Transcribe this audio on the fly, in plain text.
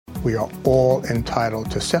We are all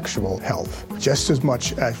entitled to sexual health, just as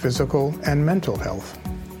much as physical and mental health.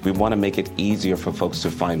 We want to make it easier for folks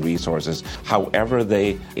to find resources. However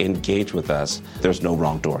they engage with us, there's no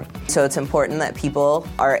wrong door. So it's important that people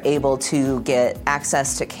are able to get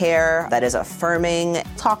access to care that is affirming.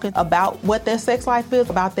 Talking about what their sex life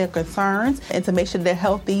is, about their concerns, and to make sure they're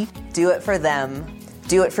healthy. Do it for them.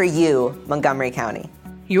 Do it for you, Montgomery County.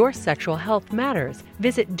 Your sexual health matters.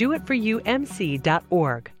 Visit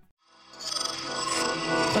doitforyoumc.org.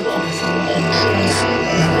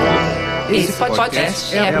 Esse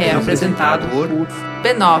podcast é apresentado por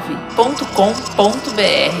b9.com.br.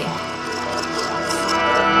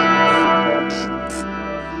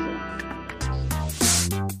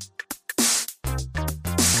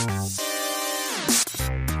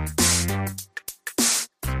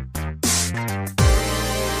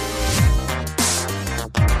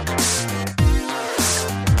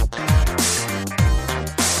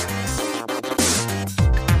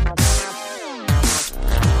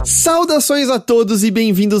 Saudações a todos e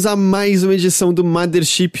bem-vindos a mais uma edição do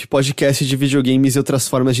Mothership, podcast de videogames e outras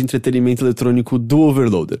formas de entretenimento eletrônico do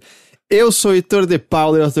Overloader. Eu sou Heitor de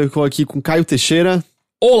Paula e eu estou aqui com Caio Teixeira.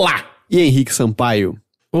 Olá! E Henrique Sampaio.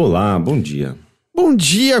 Olá, bom dia. Bom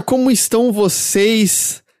dia, como estão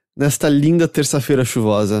vocês nesta linda terça-feira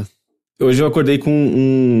chuvosa? Hoje eu acordei com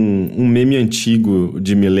um meme antigo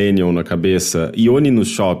de Millennial na cabeça. Ione no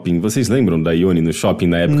shopping. Vocês lembram da Ione no shopping?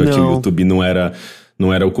 Na época que o YouTube não era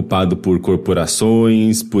ocupado por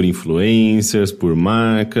corporações, por influencers, por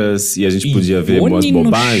marcas, e a gente podia ver umas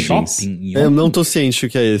bobagens. Eu não tô ciente o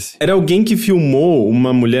que é esse. Era alguém que filmou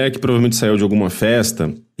uma mulher que provavelmente saiu de alguma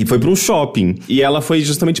festa e foi pra um shopping. E ela foi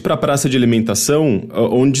justamente pra praça de alimentação,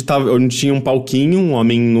 onde tinha um palquinho, um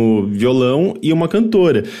homem no violão e uma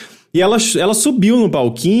cantora. E ela subiu no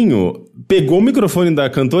palquinho, pegou o microfone da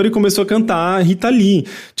cantora e começou a cantar Rita Lee.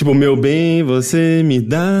 Tipo, meu bem, você me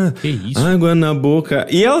dá água na boca.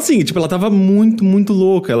 E ela, assim, tipo, ela tava muito, muito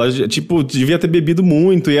louca. Ela, tipo, devia ter bebido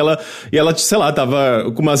muito. E ela, sei lá, tava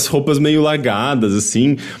com umas roupas meio largadas,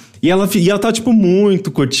 assim. E ela tá, tipo, muito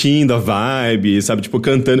curtindo a vibe, sabe? Tipo,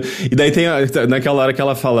 cantando. E daí tem naquela hora que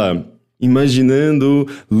ela fala... Imaginando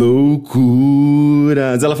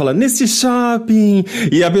loucuras. Ela fala, nesse shopping.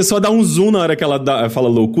 E a pessoa dá um zoom na hora que ela fala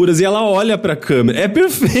loucuras e ela olha pra câmera. É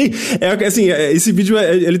perfeito. Esse vídeo,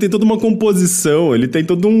 ele tem toda uma composição, ele tem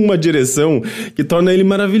toda uma direção que torna ele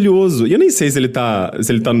maravilhoso. E eu nem sei se ele tá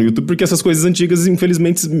no YouTube, porque essas coisas antigas,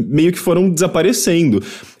 infelizmente, meio que foram desaparecendo.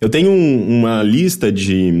 Eu tenho uma lista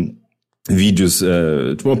de vídeos,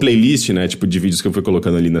 tipo uma playlist, né, tipo de vídeos que eu fui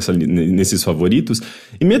colocando ali nesses favoritos,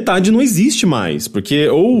 e metade não existe mais, porque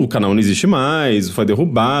ou o canal não existe mais, foi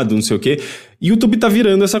derrubado, não sei o quê. E o YouTube tá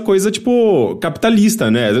virando essa coisa, tipo,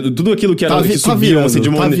 capitalista, né? Tudo aquilo que era que subiam, assim, de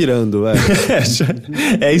uma... Tá virando,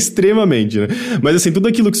 é extremamente, né? Mas, assim, tudo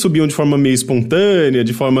aquilo que subiam de forma meio espontânea,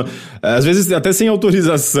 de forma... Às vezes, até sem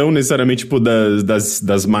autorização, necessariamente, tipo,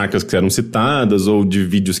 das marcas que eram citadas, ou de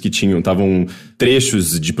vídeos que estavam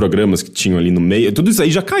trechos de programas que tinham ali no meio. Tudo isso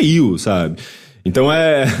aí já caiu, sabe? Então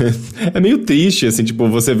é meio triste, assim, tipo,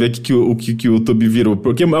 você ver que o YouTube virou.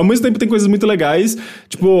 Porque ao mesmo tempo tem coisas muito legais,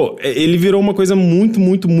 tipo, ele virou uma coisa muito,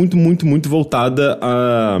 muito, muito, muito, muito voltada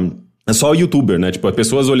a só o youtuber, né? Tipo,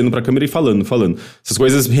 pessoas olhando pra câmera e falando. Essas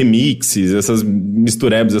coisas remixes, essas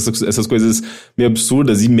misturebs, essas coisas meio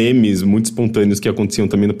absurdas e memes muito espontâneos que aconteciam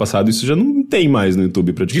também no passado, isso já não tem mais no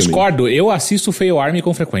YouTube praticamente. Discordo, eu assisto Fail Army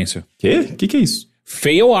com frequência. Quê? O que é isso?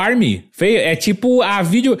 Fail Army. É tipo a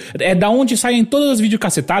vídeo... É da onde saem todas as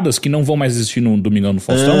videocacetadas que não vão mais existir no Domingão no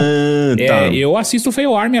Faustão. Tá. Eu assisto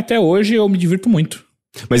Fail Army até hoje, eu me divirto muito.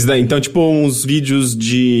 Mas daí, então, tipo, uns vídeos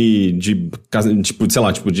de tipo, sei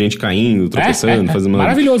lá, tipo, de gente caindo, tropeçando, fazendo uma...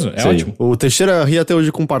 Maravilhoso, ótimo. O Teixeira ri até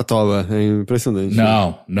hoje com Partola, é impressionante.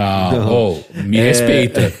 Não. Me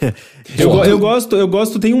respeita. Eu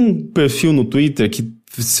gosto, tem um perfil no Twitter que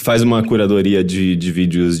faz uma curadoria de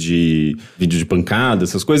vídeos de pancada,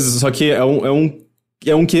 essas coisas, só que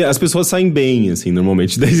é um que as pessoas saem bem, assim,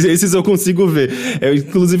 normalmente. Esses eu consigo ver.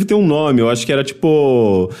 Inclusive tem um nome, eu acho que era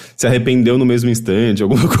tipo... Se arrependeu no mesmo instante,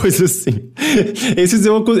 alguma coisa assim. Esses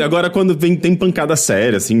eu... Agora, quando tem pancada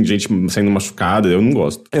séria, assim, gente saindo machucada, eu não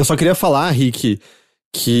gosto. Eu só queria falar, Rick,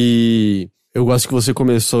 que... Eu gosto que você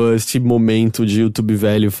começou esse momento de YouTube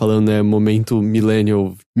velho falando, momento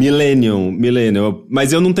millennial Millennium.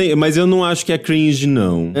 Mas eu não acho que é cringe,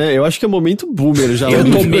 não. Eu acho que é momento boomer já. Eu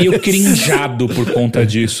tô meio crinjado por conta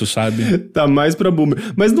disso, sabe? Tá mais pra boomer.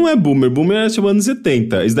 Mas não é boomer é tipo anos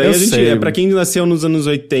 70. Isso daí Eu sei. é pra quem nasceu nos anos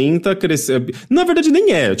 80, cresceu... Na verdade,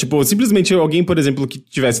 nem é. Tipo, simplesmente alguém, por exemplo, que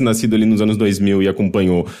tivesse nascido ali nos anos 2000 e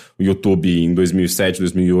acompanhou o YouTube em 2007,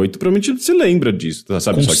 2008, provavelmente se lembra disso,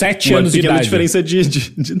 sabe? Com Só 7 anos de idade. Uma pequena diferença de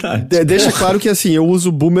idade. Deixa claro que assim, eu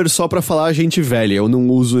uso boomer só pra falar gente velha. Eu não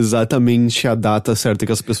uso exatamente a data certa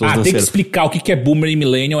que as pessoas nasceram. Tem que explicar o que é boomer e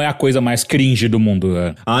millennial, é a coisa mais cringe do mundo.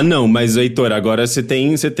 Ah, não, mas Heitor, agora você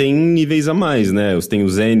tem níveis a mais, né? Você tem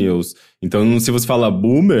os Zennials. Então, se você falar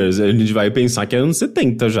boomers, a gente vai pensar que é anos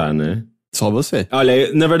 70 já, né? Só você.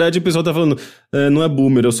 Olha, na verdade o pessoal tá falando, não é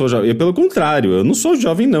boomer, eu sou jovem. E pelo contrário, eu não sou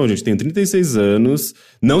jovem não, gente. Tenho 36 anos,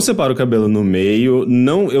 não separo o cabelo no meio,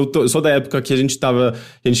 sou da época que a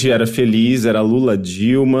gente era feliz, era Lula,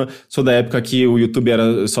 Dilma. Sou da época que o YouTube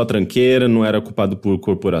era só tranqueira, não era ocupado por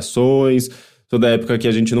corporações. Sou da época que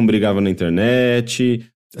a gente não brigava na internet.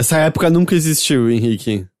 Essa época nunca existiu,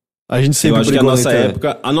 Henrique. A gente sempre brigou na internet.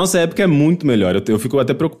 A nossa época é muito melhor. Eu fico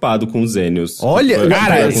até preocupado com os Zennials. Olha,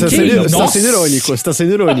 cara, você tá sendo irônico. Você tá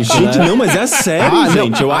sendo irônico. Gente, não, mas é sério,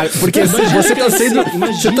 gente. Porque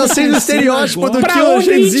você tá sendo estereótipo do que o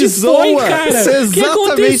Gen Z zoa. Isso é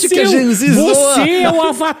exatamente o que a Gen Z zoa. Você é o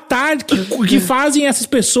avatar que fazem essas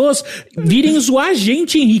pessoas virem zoar a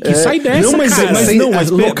gente, Henrique. Sai dessa, cara. Mas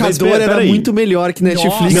locadora era muito melhor que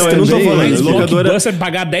Netflix. Não, eu não tô falando. Blockbuster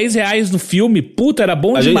pagar R$10 no filme, puta, era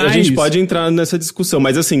bom demais. A gente pode entrar nessa discussão,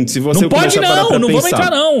 mas assim, se você começar a parar pra não pensar... vamos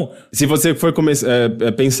entrar, não! Se você for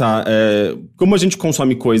pensar como a gente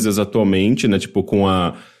consome coisas atualmente, né, tipo,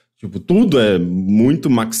 tudo é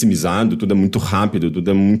muito maximizado, tudo é muito rápido,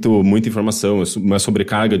 tudo é muita informação, uma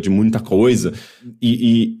sobrecarga de muita coisa.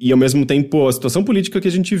 E ao mesmo tempo, a situação política que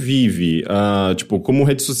a gente vive, como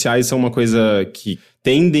redes sociais são uma coisa que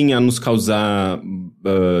tendem a nos causar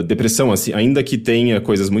depressão, assim, ainda que tenha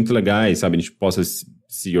coisas muito legais, sabe? A gente possa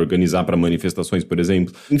se organizar para manifestações, por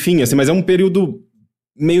exemplo. Enfim, assim, mas é um período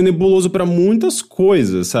meio nebuloso para muitas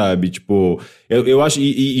coisas, sabe? Tipo, eu acho...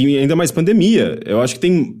 E ainda mais pandemia. Eu acho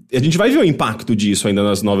que a gente vai ver o impacto disso ainda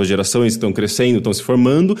nas novas gerações que estão crescendo, estão se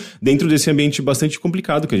formando dentro desse ambiente bastante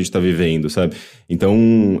complicado que a gente tá vivendo, sabe?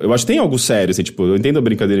 Então, eu acho que tem algo sério, assim, tipo, eu entendo a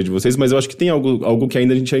brincadeira de vocês, mas eu acho que tem algo que a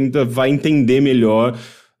gente ainda vai entender melhor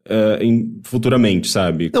futuramente,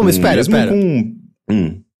 sabe? Não, mas espera.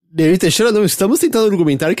 Eu e Teixeira não estamos tentando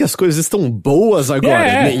argumentar que as coisas estão boas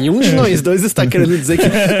agora. Nenhum de nós dois está querendo dizer que...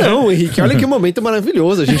 Não, Henrique, olha que momento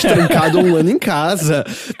maravilhoso. A gente trancado 1 ano em casa.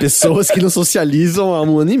 Pessoas que não socializam há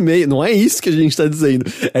 1 ano e meio. Não é isso que a gente tá dizendo.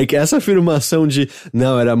 É que essa afirmação de,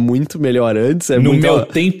 não, era muito melhor antes, no meu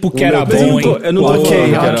tempo que era bom, hein? Eu não tô falando que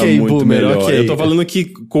era muito boomer, melhor. Eu tô falando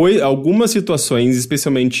que algumas situações,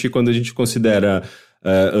 especialmente quando a gente considera...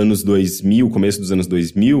 anos 2000, começo dos anos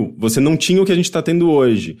 2000, você não tinha o que a gente tá tendo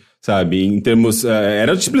hoje, sabe? Em termos...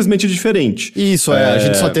 era simplesmente diferente. Isso, a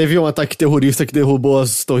gente só teve um ataque terrorista que derrubou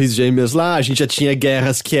as Torres Gêmeas lá, a gente já tinha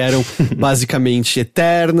guerras que eram basicamente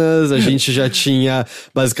eternas, a gente já tinha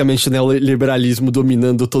basicamente o neoliberalismo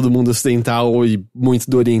dominando todo mundo ocidental e muito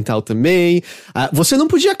do oriental também. Você não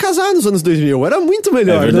podia casar nos anos 2000, era muito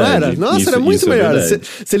melhor, verdade, não era? Nossa, era muito melhor.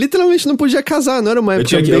 Você literalmente não podia casar, não era uma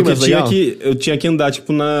época bem mais legal. Eu tinha que andar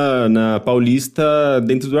tipo, na Paulista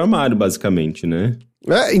dentro do armário, basicamente, né?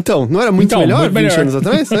 Então, não era muito melhor 20 anos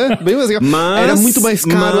atrás, né? Bem mais legal. Era muito mais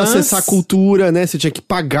caro acessar a cultura, né? Você tinha que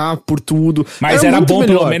pagar por tudo. Mas era bom,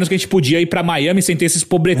 melhor. Pelo menos, que a gente podia ir pra Miami sem ter esses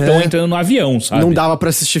pobretão entrando no avião, sabe? Não dava pra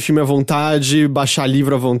assistir filme à vontade, baixar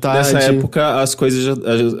livro à vontade. Nessa época, as coisas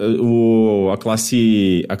a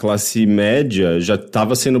classe média já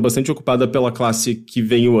estava sendo bastante ocupada pela classe que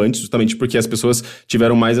veio antes, justamente porque as pessoas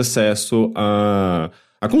tiveram mais acesso a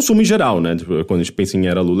consumo em geral, né? Quando a gente pensa em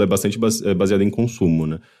Era Lula, é bastante baseado em consumo,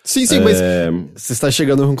 né? Sim, mas você está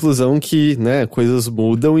chegando à conclusão que, né, coisas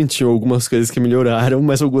mudam e tinham algumas coisas que melhoraram,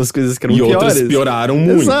 mas algumas coisas que eram piores. E outras pioraram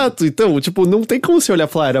muito. Exato, então, tipo, não tem como você olhar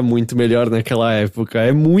e falar, era muito melhor naquela época.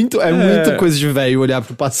 É muito coisa de velho olhar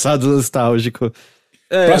pro passado nostálgico.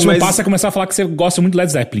 Próximo passo é começar a falar que você gosta muito de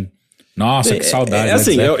Led Zeppelin. Nossa, que saudade.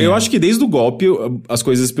 Assim, eu acho que desde o golpe as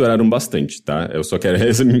coisas pioraram bastante, tá? Eu só quero...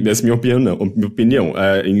 Essa é minha opinião.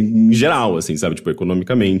 Em geral, assim, sabe? Tipo,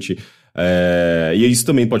 economicamente. E isso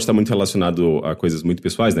também pode estar muito relacionado a coisas muito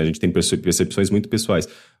pessoais, né? A gente tem percepções muito pessoais.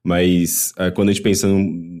 Mas quando a gente pensa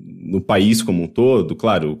no país como um todo,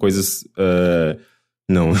 claro, coisas...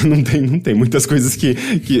 Não tem muitas coisas que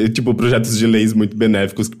tipo, projetos de leis muito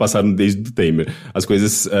benéficos que passaram desde o Temer. As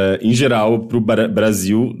coisas, em geral, pro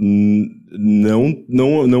Brasil,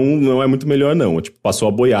 não é muito melhor, não. Tipo, passou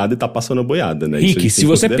a boiada e tá passando a boiada, né? Rick, se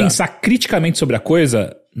você pensar criticamente sobre a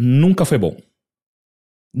coisa, nunca foi bom.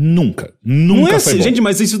 Nunca não é foi assim, bom. Gente,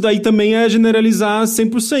 mas isso daí também é generalizar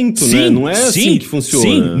 100%, sim, né? Não é assim que funciona.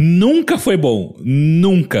 Sim, nunca foi bom.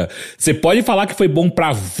 Nunca. Você pode falar que foi bom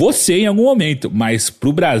pra você em algum momento, mas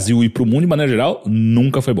pro Brasil e pro mundo de maneira geral,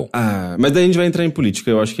 nunca foi bom. Ah, mas daí a gente vai entrar em política.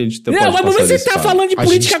 Eu acho que a gente pode passar. Não, mas você tá falando de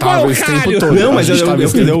política agora, caralho. Não, mas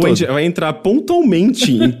eu vai entrar pontualmente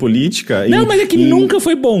em política. Não, mas é que nunca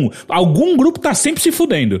foi bom. Algum grupo tá sempre se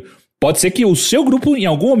fudendo. Pode ser que o seu grupo, em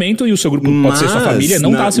algum momento, e o seu grupo pode ser sua família,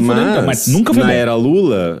 não tá se fudendo, mas nunca foi bom. Na era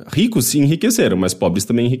Lula, ricos se enriqueceram, mas pobres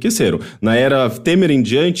também enriqueceram. Na era Temer em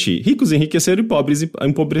diante, ricos enriqueceram e pobres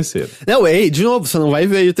empobreceram. Não, de novo, você não vai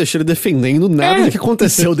ver aí o Teixeira defendendo nada do que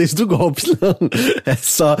aconteceu desde o golpe, não.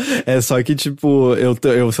 É só que, tipo,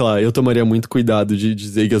 eu sei lá, eu tomaria muito cuidado de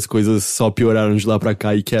dizer que as coisas só pioraram de lá pra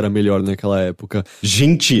cá e que era melhor naquela época.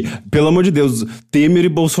 Gente, pelo amor de Deus, Temer e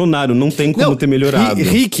Bolsonaro não tem como ter melhorado.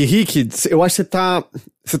 Rick, eu acho que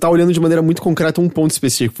você tá olhando de maneira muito concreta um ponto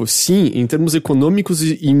específico. Sim, em termos econômicos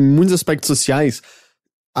e em muitos aspectos sociais,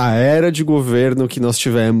 a era de governo que nós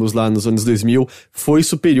tivemos lá nos anos 2000 foi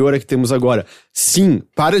superior à que temos agora. Sim,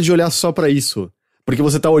 para de olhar só pra isso. Porque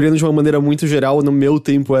você tá olhando de uma maneira muito geral, no meu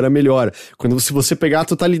tempo era melhor. Se você pegar a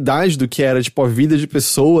totalidade do que era, tipo, a vida de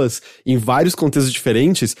pessoas em vários contextos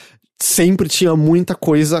diferentes, sempre tinha muita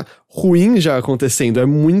coisa ruim já acontecendo. É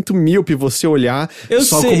muito míope você olhar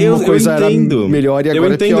como uma coisa era melhor e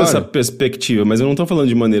agora é pior. Eu entendo essa perspectiva, mas eu não tô falando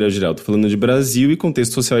de maneira geral. Tô falando de Brasil e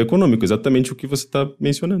contexto social e econômico. Exatamente o que você tá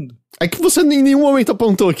mencionando. É que você em nenhum momento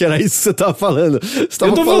apontou que era isso que você tava falando.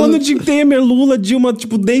 Eu tô falando de Temer, Lula, Dilma,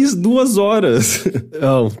 tipo, 2 horas.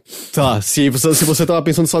 Não, tá. Se você tava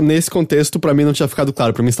pensando só nesse contexto, pra mim não tinha ficado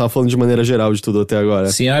claro. Pra mim você tava falando de maneira geral de tudo até agora.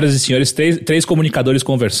 Senhoras e senhores, três comunicadores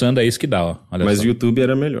conversando, é isso que dá, ó. Olha mas só. O YouTube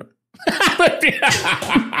era melhor.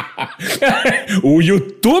 O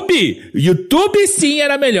YouTube sim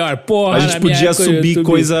era melhor. Porra, a gente podia subir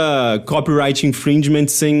coisa copyright infringement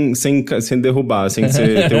sem derrubar, sem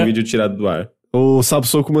ter um vídeo tirado do ar. O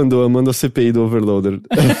Sapsoco manda a CPI do Overloader.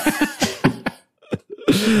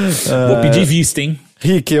 Vou pedir vista, hein?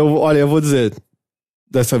 Rick, eu vou dizer.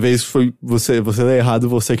 Dessa vez foi você deu errado,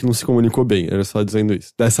 você que não se comunicou bem. Era só dizendo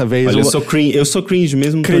isso. Dessa vez... Olha, eu sou cringe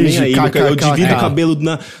mesmo, não tô nem aí. Eu divido o cabelo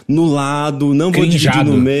no lado, não vou dividir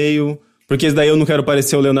no meio. Porque daí eu não quero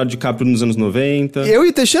parecer o Leonardo DiCaprio nos anos 90. Eu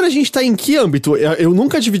e Teixeira, a gente tá em que âmbito? Eu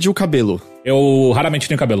nunca dividi o cabelo. Eu raramente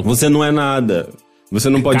tenho cabelo. Você não é nada. Você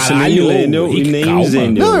não pode ser nem millennial e nem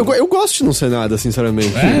zennial. Não, eu gosto de não ser nada,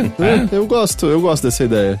 sinceramente. Eu gosto dessa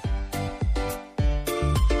ideia.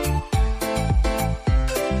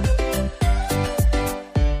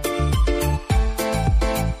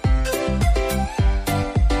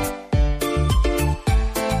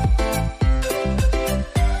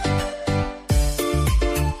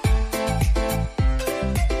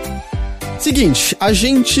 Seguinte, a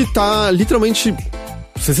gente tá literalmente...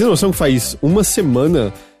 Vocês têm noção que faz uma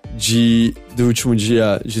semana do último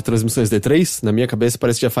dia de transmissões D3? Na minha cabeça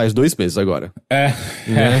parece que já faz 2 meses agora.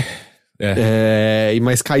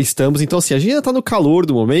 Mas cá estamos. Então assim, a gente ainda tá no calor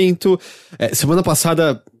do momento. Semana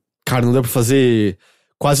passada, cara, não deu pra fazer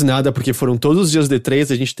quase nada, porque foram todos os dias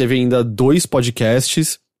D3, a gente teve ainda 2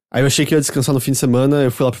 podcasts. Aí eu achei que ia descansar no fim de semana,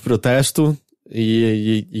 eu fui lá pro protesto.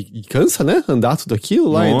 E cansa, né? Andar tudo aquilo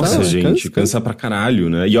lá. Nossa, e tal, gente, cansa pra caralho,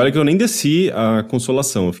 né? E olha que eu nem desci a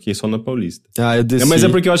Consolação, eu fiquei só na Paulista. Eu desci. Mas é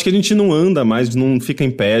porque eu acho que a gente não anda mais, não fica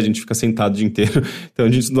em pé, a gente fica sentado o dia inteiro. Então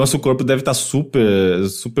nosso corpo deve estar super,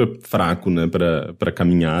 super fraco, né? Pra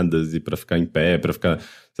caminhadas e pra ficar em pé, pra ficar,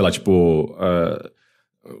 sei lá, tipo...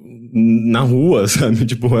 na rua, sabe?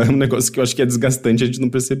 Tipo, é um negócio que eu acho que é desgastante, a gente não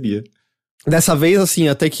percebia. Dessa vez, assim,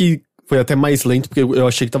 até que foi até mais lento, porque eu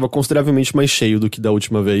achei que tava consideravelmente mais cheio do que da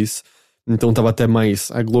última vez. Então tava até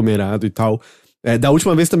mais aglomerado e tal. Da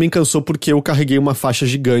última vez também cansou porque eu carreguei uma faixa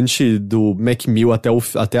gigante do Macmill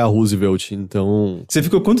até a Roosevelt, então... Você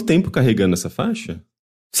ficou quanto tempo carregando essa faixa?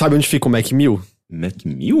 Sabe onde fica o Macmill?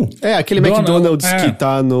 Macmill? Aquele McDonald's que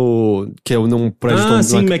tá no... Que é num prédio...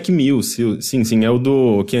 sim, Macmill. Sim, é o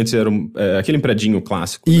do... Que antes era aquele predinho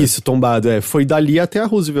clássico. Isso, né? Tombado, Foi dali até a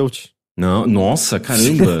Roosevelt. Não, nossa,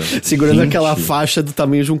 caramba. Segurando aquela faixa do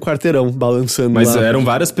tamanho de um quarteirão, balançando. Mas lá. Eram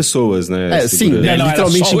várias pessoas, né? Sim, é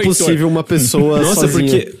literalmente impossível uma pessoa nossa,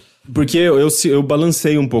 sozinha. Porque eu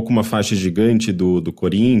balancei um pouco uma faixa gigante do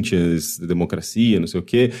Corinthians, Democracia, não sei o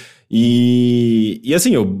quê. E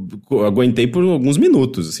assim, eu aguentei por alguns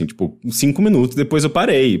minutos, assim, tipo, 5 minutos, depois eu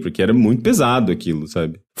parei, porque era muito pesado aquilo,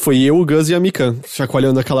 sabe? Foi eu, o Gus e a Mikan,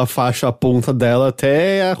 chacoalhando aquela faixa, a ponta dela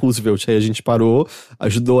até a Roosevelt. Aí a gente parou,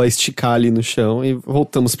 ajudou a esticar ali no chão e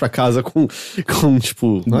voltamos pra casa com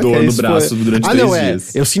tipo... Dor no braço durante 3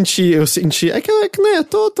 dias. Eu senti... É que né, eu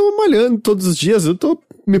tô malhando todos os dias,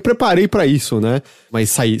 me preparei pra isso, né? Mas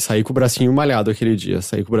saí com o bracinho malhado aquele dia,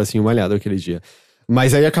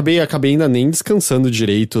 Mas aí acabei ainda nem descansando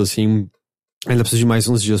direito, assim. Ainda preciso de mais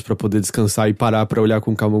uns dias pra poder descansar e parar pra olhar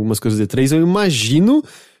com calma algumas coisas de E3. Eu imagino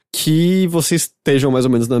que vocês estejam mais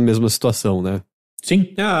ou menos na mesma situação, né?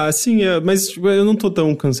 Sim. Sim, mas eu não tô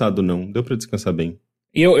tão cansado, não. Deu pra descansar bem.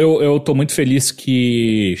 Eu tô muito feliz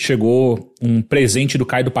que chegou um presente do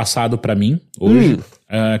Caio do passado pra mim, hoje,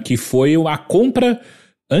 que foi a compra...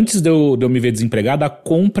 Antes de eu me ver desempregado, a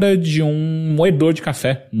compra de um moedor de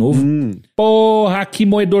café novo. Porra, que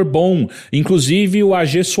moedor bom! Inclusive, o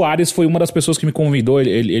AG Soares foi uma das pessoas que me convidou.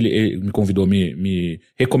 Ele me convidou, me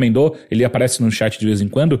recomendou. Ele aparece no chat de vez em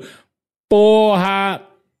quando. Porra!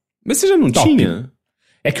 Mas você já não tinha?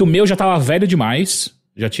 É que o meu já tava velho demais.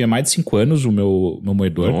 Já tinha mais de 5 anos o meu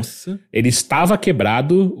moedor. Nossa. Ele estava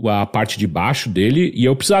quebrado, a parte de baixo dele, e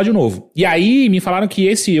eu precisava de um novo. E aí me falaram que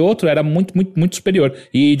esse outro era muito, muito, muito superior.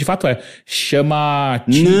 E de fato é. Chama...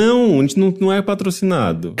 Não, a gente não é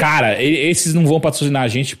patrocinado. Cara, esses não vão patrocinar a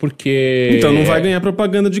gente porque... Então não vai ganhar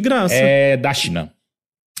propaganda de graça. É da China.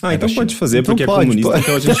 Então pode fazer, então porque pode, é comunista,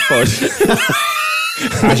 então a gente pode.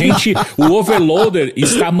 O Overloader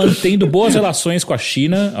está mantendo boas relações com a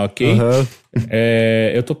China, ok?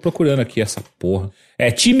 Eu tô procurando aqui essa porra.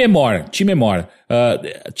 Timemor. Timemor.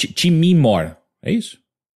 É isso?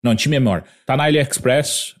 Não, Timemor. Tá na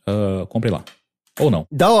AliExpress, compre lá. Ou não.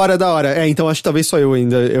 Da hora. Então acho que talvez só eu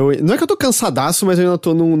ainda. Não é que eu tô cansadaço, mas eu ainda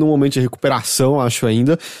tô num momento de recuperação, acho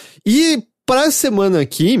ainda. E para essa semana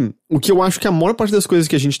aqui, o que eu acho que a maior parte das coisas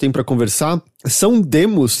que a gente tem pra conversar são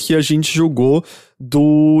demos que a gente jogou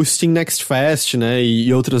do Steam Next Fest, né?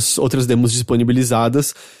 E outras demos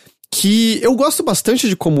disponibilizadas. Que eu gosto bastante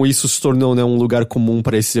de como isso se tornou, né, um lugar comum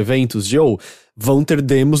para esses eventos, vão ter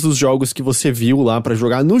demos dos jogos que você viu lá pra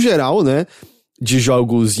jogar, no geral, né, de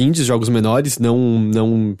jogos indies, jogos menores,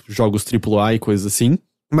 não jogos AAA e coisas assim,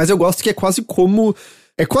 mas eu gosto que é quase como,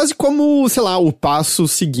 sei lá, o passo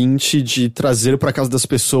seguinte de trazer pra casa das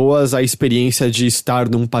pessoas a experiência de estar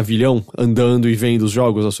num pavilhão, andando e vendo os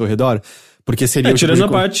jogos ao seu redor, porque seria... tirando a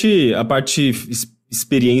parte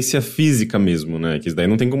experiência física mesmo, né? Que isso daí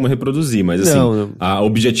não tem como reproduzir, mas assim,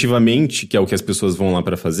 objetivamente, que é o que as pessoas vão lá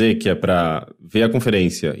pra fazer, que é pra ver a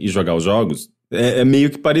conferência e jogar os jogos, é meio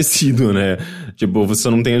que parecido, né? Tipo, você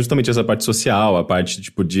não tem justamente essa parte social, a parte,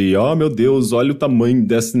 tipo, de, meu Deus, olha o tamanho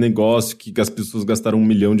desse negócio que as pessoas gastaram $1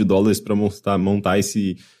 milhão pra montar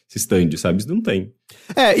esse stand, sabe? Isso não tem.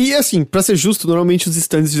 E assim, pra ser justo, normalmente os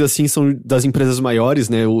stands assim são das empresas maiores,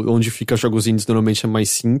 né? Onde fica jogos indies normalmente é mais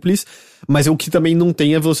simples. Mas o que também não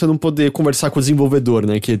tem é você não poder conversar com o desenvolvedor,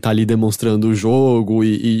 né? Que tá ali demonstrando o jogo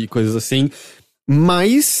e coisas assim.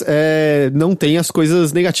 Mas não tem as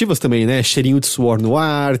coisas negativas também, né? Cheirinho de suor no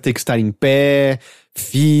ar, ter que estar em pé,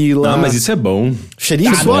 fila... mas isso é bom.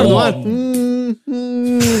 Cheirinho de suor no ar?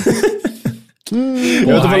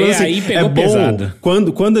 Eu tô falando assim, aí pegou bom. Pesado.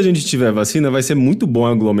 Quando a gente tiver vacina, vai ser muito bom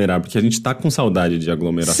aglomerar, porque a gente tá com saudade de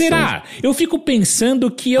aglomeração. Será? Eu fico pensando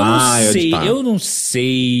que eu não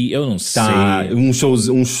sei.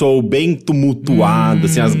 Um show bem tumultuado,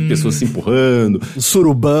 assim, as pessoas se empurrando.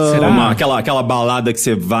 Surubão. Será? Aquela balada que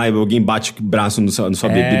você vai, alguém bate o braço na sua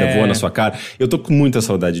bebida, voa na sua cara. Eu tô com muita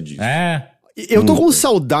saudade disso. Eu tô com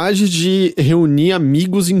saudade de reunir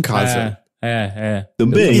amigos em casa.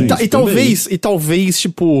 Também. E talvez,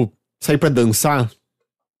 tipo, sair pra dançar.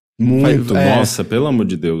 Muito, nossa, pelo amor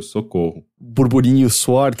de Deus, socorro. Burburinho,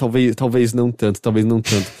 suor, talvez não tanto.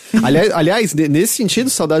 Aliás, nesse sentido,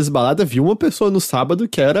 saudades de balada, vi uma pessoa no sábado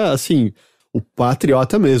que era, assim, o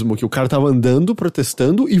patriota mesmo, que o cara tava andando,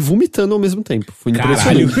 protestando e vomitando ao mesmo tempo. Foi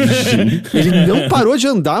impressionante. Ele não parou de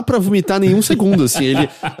andar pra vomitar nenhum segundo, assim, ele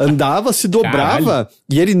andava, se dobrava,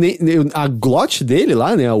 e ele a glote dele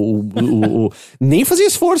lá, né, nem fazia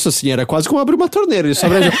esforço, assim, era quase como abrir uma torneira, ele só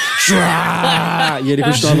e ele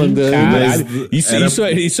continuava andando.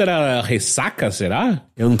 Isso era ressaca, será?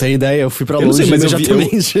 Eu não tenho ideia, eu fui pra longe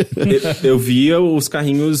imediatamente. Eu via os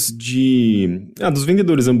carrinhos dos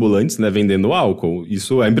vendedores ambulantes, né, vendendo álcool.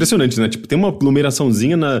 Isso é impressionante, né? Tipo, tem uma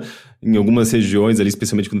aglomeraçãozinha em algumas regiões ali,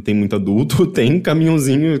 especialmente quando tem muito adulto, tem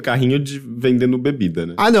caminhãozinho, carrinho vendendo bebida,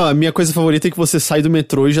 né? Ah, não, a minha coisa favorita é que você sai do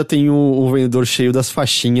metrô e já tem o vendedor cheio das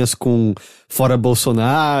faixinhas com fora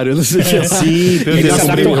Bolsonaro, não sei o que. Sim,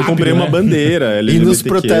 eu comprei uma bandeira. E nos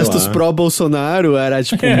protestos pró-Bolsonaro era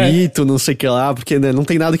tipo mito, não sei o que lá, porque né, não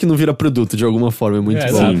tem nada que não vira produto de alguma forma, é muito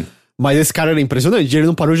bom. Sim. Mas esse cara era impressionante, ele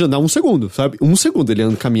não parou de andar um segundo, sabe? Um segundo,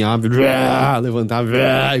 ele caminhava, levantava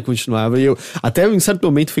e continuava. E eu, até em certo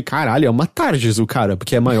momento, fui, caralho, é uma Targes o cara,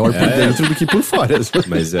 porque é maior por dentro do que por fora.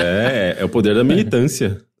 Mas é o poder da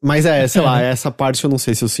militância. Mas sei lá, essa parte eu não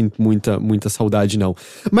sei se eu sinto muita saudade, não.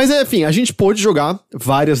 Mas enfim, a gente pôde jogar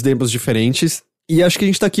várias demos diferentes. E acho que a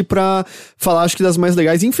gente tá aqui pra falar, acho que das mais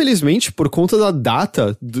legais. Infelizmente, por conta da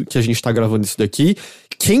data que a gente tá gravando isso daqui,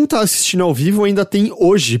 quem tá assistindo ao vivo ainda tem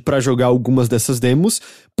hoje pra jogar algumas dessas demos.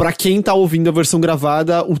 Pra quem tá ouvindo a versão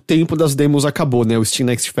gravada, o tempo das demos acabou, né? O Steam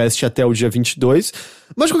Next Fest até o dia 22.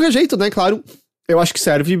 Mas de qualquer jeito, né? Claro, eu acho que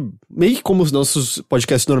serve meio que como os nossos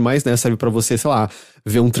podcasts normais, né? Serve pra você, sei lá,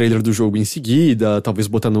 ver um trailer do jogo em seguida, talvez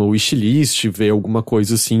botar no wishlist, ver alguma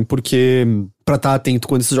coisa assim, porque pra estar atento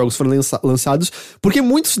quando esses jogos forem lançados, porque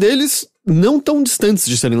muitos deles não tão distantes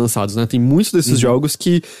de serem lançados, né? Tem muitos desses jogos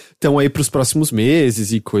que estão aí pros próximos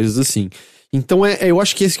meses e coisas assim. Então eu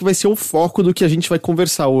acho que esse que vai ser o foco do que a gente vai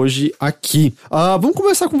conversar hoje aqui. Vamos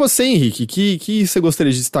começar com você, Henrique. Que você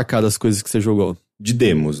gostaria de destacar das coisas que você jogou? De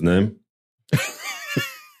demos, né?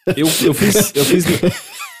 Eu fiz...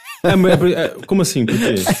 como assim? Por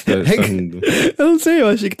quê? Tá rindo? Eu não sei, eu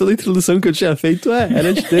achei que toda a introdução que eu tinha feito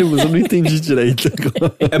era de demos, eu não entendi direito.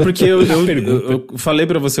 É porque eu falei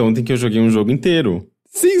pra você ontem que eu joguei um jogo inteiro.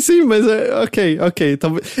 Sim, mas ok.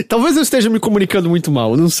 Talvez eu esteja me comunicando muito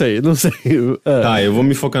mal, não sei. Tá, eu vou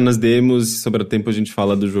me focar nas demos e sobra tempo a gente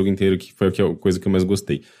fala do jogo inteiro, que foi a coisa que eu mais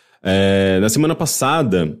gostei. Na semana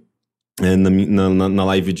passada... Na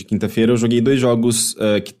live de quinta-feira eu joguei 2 jogos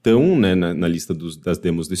que estão, né, na lista das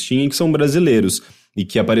demos do Steam e que são brasileiros e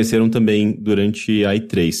que apareceram também durante a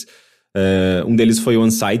E3. Um deles foi o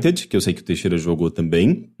Unsighted, que eu sei que o Teixeira jogou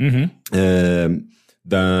também,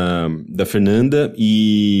 da Fernanda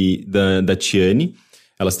e da Tiane.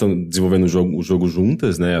 Elas estão desenvolvendo o jogo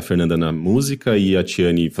juntas, né? A Fernanda na música e a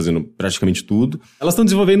Tiane fazendo praticamente tudo. Elas estão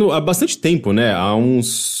desenvolvendo há bastante tempo, né? Há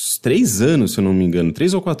uns 3 anos, se eu não me engano.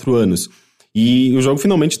 3 ou 4 anos. E o jogo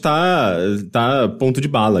finalmente tá ponto de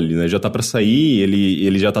bala ali, né? Já tá pra sair,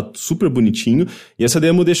 ele já tá super bonitinho. E essa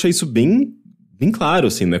demo deixa isso bem claro,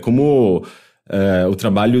 assim, né? Como... o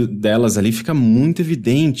trabalho delas ali fica muito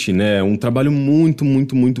evidente, né? Um trabalho muito,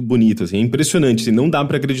 muito, muito bonito, assim. É impressionante, assim, não dá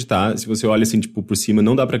pra acreditar. Se você olha, assim, tipo, por cima,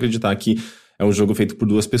 não dá pra acreditar que é um jogo feito por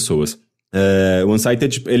 2 pessoas. O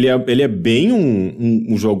Unsighted, ele é bem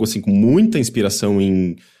um jogo, assim, com muita inspiração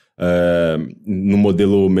no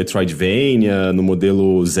modelo Metroidvania, no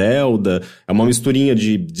modelo Zelda. É uma misturinha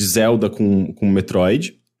de Zelda com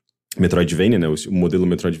Metroidvania, né? O modelo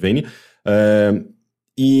Metroidvania.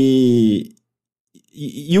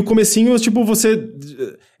 E o comecinho, tipo,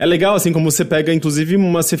 é legal, assim, como você pega, inclusive,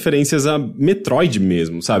 umas referências a Metroid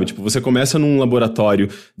mesmo, sabe? Tipo, você começa num laboratório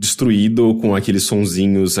destruído, com aqueles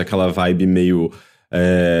sonzinhos, aquela vibe meio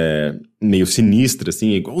sinistra,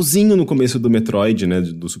 assim, igualzinho no começo do Metroid, né?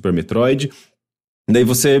 Do Super Metroid. Daí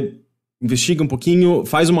você investiga um pouquinho,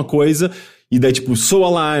 faz uma coisa... E daí, tipo, soa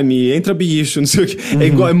alarme, entra bicho, não sei o que.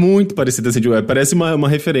 É muito parecido, assim, parece uma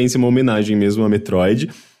referência, uma homenagem mesmo a Metroid.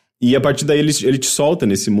 E a partir daí ele te solta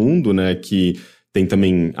nesse mundo, né, que tem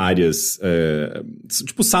também áreas,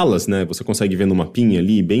 tipo salas, né, você consegue ver no mapinha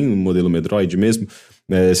ali, bem no modelo Metroid mesmo.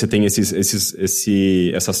 Você tem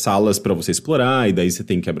essas salas pra você explorar, e daí você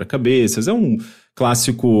tem quebra-cabeças. É um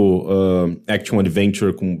clássico action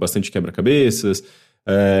adventure com bastante quebra-cabeças,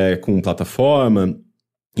 com plataforma.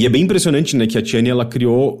 E é bem impressionante, né, que a Tiane, ela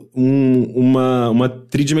criou uma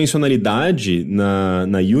tridimensionalidade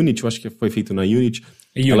na Unity, eu acho que foi feito na Unity.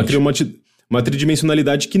 Ela criou uma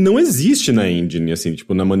tridimensionalidade que não existe na engine, assim,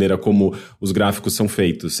 tipo, na maneira como os gráficos são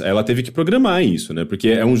feitos. Ela teve que programar isso, né, porque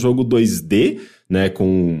é um jogo 2D, né,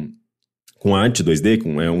 com arte 2D,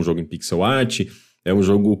 é um jogo em pixel art, é um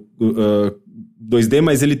jogo 2D,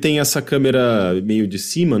 mas ele tem essa câmera meio de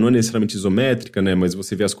cima, não é necessariamente isométrica, né, mas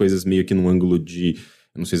você vê as coisas meio que num ângulo de...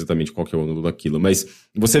 Eu não sei exatamente qual que é o ângulo daquilo, mas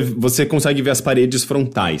você consegue ver as paredes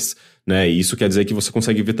frontais, né? E isso quer dizer que você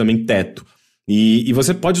consegue ver também teto. E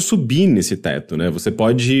você pode subir nesse teto, né? Você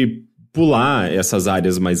pode pular essas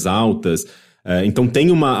áreas mais altas. Então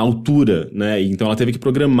tem uma altura, né? Então ela teve que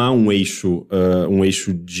programar um eixo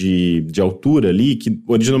de altura ali que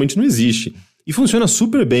originalmente não existe. E funciona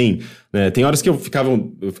super bem, né? Tem horas que eu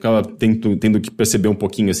ficava tendo que perceber um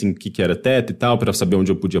pouquinho, assim, o que era teto e tal, para saber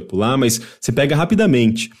onde eu podia pular, mas você pega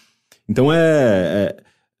rapidamente. Então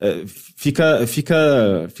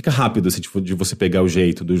fica rápido, assim, tipo, de você pegar o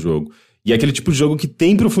jeito do jogo. E é aquele tipo de jogo que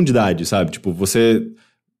tem profundidade, sabe? Tipo,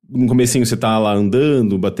 no comecinho você tá lá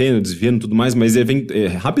andando, batendo, desviando e tudo mais, mas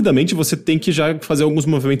rapidamente você tem que já fazer alguns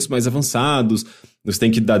movimentos mais avançados, você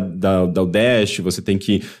tem que dar o dash, você tem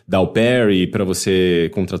que dar o parry pra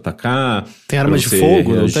você contra-atacar. Tem armas de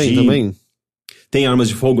fogo, reagir. Não tem também? Tem armas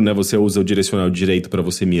de fogo, né? Você usa o direcional direito pra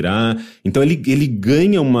você mirar. Então ele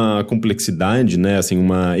ganha uma complexidade, né? Assim,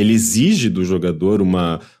 ele exige do jogador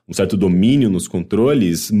um certo domínio nos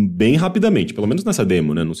controles bem rapidamente. Pelo menos nessa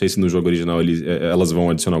demo, né? Não sei se no jogo original elas vão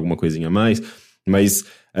adicionar alguma coisinha a mais. Mas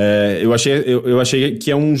eu achei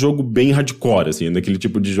que é um jogo bem hardcore, assim. Daquele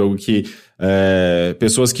tipo de jogo que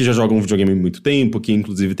pessoas que já jogam videogame há muito tempo, que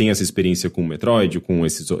inclusive têm essa experiência com o Metroid, com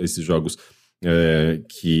esses jogos...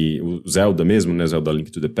 que o Zelda mesmo, né? Zelda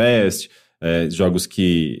Link to the Past, jogos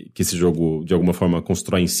que esse jogo de alguma forma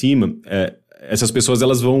constrói em cima, essas pessoas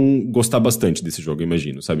elas vão gostar bastante desse jogo, eu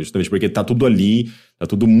imagino, sabe? Justamente porque tá tudo ali, tá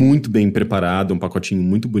tudo muito bem preparado, um pacotinho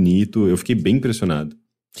muito bonito, eu fiquei bem impressionado.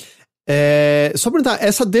 Só perguntar,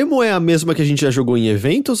 essa demo é a mesma que a gente já jogou em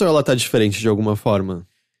eventos ou ela tá diferente de alguma forma?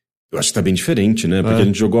 Eu acho que tá bem diferente, né? Porque a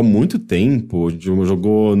gente jogou há muito tempo, a gente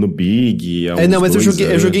jogou no Big... Não, mas eu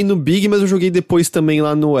joguei no Big, mas eu joguei depois também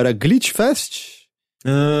lá no... Era Glitch Fest?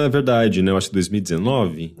 Ah, é verdade, né? Eu acho que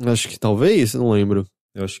 2019. Acho que talvez, não lembro.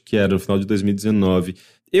 Eu acho que era no final de 2019.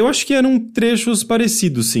 Eu acho que eram trechos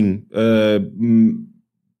parecidos, sim.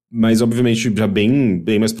 Mas, obviamente, já bem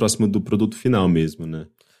mais próximo do produto final mesmo, né?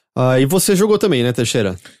 E você jogou também, né,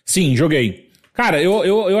 Teixeira? Sim, joguei. Cara,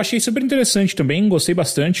 eu achei super interessante também, gostei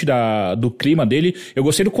bastante do clima dele, eu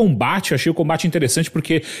gostei do combate, achei o combate interessante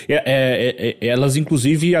porque elas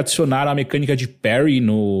inclusive adicionaram a mecânica de parry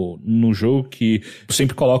no jogo, que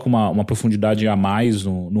sempre coloca uma profundidade a mais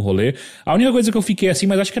no rolê. A única coisa que eu fiquei assim,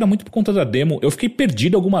 mas acho que era muito por conta da demo, eu fiquei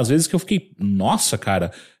perdido algumas vezes que eu fiquei, nossa,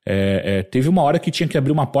 cara... teve uma hora que tinha que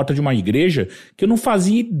abrir uma porta de uma igreja que eu não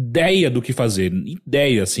fazia ideia do que fazer,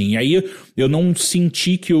 assim, e aí eu não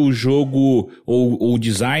senti que o jogo ou o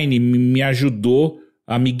design me ajudou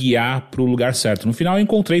a me guiar pro lugar certo. No final eu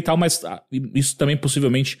encontrei e tal, mas isso também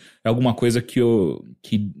possivelmente é alguma coisa que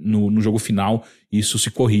no jogo final isso se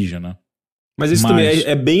corrija, né? Mas isso também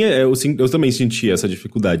é bem... Eu também senti essa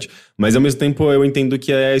dificuldade. Mas, ao mesmo tempo, eu entendo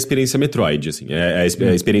que é a experiência Metroid, assim. É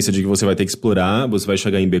a experiência de que você vai ter que explorar, você vai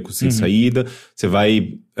chegar em becos sem saída, você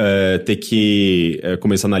vai ter que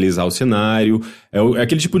começar a analisar o cenário. É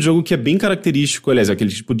aquele tipo de jogo que é bem característico, aliás, é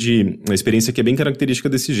aquele tipo de experiência que é bem característica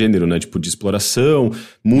desse gênero, né? Tipo, de exploração,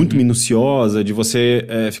 muito minuciosa, de você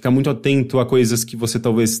ficar muito atento a coisas que você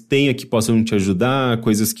talvez tenha que possam te ajudar,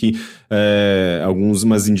 coisas que...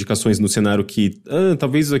 umas indicações no cenário que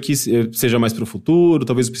talvez isso aqui seja mais pro futuro,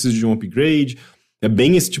 talvez eu precise de um upgrade. É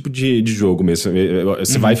bem esse tipo de jogo mesmo.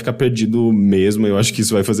 Você vai ficar perdido mesmo, eu acho que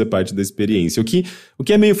isso vai fazer parte da experiência. O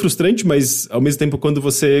que é meio frustrante, mas ao mesmo tempo quando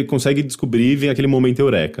você consegue descobrir, vem aquele momento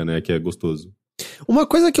eureka, né, que é gostoso. Uma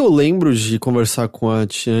coisa que eu lembro de conversar com a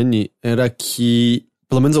Tiane era que,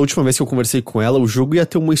 pelo menos a última vez que eu conversei com ela, o jogo ia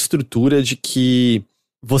ter uma estrutura de que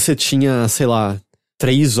você tinha, sei lá,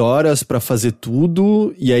 3 horas pra fazer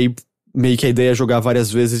tudo, e aí meio que a ideia é jogar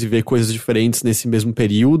várias vezes e ver coisas diferentes nesse mesmo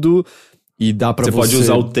período, e dá pra você... Você pode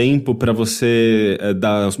usar o tempo pra você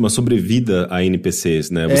dar uma sobrevida a NPCs,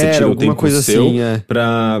 né? Você tira o tempo coisa seu assim,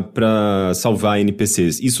 pra salvar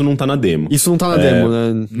NPCs. Isso não tá na demo. Isso não tá na demo,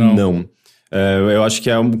 né? Não. Eu acho que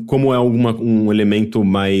como é um elemento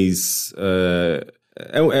mais...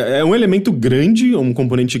 É um elemento grande, um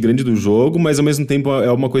componente grande do jogo, mas ao mesmo tempo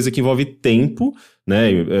é uma coisa que envolve tempo,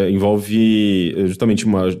 né? Envolve justamente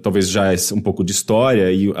talvez já um pouco de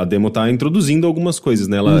história, e a demo tá introduzindo algumas coisas,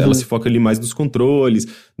 né? Ela se foca ali mais nos controles,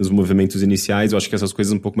 nos movimentos iniciais. Eu acho que essas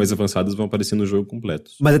coisas um pouco mais avançadas vão aparecer no jogo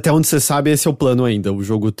completo. Mas até onde você sabe, esse é o plano ainda, o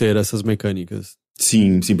jogo ter essas mecânicas.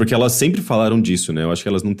 Sim, porque elas sempre falaram disso, né? Eu acho que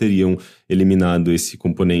elas não teriam eliminado esse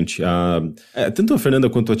componente. Tanto a Fernanda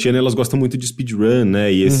quanto a Tiana, elas gostam muito de speedrun,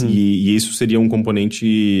 né? E isso seria um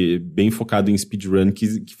componente bem focado em speedrun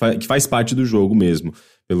que faz parte do jogo mesmo.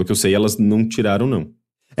 Pelo que eu sei, elas não tiraram, não.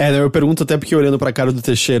 Eu pergunto até porque olhando pra cara do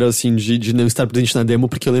Teixeira, assim, de não estar presente na demo,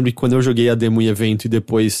 porque eu lembro que quando eu joguei a demo em evento e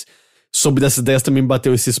depois soube dessas ideias, também me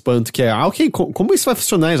bateu esse espanto, que é, ok, como isso vai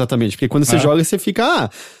funcionar exatamente? Porque quando você joga, você fica,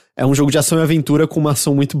 é um jogo de ação e aventura com uma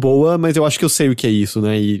ação muito boa, mas eu acho que eu sei o que é isso,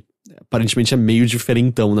 né? E aparentemente é meio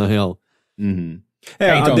diferentão, na real. Então,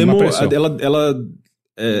 a demo,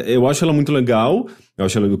 eu acho ela muito legal. Eu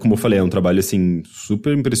acho ela, como eu falei, é um trabalho, assim,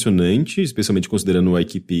 super impressionante, especialmente considerando a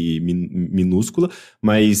equipe minúscula,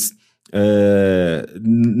 mas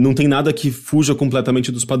não tem nada que fuja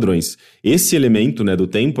completamente dos padrões. Esse elemento, né, do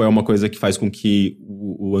tempo é uma coisa que faz com que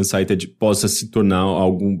o Unsighted possa se tornar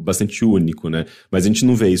algo bastante único, né? Mas a gente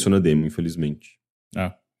não vê isso na demo, infelizmente.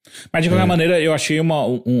 Mas de qualquer maneira, eu achei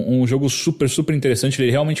um jogo super, super interessante.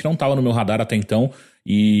 Ele realmente não estava no meu radar até então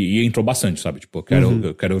e entrou bastante, sabe? Tipo,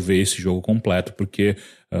 eu quero ver esse jogo completo, porque...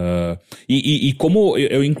 E como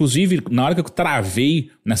eu, inclusive, na hora que eu travei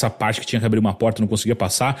nessa parte que tinha que abrir uma porta e não conseguia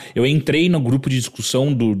passar, eu entrei no grupo de discussão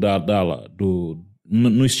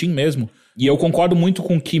no Steam mesmo. E eu concordo muito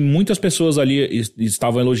com o que muitas pessoas ali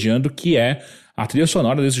estavam elogiando, que é a trilha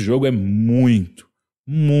sonora desse jogo é muito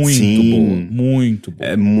boa, muito boa.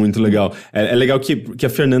 É muito legal. É legal que a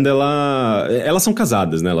Fernanda, elas são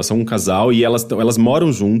casadas, né? Elas são um casal e elas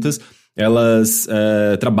moram juntas, elas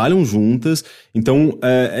trabalham juntas, então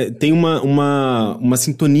tem uma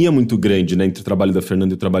sintonia muito grande, né, entre o trabalho da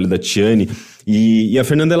Fernanda e o trabalho da Tiane, e a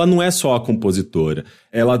Fernanda, ela não é só a compositora,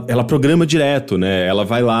 ela programa direto, né, ela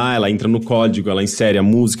vai lá, ela entra no código, ela insere a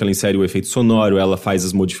música, ela insere o efeito sonoro, ela faz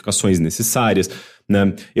as modificações necessárias,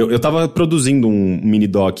 né. Eu tava produzindo um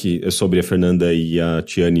mini-doc sobre a Fernanda e a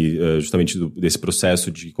Tiane, justamente desse processo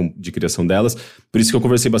de criação delas, por isso que eu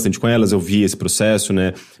conversei bastante com elas, eu vi esse processo,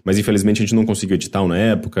 né, mas infelizmente a gente não conseguiu editar na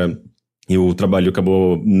época, e o trabalho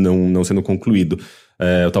acabou não sendo concluído.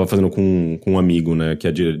 Eu tava fazendo com um amigo, né, que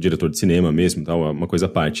é diretor de cinema mesmo, tal, uma coisa à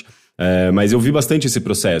parte. Mas eu vi bastante esse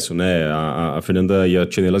processo, né, a Fernanda e a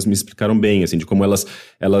Tiane, elas me explicaram bem, assim, de como elas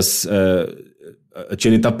a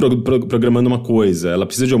Tiane tá programando uma coisa, ela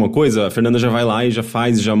precisa de alguma coisa, a Fernanda já vai lá e já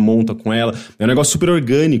faz, já monta com ela. É um negócio super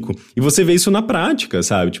orgânico. E você vê isso na prática,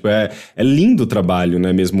 sabe? Tipo, é lindo o trabalho,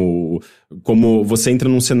 né? Mesmo como você entra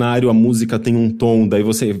num cenário, a música tem um tom, daí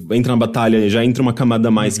você entra na batalha, já entra uma camada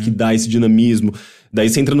a mais que dá esse dinamismo. Daí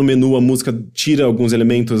você entra no menu, a música tira alguns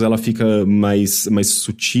elementos, ela fica mais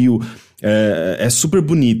sutil. É super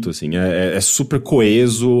bonito, assim. É super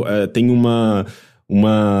coeso, tem uma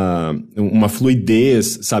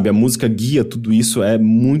fluidez, sabe? A música guia tudo isso, é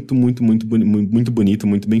muito bonito,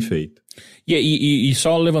 muito bem feito. E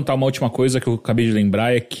só levantar uma última coisa que eu acabei de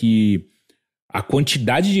lembrar é que a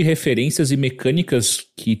quantidade de referências e mecânicas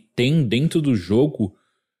que tem dentro do jogo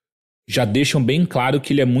já deixam bem claro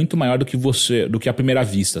que ele é muito maior do que a primeira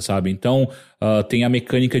vista, sabe? Então, tem a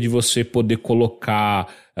mecânica de você poder colocar,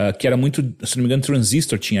 que era muito, se não me engano,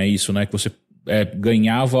 Transistor tinha isso, né? Que você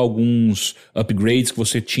ganhava alguns upgrades, que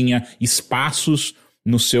você tinha espaços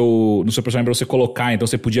no seu personagem pra você colocar, então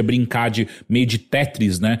você podia brincar de meio de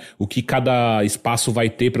Tetris, né? O que cada espaço vai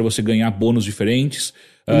ter pra você ganhar bônus diferentes.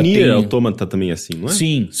 O Nier Automata também é assim, não é?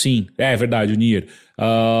 Sim, é verdade, o Nier.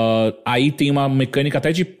 Aí tem uma mecânica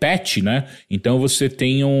até de pet, né? Então você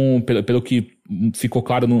tem pelo que ficou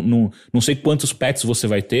claro, não sei quantos pets você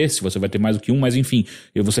vai ter, se você vai ter mais do que um, mas enfim,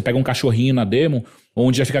 você pega um cachorrinho na demo,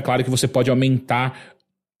 onde já fica claro que você pode aumentar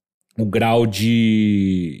o grau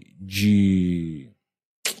de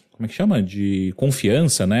como é que chama? De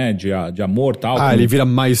confiança, né? De amor e tal. Ele vira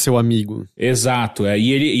mais seu amigo. Exato.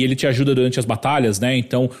 E ele te ajuda durante as batalhas, né?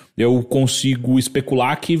 Então eu consigo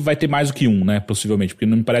especular que vai ter mais do que um, né? Possivelmente. Porque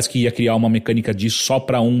não me parece que ia criar uma mecânica disso só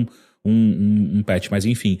pra um pet. Mas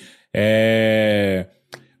enfim.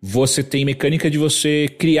 Você tem mecânica de você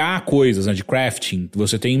criar coisas, né? De crafting.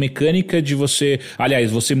 Você tem mecânica de você...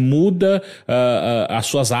 Aliás, você muda as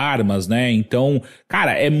suas armas, né? Então,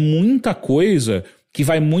 cara, é muita coisa que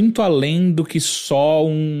vai muito além do que só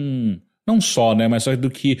não só, né? Mas só do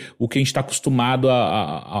que o que a gente tá acostumado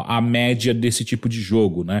a média desse tipo de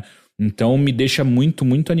jogo, né? Então me deixa muito,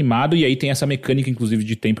 muito animado. E aí tem essa mecânica, inclusive,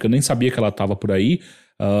 de tempo, que eu nem sabia que ela tava por aí.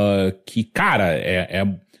 Que, cara,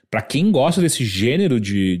 pra quem gosta desse gênero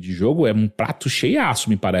de jogo, é um prato cheiaço,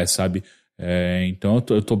 me parece, sabe? Então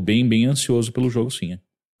eu tô bem, bem ansioso pelo jogo, sim.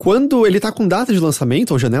 Quando ele tá com data de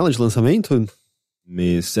lançamento, ou janela de lançamento?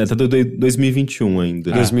 Tá 2021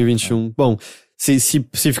 ainda. 2021. Bom,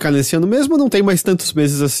 se ficar nesse ano mesmo, não tem mais tantos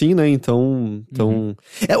meses assim, né? Então...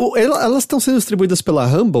 Elas estão sendo distribuídas pela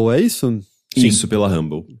Humble, é isso? Sim. Isso, pela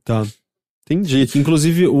Humble. Tá. Entendi.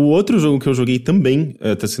 Inclusive, o outro jogo que eu joguei também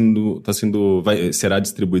será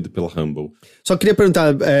distribuído pela Humble. Só queria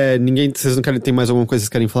perguntar, vocês não querem, tem mais alguma coisa que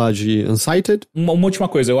vocês querem falar de Unsighted? Uma última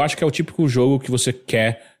coisa, eu acho que é o típico jogo que você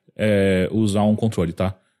quer usar um controle,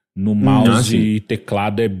 tá? No mouse e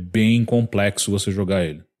teclado é bem complexo você jogar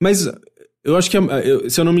ele. Mas eu acho que,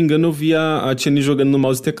 se eu não me engano, eu vi a Tiane jogando no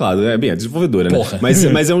mouse e teclado. É bem, a desenvolvedora, Porra. Né?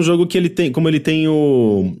 Mas é um jogo que ele tem, como ele tem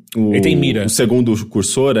ele tem mira. O segundo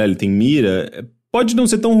cursor, ele tem mira, pode não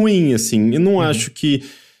ser tão ruim, assim. Eu não acho que...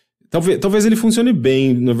 Talvez ele funcione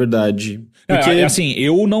bem, na verdade. Porque... assim,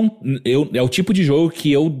 é o tipo de jogo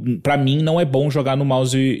que pra mim não é bom jogar no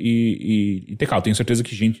mouse e teclado. Tenho certeza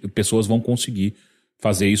que pessoas vão conseguir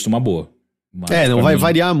fazer isso uma boa. Mas não vai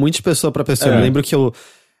variar muito de pessoa pra pessoa. Eu lembro que eu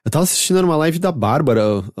tava assistindo uma live da Bárbara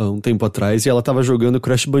há um tempo atrás e ela tava jogando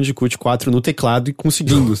Crash Bandicoot 4 no teclado e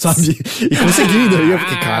conseguindo, sabe? E conseguindo. E eu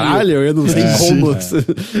fiquei, caralho, eu não sei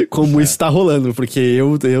como isso tá rolando, porque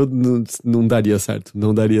eu não daria certo.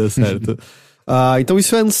 Não daria certo. Então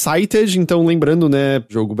isso é Unsighted, então lembrando, né,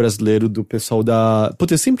 jogo brasileiro do pessoal da...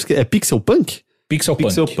 Puta, eu sempre... É Pixel Punk? Pixel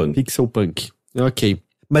Punk. Ok.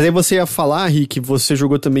 Mas aí você ia falar, Rick, que você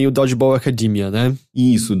jogou também o Dodgeball Academia, né?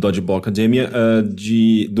 Isso, Dodgeball Academia,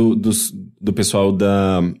 do pessoal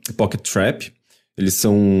da Pocket Trap. Eles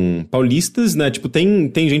são paulistas, né? Tipo,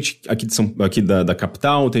 tem gente aqui da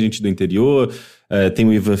capital, tem gente do interior, tem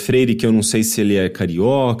o Ivan Freire, que eu não sei se ele é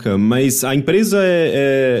carioca, mas a empresa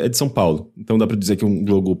é de São Paulo, então dá pra dizer que é um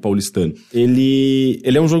jogo paulistano. Ele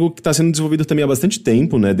é um jogo que tá sendo desenvolvido também há bastante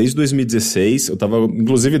tempo, né? Desde 2016,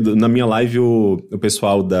 inclusive, na minha live, o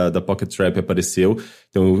pessoal da Pocket Trap apareceu,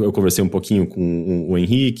 então eu conversei um pouquinho com o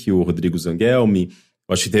Henrique, o Rodrigo Zangelmi.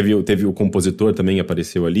 Acho que teve o compositor também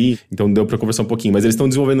apareceu ali, então deu pra conversar um pouquinho. Mas eles estão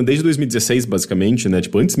desenvolvendo desde 2016, basicamente, né?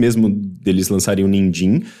 Tipo, antes mesmo deles lançarem o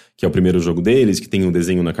Ninjin, que é o primeiro jogo deles, que tem um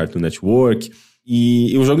desenho na Cartoon Network.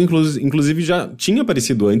 E o jogo, inclusive, já tinha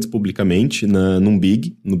aparecido antes publicamente no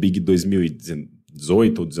Big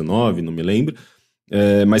 2018 ou 2019, não me lembro.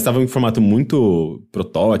 Mas estava em formato muito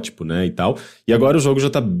protótipo, né, e tal. E agora o jogo já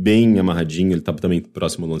tá bem amarradinho, ele tá também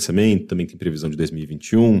próximo ao lançamento, também tem previsão de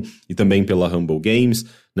 2021, e também pela Humble Games,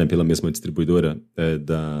 né, pela mesma distribuidora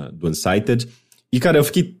do Unsighted. E, cara, eu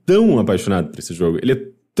fiquei tão apaixonado por esse jogo. Ele é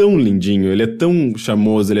tão lindinho, ele é tão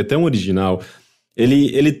charmoso, ele é tão original.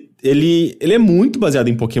 Ele é muito baseado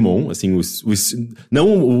em Pokémon, assim,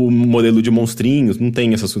 não o modelo de monstrinhos, não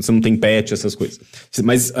tem essas coisas, você não tem pet, essas coisas.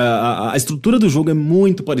 Mas a estrutura do jogo é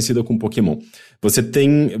muito parecida com Pokémon.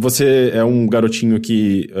 Você é um garotinho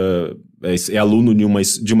que é aluno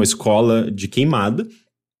de uma escola de queimada.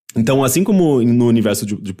 Então, assim como no universo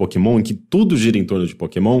de Pokémon, em que tudo gira em torno de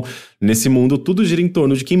Pokémon, nesse mundo tudo gira em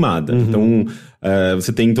torno de queimada. Uhum. Então,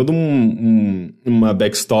 você tem toda uma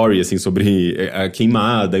backstory, assim, sobre a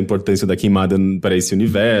queimada, a importância da queimada para esse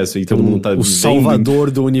universo, e todo mundo tá o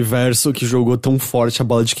salvador do universo que jogou tão forte a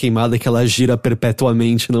bola de queimada que ela gira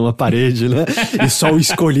perpetuamente numa parede, né? E só o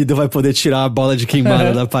escolhido vai poder tirar a bola de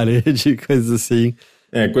queimada da parede, coisas assim.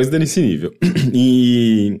 Coisa nesse nível.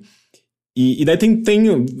 E daí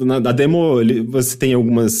na demo você tem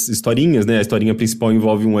algumas historinhas, né? A historinha principal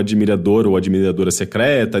envolve um admirador ou admiradora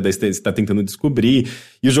secreta, daí você tá tentando descobrir.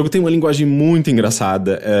 E o jogo tem uma linguagem muito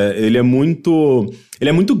engraçada. Ele é muito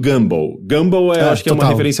Gumball. Gumball acho que é uma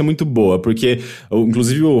referência muito boa, porque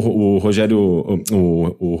inclusive o Rogério,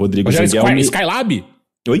 o Rodrigo Zangelmi... Skylab?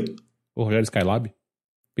 Oi? O Rogério Skylab?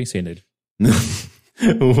 Pensei nele.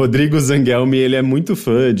 O Rodrigo Zangelmi, ele é muito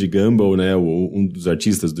fã de Gumball, né? Um dos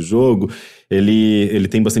artistas do jogo. Ele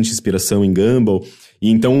tem bastante inspiração em Gumball. E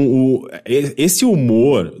então, esse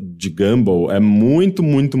humor de Gumball é muito,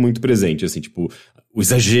 muito, muito presente. Assim, tipo, o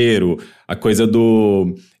exagero, a coisa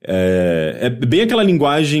do... É bem aquela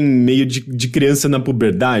linguagem meio de criança na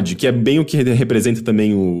puberdade, que é bem o que representa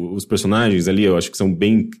também os personagens ali. Eu acho que são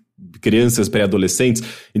bem crianças pré-adolescentes.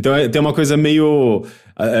 Então, tem uma coisa meio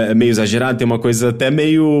exagerada, tem uma coisa até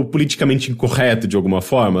meio politicamente incorreto de alguma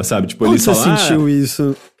forma, sabe? Tipo, onde você sentiu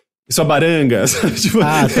isso? Sua baranga, sabe? Tipo,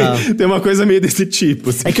 tá. Tem uma coisa meio desse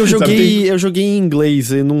tipo. Assim, é que eu joguei em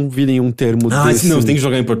inglês e não vi nenhum termo desse. Não, você tem que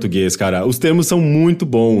jogar em português, cara. Os termos são muito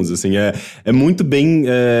bons, assim, é muito bem...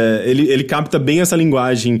 Ele capta bem essa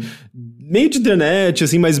linguagem meio de internet,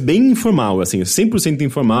 assim, mas bem informal, assim, 100%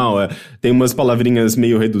 informal, tem umas palavrinhas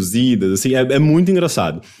meio reduzidas, assim, é muito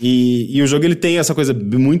engraçado. E o jogo, ele tem essa coisa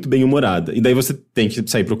muito bem humorada, e daí você tem que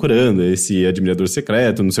sair procurando esse admirador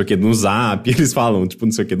secreto, não sei o que, no Zap, eles falam, tipo,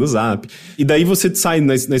 não sei o que do Zap, e daí você sai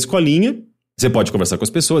na escolinha, você pode conversar com as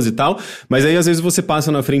pessoas e tal, mas aí às vezes você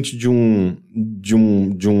passa na frente de um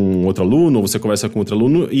outro aluno, ou você conversa com outro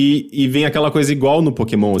aluno, e vem aquela coisa igual no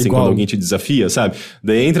Pokémon, assim, quando alguém te desafia, sabe?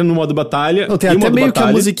 Daí entra no modo batalha... Não, tem até meio que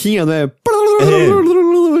a musiquinha, né?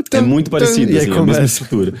 É muito parecido, assim, a mesma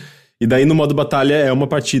estrutura. E daí no modo batalha é uma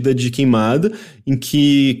partida de queimada, em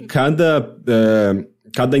que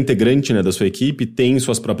cada integrante, né, da sua equipe tem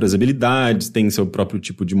suas próprias habilidades, tem seu próprio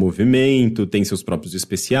tipo de movimento, tem seus próprios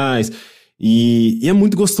especiais... E é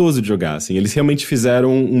muito gostoso de jogar, assim. Eles realmente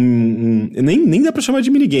fizeram nem dá pra chamar de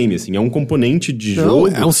minigame, assim. É um componente de jogo...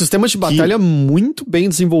 É um sistema de batalha muito bem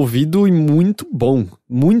desenvolvido e muito bom.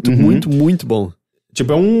 Muito, muito, muito bom.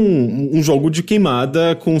 Tipo, é um jogo de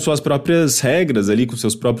queimada com suas próprias regras ali, com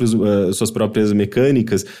suas próprias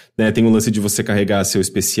mecânicas, né? Tem o lance de você carregar seu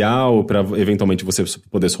especial pra eventualmente você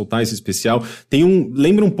poder soltar esse especial.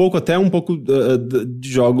 Lembra um pouco de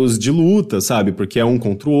jogos de luta, sabe? Porque é um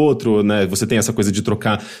contra o outro, né? Você tem essa coisa de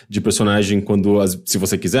trocar de personagem se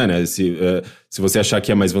você quiser, né? Se você achar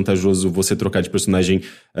que é mais vantajoso você trocar de personagem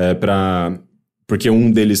porque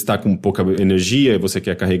um deles tá com pouca energia e você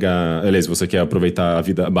quer carregar... Aliás, você quer aproveitar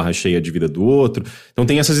a barra cheia de vida do outro. Então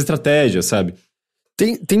tem essas estratégias, sabe?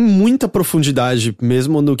 Tem muita profundidade,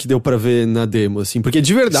 mesmo no que deu pra ver na demo, assim. Porque,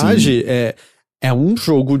 de verdade, é um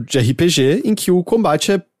jogo de RPG em que o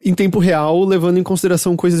combate é em tempo real, levando em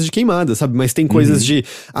consideração coisas de queimada, sabe? Mas tem coisas de...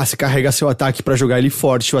 você carrega seu ataque pra jogar ele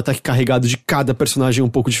forte, o ataque carregado de cada personagem é um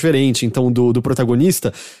pouco diferente. Então, do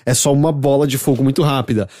protagonista, é só uma bola de fogo muito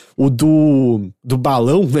rápida. O do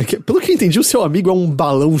balão, né? Pelo que eu entendi, o seu amigo é um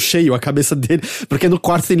balão cheio, a cabeça dele... Porque no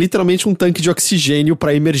quarto tem literalmente um tanque de oxigênio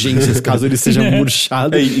pra emergências, caso ele seja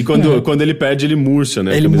murchado. E quando ele perde, ele murcha,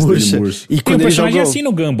 né? Ele murcha. E quando o personagem é assim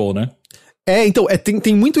no Gumball, né? Então,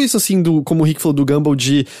 tem muito isso assim, como o Rick falou do Gumball,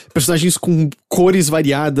 de personagens com cores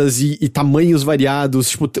variadas e tamanhos variados.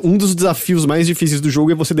 Tipo, um dos desafios mais difíceis do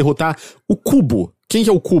jogo é você derrotar o Cubo. Quem que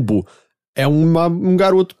é o Cubo? É um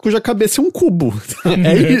garoto cuja cabeça é um cubo.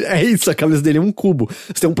 É isso, a cabeça dele é um cubo.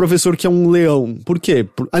 Você tem um professor que é um leão. Por quê?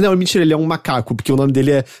 Não, mentira, ele é um macaco, porque o nome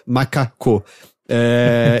dele é Macaco.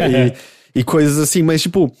 E coisas assim, mas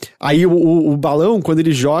tipo, aí o balão, quando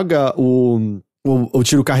ele joga o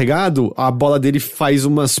tiro carregado, a bola dele faz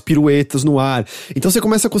umas piruetas no ar. Então você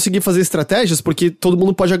começa a conseguir fazer estratégias porque todo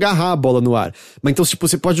mundo pode agarrar a bola no ar. Mas então, tipo,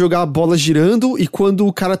 você pode jogar a bola girando e quando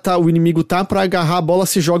o inimigo tá pra agarrar a bola,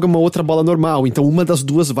 você joga uma outra bola normal. Então uma das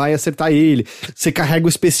duas vai acertar ele. Você carrega o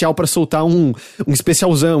especial pra soltar um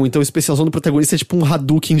especialzão. Então o especialzão do protagonista é tipo um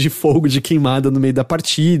Hadouken de fogo, de queimada no meio da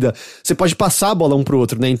partida. Você pode passar a bola um pro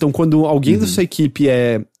outro, né? Então quando alguém da sua equipe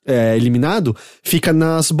é eliminado, fica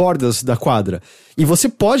nas bordas da quadra. E você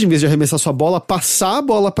pode, em vez de arremessar sua bola, passar a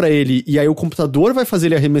bola pra ele, e aí o computador vai fazer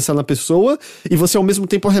ele arremessar na pessoa, e você ao mesmo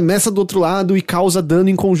tempo arremessa do outro lado e causa dano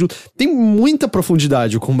em conjunto. Tem muita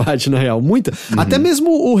profundidade o combate, na real, muita. Até mesmo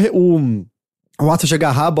o ato de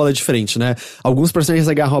agarrar a bola é diferente, né? Alguns personagens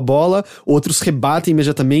agarram a bola, outros rebatem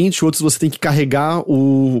imediatamente, outros você tem que carregar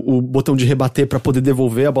o botão de rebater pra poder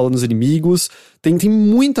devolver a bola nos inimigos. Tem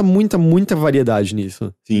muita variedade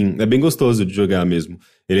nisso. Sim, é bem gostoso de jogar mesmo.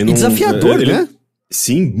 Ele não, e desafiador, né?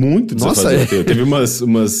 Sim, muito desafiador. Teve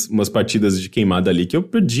umas partidas de queimada ali que eu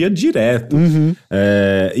perdia direto.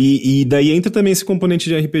 E daí entra também esse componente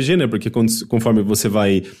de RPG, né? Porque conforme você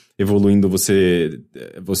vai evoluindo, você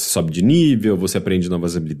sobe de nível, você aprende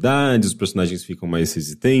novas habilidades, os personagens ficam mais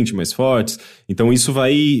resistentes, mais fortes. Então isso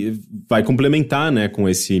vai complementar, né, com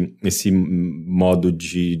esse modo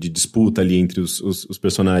de disputa ali entre os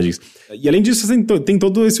personagens. E além disso, tem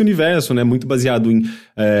todo esse universo, né, muito baseado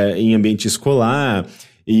em ambiente escolar.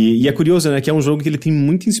 E é curioso, né, que é um jogo que ele tem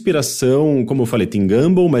muita inspiração, como eu falei, tem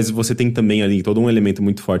Gumball, mas você tem também ali todo um elemento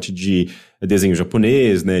muito forte de desenho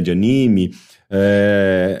japonês, né, de anime,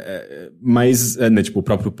 mas, né, tipo o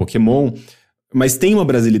próprio Pokémon, mas tem uma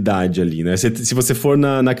brasilidade ali, né, se você for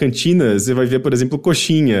na cantina, você vai ver, por exemplo,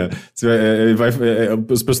 coxinha,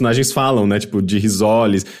 os personagens falam, né, tipo, de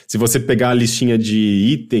risoles, se você pegar a listinha de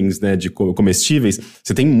itens, né, de comestíveis,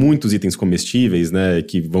 você tem muitos itens comestíveis, né,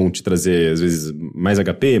 que vão te trazer, às vezes, mais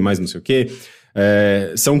HP, mais não sei o quê.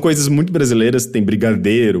 São coisas muito brasileiras, tem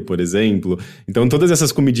brigadeiro, por exemplo, então todas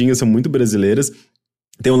essas comidinhas são muito brasileiras.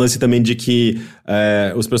 Tem um lance também de que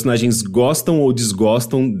os personagens gostam ou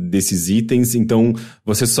desgostam desses itens, então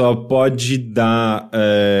você só pode dar,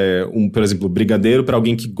 por exemplo, brigadeiro para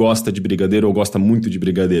alguém que gosta de brigadeiro ou gosta muito de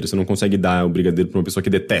brigadeiro. Você não consegue dar o brigadeiro para uma pessoa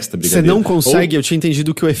que detesta brigadeiro. Você não consegue? Eu tinha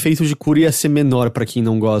entendido que o efeito de cura ia ser menor para quem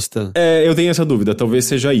não gosta. Eu tenho essa dúvida, talvez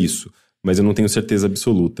seja isso, mas eu não tenho certeza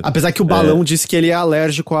absoluta. Apesar que o balão disse que ele é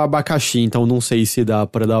alérgico a abacaxi, então não sei se dá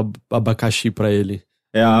para dar abacaxi para ele.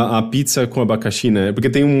 É a pizza com abacaxi, né? Porque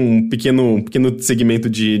tem um pequeno segmento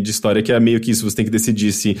de história que é meio que isso. Você tem que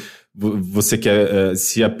decidir se você quer...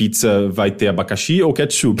 se a pizza vai ter abacaxi ou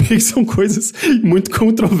ketchup. Que são coisas muito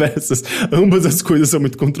controversas. Ambas as coisas são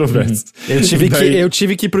muito controversas. Eu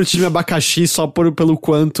tive que ir pro time abacaxi só pelo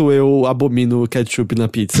quanto eu abomino ketchup na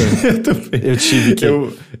pizza. Eu também. Eu tive que...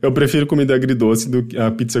 Eu prefiro comida agridoce do que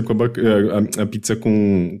a pizza a pizza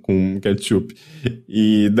com ketchup.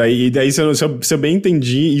 E daí se eu bem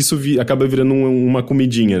entendi, isso acaba virando uma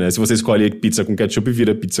comidinha, né? Se você escolhe pizza com ketchup,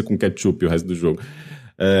 vira pizza com ketchup o resto do jogo.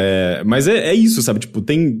 Mas é isso, sabe? Tipo,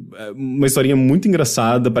 tem uma historinha muito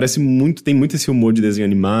engraçada, tem muito esse humor de desenho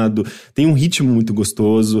animado, tem um ritmo muito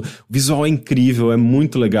gostoso, o visual é incrível, é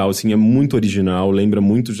muito legal, assim, é muito original, lembra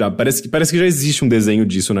muito já... Parece que já existe um desenho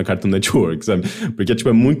disso na Cartoon Network, sabe? Porque, tipo,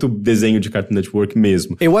 é muito desenho de Cartoon Network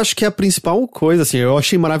mesmo. Eu acho que a principal coisa, assim, eu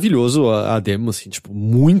achei maravilhoso a demo, assim, tipo,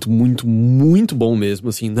 muito, muito, muito bom mesmo,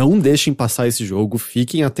 assim, não deixem passar esse jogo,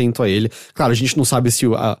 fiquem atentos a ele. Claro, a gente não sabe se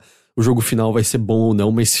o jogo final vai ser bom ou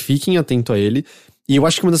não, mas fiquem atentos a ele. E eu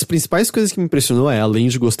acho que uma das principais coisas que me impressionou além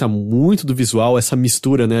de gostar muito do visual, essa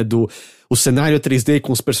mistura, né, o cenário 3D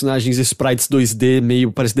com os personagens sprites 2D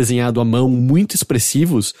meio parece desenhado à mão, muito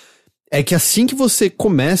expressivos, é que assim que você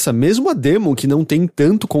começa, mesmo a demo, que não tem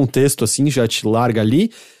tanto contexto assim, já te larga ali,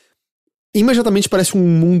 imediatamente parece um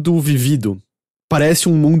mundo vivido. Parece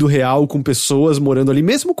um mundo real com pessoas morando ali,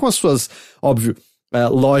 mesmo com as suas, óbvio,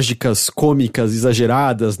 lógicas cômicas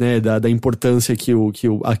exageradas, né, da importância que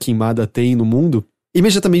a Queimada tem no mundo,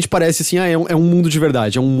 imediatamente parece assim, é um mundo de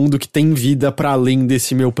verdade, é um mundo que tem vida pra além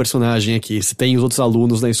desse meu personagem aqui. Se tem os outros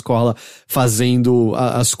alunos na escola fazendo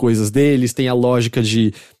as coisas deles, tem a lógica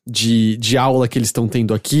de aula que eles estão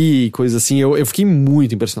tendo aqui, coisas assim. Eu fiquei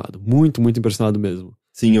muito impressionado, muito, muito impressionado mesmo.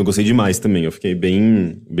 Sim, eu gostei demais também, eu fiquei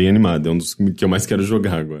bem, bem animado, é um dos que eu mais quero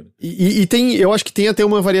jogar agora. E eu acho que tem até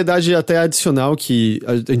uma variedade até adicional que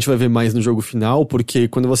a gente vai ver mais no jogo final, porque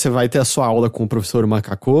quando você vai ter a sua aula com o professor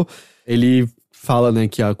Macaco, ele fala, né,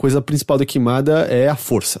 que a coisa principal da Queimada é a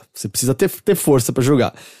força, você precisa ter força pra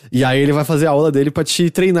jogar. E aí ele vai fazer a aula dele pra te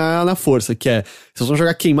treinar na força, que é, vocês vão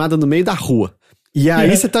jogar Queimada no meio da rua. E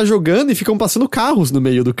aí você tá jogando e ficam passando carros no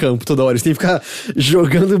meio do campo toda hora. Você tem que ficar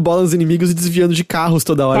jogando bola nos inimigos e desviando de carros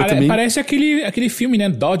toda hora também. Parece aquele filme, né?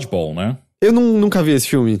 Dodgeball, né? Eu nunca vi esse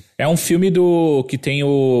filme. É um filme que tem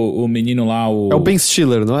o menino lá, É o Ben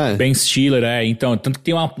Stiller, não é? Ben Stiller, então. Tanto que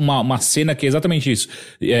tem uma cena que é exatamente isso.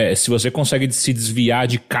 Se você consegue se desviar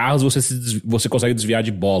de carros, você consegue desviar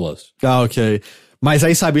de bolas. Ah, ok. Mas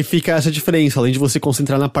aí, sabe, fica essa diferença. Além de você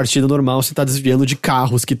concentrar na partida normal, você tá desviando de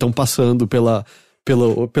carros que estão passando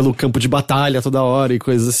pelo campo de batalha toda hora e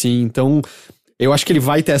coisas assim. Então, eu acho que ele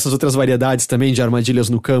vai ter essas outras variedades também de armadilhas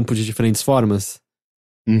no campo de diferentes formas.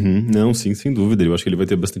 Não, sim, sem dúvida. Eu acho que ele vai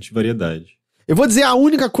ter bastante variedade. Eu vou dizer a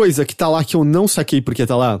única coisa que tá lá que eu não saquei porque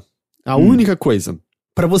tá lá. A única coisa.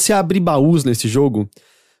 Pra você abrir baús nesse jogo,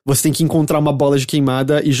 você tem que encontrar uma bola de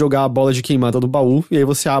queimada e jogar a bola de queimada no baú, e aí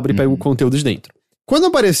você abre e pega o conteúdo de dentro. Quando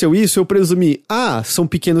apareceu isso, eu presumi, são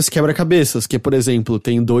pequenos quebra-cabeças, que, por exemplo,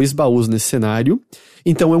 tem 2 baús nesse cenário,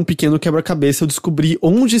 então é um pequeno quebra-cabeça, eu descobri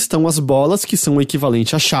onde estão as bolas, que são o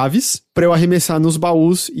equivalente a chaves, pra eu arremessar nos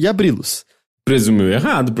baús e abri-los. Presumiu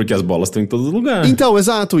errado, porque as bolas estão em todo lugar. Então,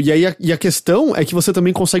 exato, e aí a questão é que você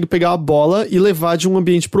também consegue pegar a bola e levar de um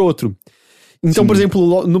ambiente pro outro. Então, por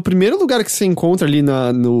exemplo, no primeiro lugar que você encontra ali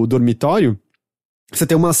no dormitório, você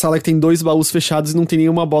tem uma sala que tem 2 baús fechados e não tem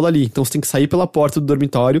nenhuma bola ali. Então você tem que sair pela porta do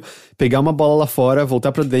dormitório, pegar uma bola lá fora,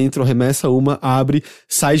 voltar pra dentro, arremessa uma, abre,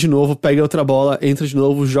 sai de novo, pega outra bola, entra de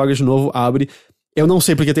novo, joga de novo, abre. Eu não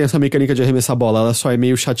sei porque tem essa mecânica de arremessar bola, ela só é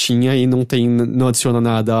meio chatinha e não adiciona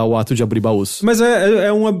nada ao ato de abrir baús. Mas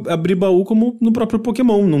é um abrir baú como no próprio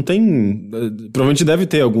Pokémon, não tem... Provavelmente deve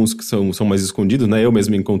ter alguns que são mais escondidos, né? Eu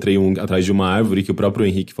mesmo encontrei um atrás de uma árvore que o próprio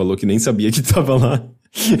Henrique falou que nem sabia que tava lá.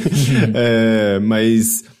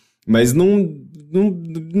 Mas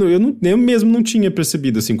eu mesmo não tinha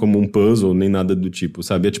percebido assim como um puzzle, nem nada do tipo,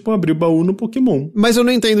 sabe? É tipo abrir o baú no Pokémon. Mas eu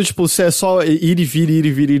não entendo, tipo, se é só ir e vir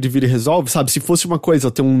e resolve, sabe? Se fosse uma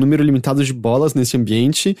coisa, ter um número limitado de bolas nesse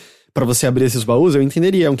ambiente pra você abrir esses baús, eu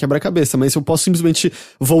entenderia, é um quebra-cabeça. Mas se eu posso simplesmente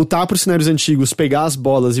voltar pros cenários antigos, pegar as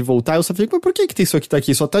bolas e voltar, eu só fico, mas por que tem isso aqui, tá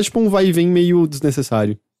aqui? Só tá tipo um vai e vem meio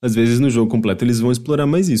desnecessário. Às vezes no jogo completo eles vão explorar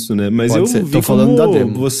mais isso, né? Mas Pode eu ser. vi Tô falando da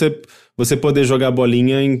demo. Você poder jogar a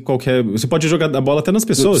bolinha em qualquer... Você pode jogar a bola até nas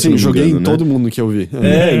pessoas. Sim, joguei em todo mundo que eu vi.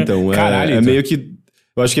 Então. Caralho, então. Meio que...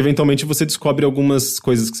 Eu acho que eventualmente você descobre algumas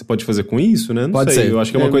coisas que você pode fazer com isso, né? Não pode sei. ser. Eu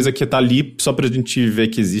acho que é uma coisa que tá ali só pra gente ver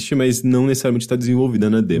que existe, mas não necessariamente tá desenvolvida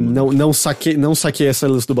na demo. Não saquei essa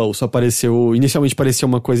luz do baú. Só apareceu... Inicialmente parecia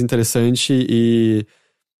uma coisa interessante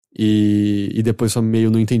e depois só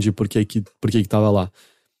meio não entendi por que tava lá.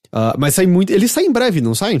 Mas sai muito... Ele sai em breve,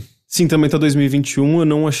 não sai? Sim, também tá 2021. Eu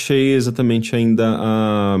não achei exatamente ainda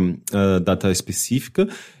a data específica.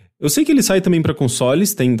 Eu sei que ele sai também pra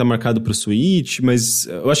consoles, tá marcado pro Switch, mas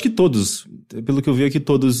eu acho que todos, pelo que eu vi aqui,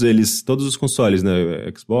 todos os consoles, né?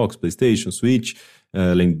 Xbox, PlayStation, Switch,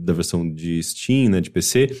 além da versão de Steam, né? De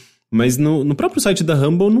PC. Mas no próprio site da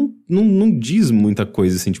Humble não diz muita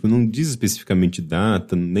coisa, assim, tipo, não diz especificamente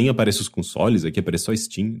data, nem aparece os consoles, aqui aparece só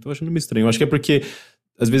Steam. Tô achando meio estranho. Eu acho que é porque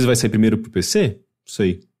às vezes vai sair primeiro pro PC? Não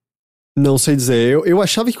sei. Não sei dizer. Eu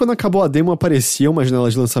achava que quando acabou a demo aparecia uma janela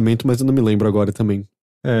de lançamento, mas eu não me lembro agora também.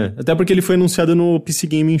 Até porque ele foi anunciado no PC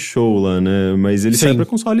Gaming Show lá, né? Mas ele sai pra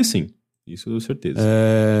console, sim. Isso com certeza.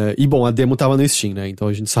 E bom, a demo tava no Steam, né? Então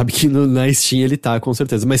a gente sabe que na Steam ele tá, com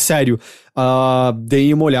certeza. Mas sério,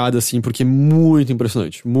 dei uma olhada, assim, porque é muito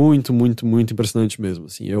impressionante. Muito, muito, muito impressionante mesmo,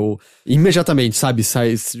 assim. Eu imediatamente, sabe,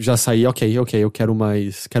 já saí, ok, eu quero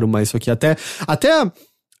mais isso aqui. Até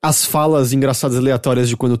as falas engraçadas aleatórias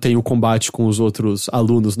de quando tem o combate com os outros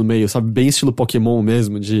alunos no meio, sabe? Bem estilo Pokémon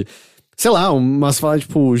mesmo, de... Sei lá, umas falas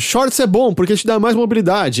tipo, shorts é bom porque te dá mais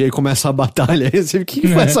mobilidade. E aí começa a batalha. O que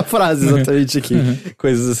foi essa frase exatamente aqui?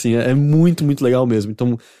 Coisas assim, é muito, muito legal mesmo.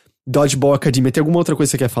 Então, Dodgeball Academia. Tem alguma outra coisa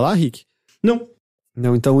que você quer falar, Rick? Não,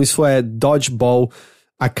 então isso é Dodgeball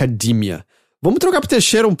Academia. Vamos trocar pro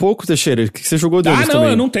Teixeira um pouco, Teixeira. O que você jogou deles também?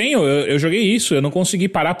 Eu não tenho. Eu joguei isso. Eu não consegui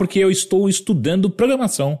parar porque eu estou estudando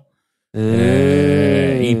programação.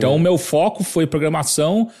 Então o meu foco foi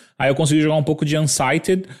programação. Aí eu consegui jogar um pouco de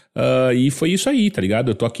Unsighted. E foi isso aí, tá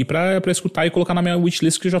ligado? Eu tô aqui pra escutar e colocar na minha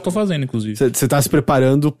wishlist que eu já tô fazendo, inclusive. Você tá se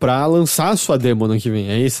preparando pra lançar a sua demo ano que vem,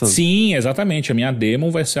 é isso? Sim, exatamente. A minha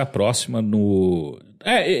demo vai ser a próxima no...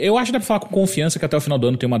 eu acho que dá pra falar com confiança que até o final do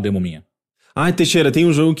ano tem uma demo minha. Teixeira, tem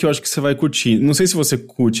um jogo que eu acho que você vai curtir. Não sei se você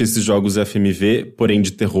curte esses jogos FMV, porém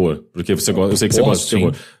de terror. Porque eu sei que você gosta de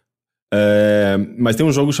terror. Mas tem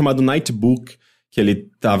um jogo chamado Nightbook, que ele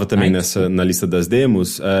tava também na lista das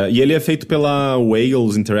demos. E ele é feito pela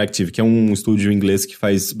Wales Interactive, que é um estúdio inglês que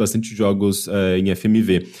faz bastante jogos em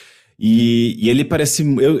FMV. E ele parece...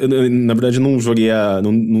 Eu na verdade, não joguei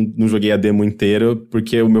a demo inteira,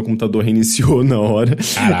 porque o meu computador reiniciou na hora.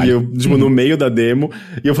 Caralho. E eu, no meio da demo.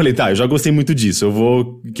 E eu falei, eu já gostei muito disso. Eu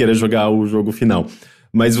vou querer jogar o jogo final.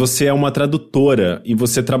 Mas você é uma tradutora e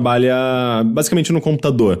você trabalha basicamente no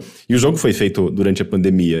computador. E o jogo foi feito durante a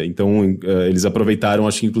pandemia. Então, eles aproveitaram,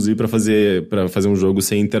 acho que inclusive para fazer um jogo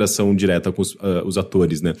sem interação direta com os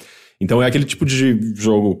atores, né? Então, é aquele tipo de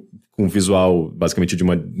jogo com visual, basicamente,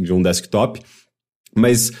 de um desktop.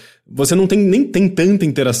 Mas você nem tem tanta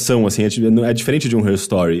interação, assim, é diferente de um Her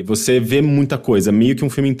Story. Você vê muita coisa, meio que um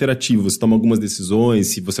filme interativo. Você toma algumas decisões,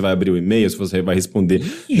 se você vai abrir o e-mail, se você vai responder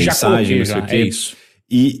mensagem, não sei o quê. É isso.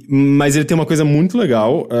 Mas ele tem uma coisa muito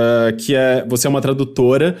legal, que é... Você é uma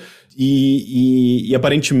tradutora e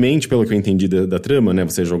aparentemente, pelo que eu entendi da trama, né?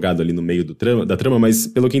 Você é jogado ali no meio da trama, mas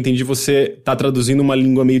pelo que eu entendi, você tá traduzindo uma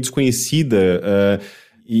língua meio desconhecida...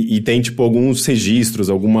 E tem, tipo, alguns registros,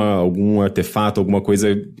 algum artefato, alguma coisa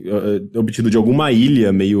obtido de alguma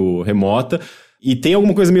ilha meio remota. E tem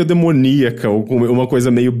alguma coisa meio demoníaca, ou uma coisa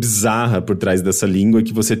meio bizarra por trás dessa língua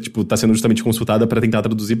que você, tipo, tá sendo justamente consultada para tentar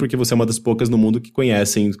traduzir porque você é uma das poucas no mundo que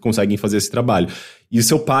conseguem fazer esse trabalho. E o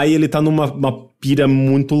seu pai, ele tá numa pira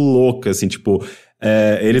muito louca, assim, tipo...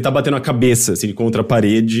 ele tá batendo a cabeça, assim, contra a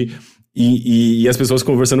parede... E as pessoas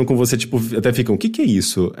conversando com você, tipo, até ficam, o que é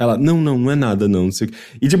isso? Ela, não é nada, não.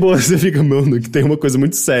 E, tipo, você fica, mano, que tem uma coisa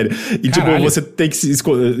muito séria. E, caralho, tipo, você tem que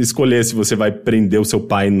escolher se você vai prender o seu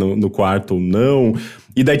pai no quarto ou não.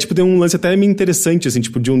 E daí, tipo, tem um lance até meio interessante, assim,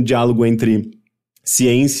 tipo, de um diálogo entre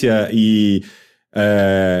ciência e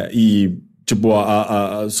tipo,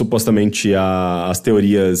 supostamente as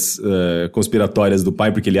teorias conspiratórias do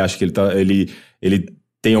pai, porque ele acha que ele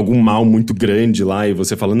tem algum mal muito grande lá, e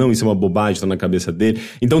você fala, não, isso é uma bobagem, tá na cabeça dele.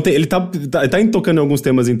 Então ele tá tocando em alguns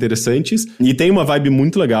temas interessantes, e tem uma vibe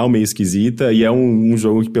muito legal, meio esquisita, e é um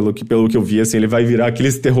jogo que, pelo que eu vi, assim, ele vai virar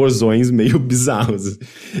aqueles terrorzões meio bizarros.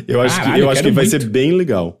 Eu acho que vai ser bem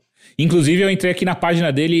legal. Inclusive, eu entrei aqui na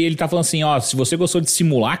página dele e ele tá falando assim, se você gostou de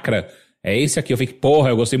Simulacra, é esse aqui. Eu falei,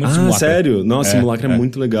 eu gostei muito de Simulacra. Sério? Nossa, Simulacra é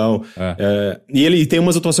muito legal. E ele tem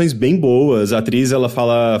umas atuações bem boas. A atriz, ela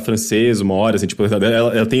fala francês uma hora, assim, tipo,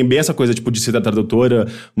 ela tem bem essa coisa, tipo, de ser tradutora,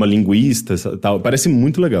 uma linguista, tal. Parece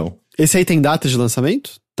muito legal. Esse aí tem data de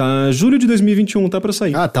lançamento? Tá, julho de 2021, tá pra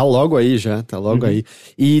sair. Tá logo aí já, aí.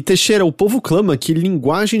 E, Teixeira, o povo clama, que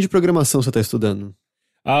linguagem de programação você tá estudando?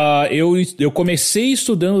 Eu comecei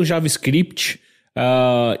estudando JavaScript,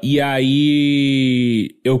 e aí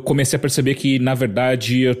eu comecei a perceber que, na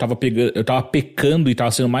verdade, eu tava pecando e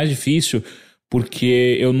tava sendo mais difícil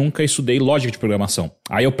porque eu nunca estudei lógica de programação.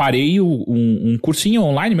 Aí eu parei um cursinho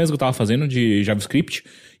online mesmo que eu tava fazendo de JavaScript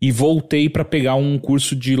e voltei para pegar um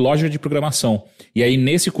curso de lógica de programação. E aí,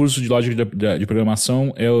 nesse curso de lógica de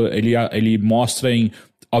programação, ele mostra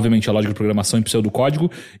obviamente, a lógica de programação em pseudocódigo,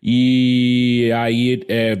 e aí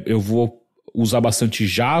eu vou usar bastante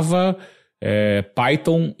Java,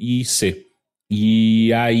 Python e C.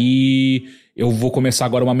 E aí eu vou começar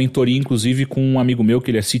agora uma mentoria, inclusive, com um amigo meu, que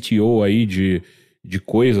ele é CTO aí de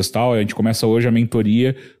coisas e tal. A gente começa hoje a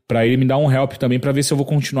mentoria para ele me dar um help também para ver se eu vou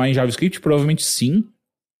continuar em JavaScript. Provavelmente sim,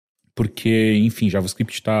 porque, enfim,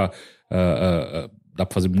 JavaScript dá pra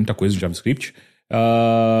fazer muita coisa em JavaScript.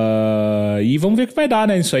 E vamos ver o que vai dar,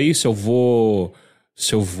 né? Isso aí, se eu vou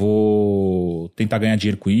tentar ganhar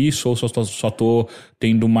dinheiro com isso, ou se eu só tô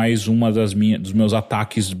tendo mais uma dos meus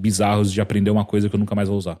ataques bizarros de aprender uma coisa que eu nunca mais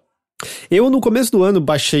vou usar. Eu, no começo do ano,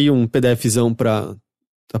 baixei um PDFzão pra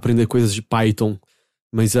aprender coisas de Python,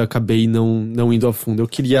 mas eu acabei não indo a fundo. Eu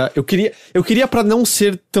queria pra não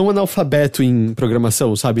ser tão analfabeto em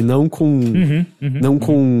programação, sabe? Não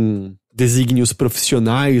com desígnios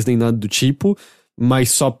profissionais, nem nada do tipo,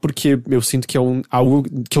 mas só porque eu sinto que é algo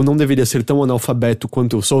que eu não deveria ser tão analfabeto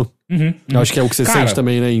quanto eu sou. Eu acho que é o que você sente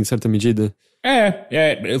também, né, em certa medida.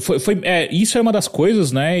 Isso é uma das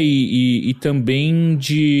coisas, né, e também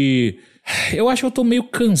eu acho que eu tô meio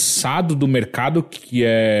cansado do mercado que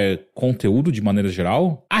é conteúdo de maneira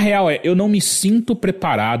geral. A real eu não me sinto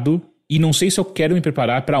preparado e não sei se eu quero me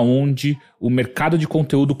preparar pra onde o mercado de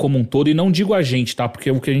conteúdo como um todo, e não digo a gente, tá?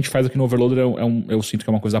 Porque o que a gente faz aqui no Overloader eu sinto que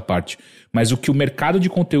é uma coisa à parte. Mas o que o mercado de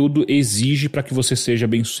conteúdo exige pra que você seja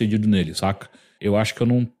bem sucedido nele, saca? Eu acho que eu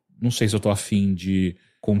não sei se eu tô afim de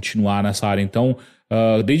continuar nessa área. Então,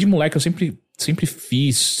 desde moleque eu sempre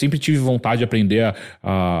tive vontade de aprender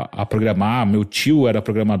a programar. Meu tio era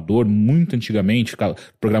programador muito antigamente,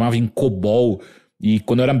 programava em COBOL. E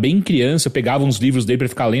quando eu era bem criança, eu pegava uns livros dele pra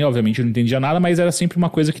ficar lendo, obviamente eu não entendia nada, mas era sempre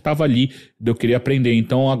uma coisa que tava ali, eu queria aprender.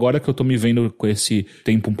 Então agora que eu tô me vendo com esse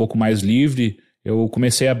tempo um pouco mais livre, eu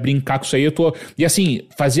comecei a brincar com isso aí. E assim,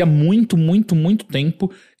 fazia muito, muito, muito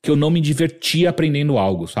tempo que eu não me divertia aprendendo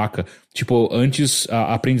algo, saca? Tipo, antes,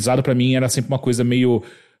 a aprendizado pra mim era sempre uma coisa meio...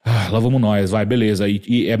 lá vamos nós, vai, beleza.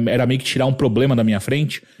 E era meio que tirar um problema da minha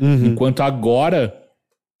frente, enquanto agora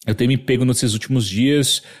eu tenho me pego nesses últimos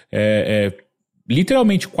dias...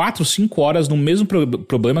 literalmente 4, 5 horas no mesmo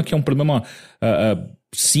problema, que é um problema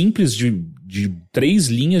simples de 3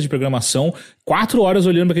 linhas de programação, 4 horas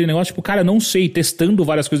olhando para aquele negócio, tipo, cara, não sei, testando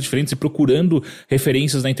várias coisas diferentes e procurando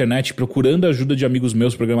referências na internet, procurando ajuda de amigos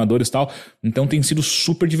meus, programadores e tal. Então tem sido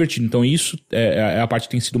super divertido. Então isso é a parte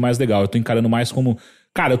que tem sido mais legal. Eu tô encarando mais como,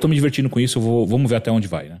 cara, eu tô me divertindo com isso, vamos ver até onde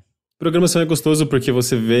vai, né? Programação é gostoso porque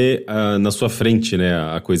você vê na sua frente, né,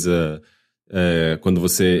 a coisa... quando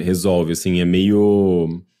você resolve, assim, é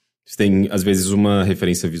meio... Você tem, às vezes, uma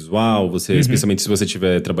referência visual, especialmente se você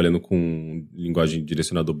estiver trabalhando com linguagem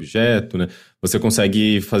direcionada a objeto, né? Você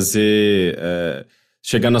consegue fazer...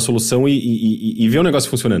 chegar na solução e ver o negócio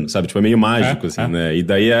funcionando, sabe? Tipo, é meio mágico, assim, né? E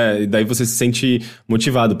daí você se sente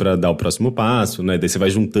motivado pra dar o próximo passo, né? Daí você vai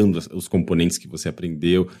juntando os componentes que você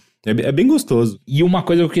aprendeu. É bem gostoso. E uma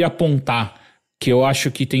coisa que eu queria apontar, que eu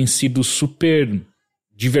acho que tem sido super...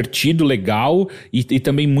 divertido, legal e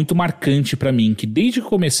também muito marcante pra mim, que desde que eu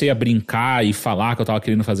comecei a brincar e falar que eu tava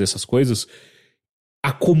querendo fazer essas coisas,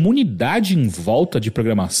 a comunidade em volta de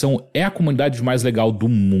programação é a comunidade mais legal do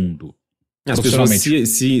mundo. As pessoas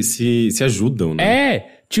se ajudam, né?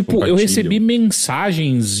 Tipo, eu recebi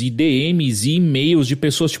mensagens e DMs e e-mails de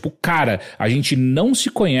pessoas, tipo, cara, a gente não se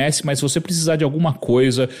conhece, mas se você precisar de alguma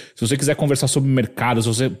coisa, se você quiser conversar sobre mercado, se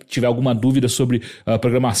você tiver alguma dúvida sobre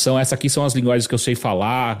programação, essas aqui são as linguagens que eu sei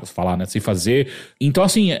falar, né, sei fazer. Então,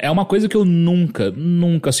 assim, é uma coisa que eu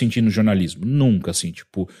nunca senti no jornalismo. Nunca, assim,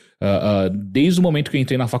 tipo... desde o momento que eu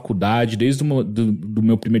entrei na faculdade, desde do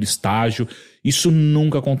meu primeiro estágio, isso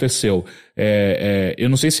nunca aconteceu. Eu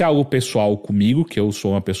não sei se é algo pessoal comigo, que eu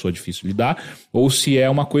sou uma pessoa difícil de lidar, ou se é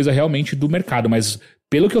uma coisa realmente do mercado, mas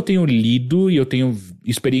pelo que eu tenho lido e eu tenho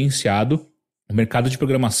experienciado, o mercado de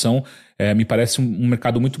programação me parece um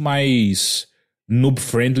mercado muito mais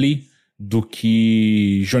noob-friendly do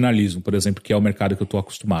que jornalismo, por exemplo, que é o mercado que eu estou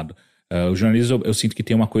acostumado. O jornalismo eu sinto que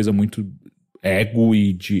tem uma coisa muito... ego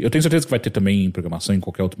e de... Eu tenho certeza que vai ter também em programação, em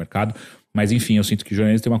qualquer outro mercado, mas enfim, eu sinto que o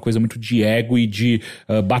jornalismo tem uma coisa muito de ego e de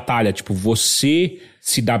batalha. Tipo, você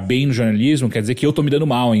se dá bem no jornalismo, quer dizer que eu tô me dando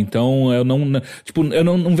mal, então eu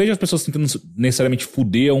não vejo as pessoas tentando necessariamente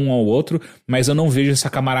fuder um ao outro, mas eu não vejo essa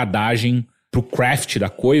camaradagem pro craft da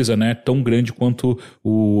coisa, né, tão grande quanto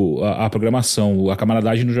a programação. A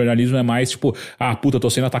camaradagem no jornalismo é mais tipo, puta, eu tô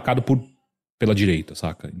sendo atacado pela direita,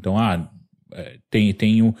 saca? Então,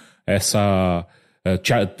 tenho essa...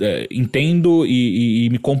 entendo e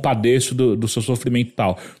me compadeço do seu sofrimento e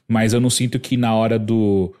tal, mas eu não sinto que na hora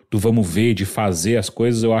do vamos ver, de fazer as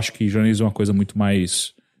coisas, eu acho que jornalismo é uma coisa muito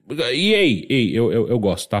mais... eu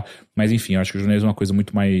gosto, tá? Mas enfim, eu acho que o jornalismo é uma coisa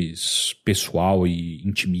muito mais pessoal e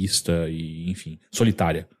intimista e, enfim,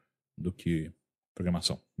 solitária do que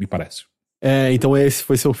programação, me parece. Então esse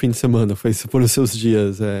foi seu fim de semana, foram os seus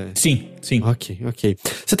dias. Sim. Ok.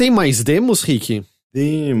 Você tem mais demos, Rick?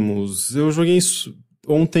 Demos. Eu joguei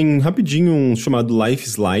ontem rapidinho um chamado Life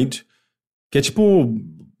Slide, que é tipo...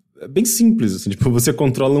 bem simples, assim, tipo, você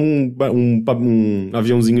controla um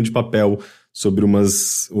aviãozinho de papel sobre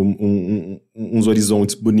uns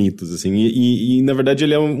horizontes bonitos, assim, e na verdade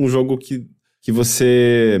ele é um jogo que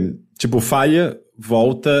você, tipo, falha,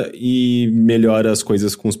 volta e melhora as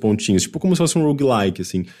coisas com os pontinhos, tipo como se fosse um roguelike,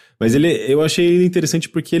 assim. Mas eu achei ele interessante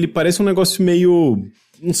porque ele parece um negócio meio,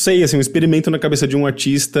 não sei, assim, um experimento na cabeça de um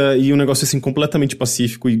artista e um negócio, assim, completamente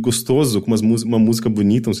pacífico e gostoso, com uma música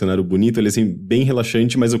bonita, um cenário bonito, ele, assim, bem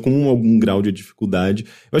relaxante, mas com algum grau de dificuldade.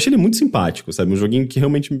 Eu achei ele muito simpático, sabe? Um joguinho que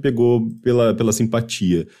realmente me pegou pela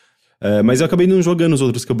simpatia. Mas eu acabei não jogando os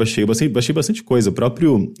outros que eu baixei. Eu baixei bastante coisa. O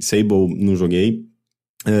próprio Sable não joguei.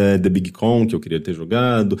 The Big Con, que eu queria ter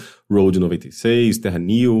jogado. Road 96, Terra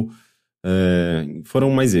New. Foram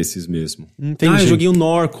mais esses mesmo. Entendi. Eu joguei o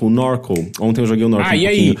Norco. Ontem eu joguei o Norco um e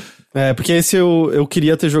pouquinho. aí? Porque esse eu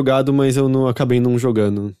queria ter jogado, mas eu acabei não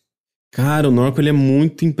jogando. Cara, o Norco ele é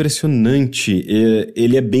muito impressionante.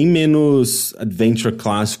 Ele é bem menos adventure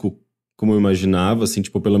clássico, como eu imaginava, assim,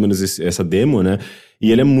 tipo, pelo menos essa demo, né?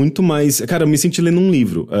 E ele é muito mais... Cara, eu me senti lendo um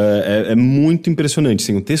livro. É muito impressionante,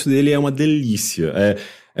 assim. O texto dele é uma delícia.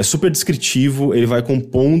 É super descritivo, ele vai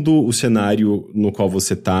compondo o cenário no qual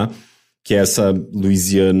você tá, que é essa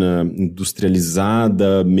Louisiana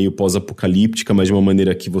industrializada, meio pós-apocalíptica, mas de uma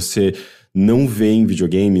maneira que você não vê em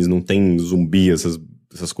videogames, não tem zumbi, essas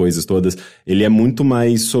coisas todas. Ele é muito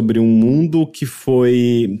mais sobre um mundo que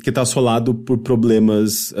tá assolado por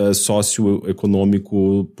problemas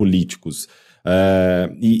socioeconômico-políticos.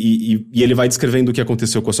 E ele vai descrevendo o que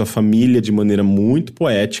aconteceu com a sua família de maneira muito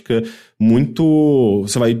poética,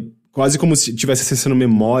 você vai quase como se estivesse acessando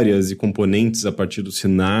memórias e componentes a partir dos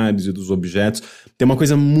cenários e dos objetos. Tem uma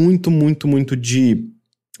coisa muito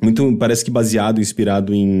parece que baseado,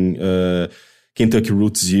 inspirado em Kentucky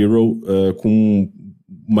Route Zero, com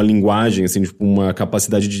uma linguagem, assim, tipo, uma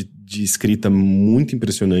capacidade de escrita muito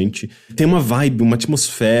impressionante. Tem uma vibe, uma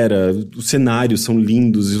atmosfera, os cenários são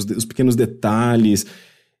lindos, os pequenos detalhes.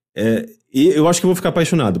 E eu acho que eu vou ficar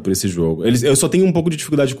apaixonado por esse jogo. Eu só tenho um pouco de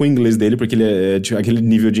dificuldade com o inglês dele, porque ele é de aquele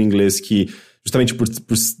nível de inglês que, justamente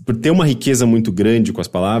por ter uma riqueza muito grande com as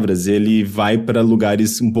palavras, ele vai para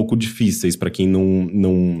lugares um pouco difíceis para quem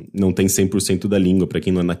não tem 100% da língua, para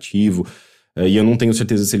quem não é nativo. E eu não tenho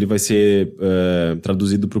certeza se ele vai ser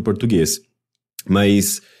traduzido para o português.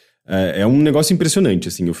 Mas é um negócio impressionante,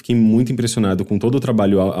 assim. Eu fiquei muito impressionado com todo o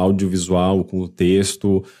trabalho audiovisual, com o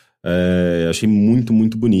texto. Achei muito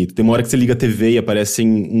bonito. Tem uma hora que você liga a TV e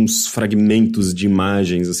aparecem uns fragmentos de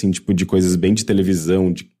imagens, assim, tipo, de coisas bem de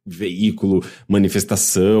televisão, de veículo,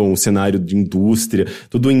 manifestação, cenário de indústria,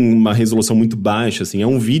 tudo em uma resolução muito baixa, assim. É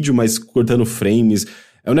um vídeo, mas cortando frames.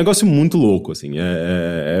 É um negócio muito louco, assim.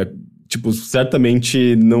 Tipo,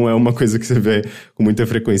 certamente não é uma coisa que você vê com muita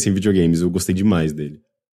frequência em videogames. Eu gostei demais dele.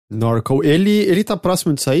 Norco, ele tá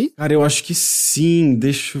próximo de sair? Cara, eu acho que sim.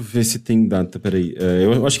 Deixa eu ver se tem data, peraí.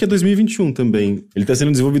 Eu acho que é 2021 também. Ele tá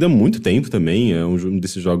sendo desenvolvido há muito tempo também. É um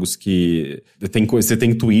desses jogos que... Você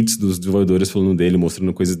tem tweets dos desenvolvedores falando dele,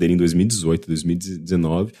 mostrando coisas dele em 2018,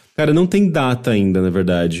 2019. Cara, não tem data ainda, na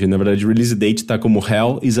verdade. Na verdade, o release date tá como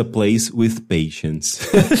Hell is a place with patience.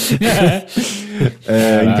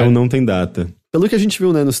 Então não tem data. Pelo que a gente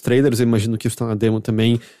viu, né, nos trailers, eu imagino que isso tá na demo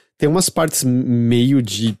também, tem umas partes meio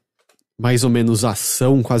de mais ou menos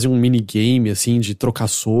ação, quase um minigame, assim, de trocar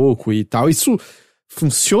soco e tal. Isso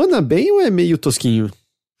funciona bem ou é meio tosquinho?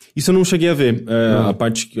 Isso eu não cheguei a ver. A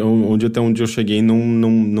parte até onde eu cheguei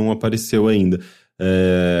não apareceu ainda.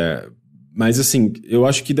 Mas assim, eu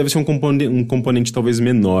acho que deve ser um componente talvez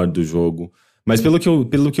menor do jogo. Mas pelo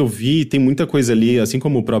que eu vi, tem muita coisa ali, assim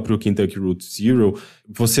como o próprio Kentucky Route Zero,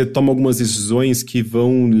 você toma algumas decisões que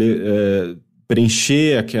vão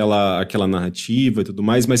preencher aquela narrativa e tudo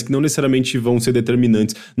mais, mas que não necessariamente vão ser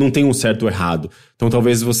determinantes. Não tem um certo ou errado. Então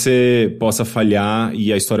talvez você possa falhar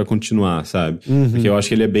e a história continuar, sabe? Uhum. Porque eu acho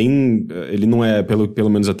que ele é bem... Ele não é, pelo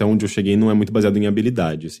menos até onde eu cheguei, não é muito baseado em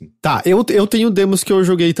habilidade, assim. Tá, eu tenho demos que eu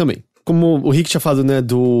joguei também. Como o Rick tinha falado, né,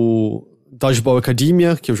 do Dodgeball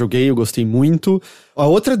Academia, que eu joguei, eu gostei muito. A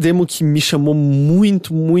outra demo que me chamou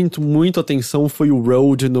muito atenção foi o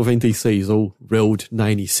Road 96, ou Road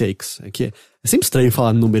 96. É sempre estranho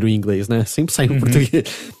falar número em inglês, né? Sempre sai no português.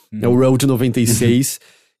 É o Road 96,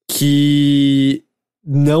 que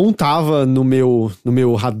não tava no meu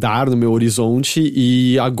radar, no meu horizonte,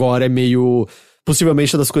 e agora é meio...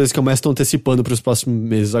 Possivelmente uma das coisas que eu mais estou antecipando para os próximos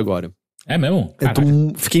meses agora. É mesmo?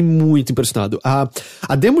 Fiquei muito impressionado.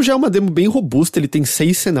 A demo já é uma demo bem robusta, ele tem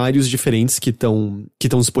 6 cenários diferentes que estão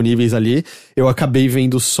disponíveis ali. Eu acabei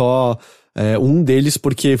vendo só um deles,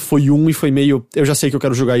 porque foi e foi meio... Eu já sei que eu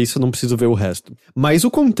quero jogar isso, eu não preciso ver o resto. Mas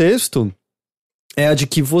o contexto é a de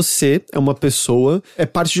que você é uma pessoa, é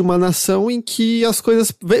parte de uma nação em que as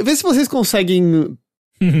coisas... Vê se vocês conseguem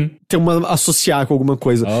associar com alguma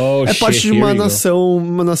coisa. É parte de uma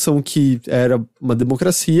nação que era uma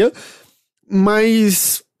democracia,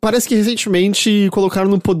 mas parece que recentemente colocaram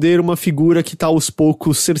no poder uma figura que tá aos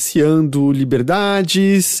poucos cerceando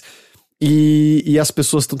liberdades, e as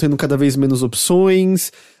pessoas estão tendo cada vez menos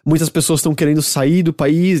opções, muitas pessoas estão querendo sair do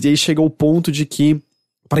país, e aí chega ao ponto de que,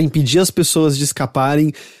 para impedir as pessoas de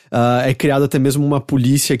escaparem, é criada até mesmo uma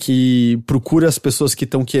polícia que procura as pessoas que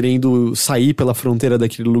estão querendo sair pela fronteira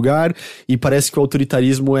daquele lugar, e parece que o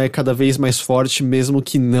autoritarismo é cada vez mais forte, mesmo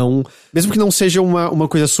que não seja uma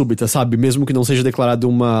coisa súbita, sabe? Mesmo que não seja declarado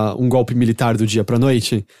um golpe militar do dia pra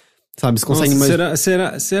noite, sabe? Você consegue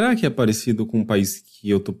será que é parecido com um país que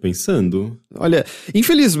eu tô pensando? Olha,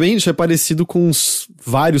 infelizmente é parecido com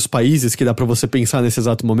vários países que dá pra você pensar nesse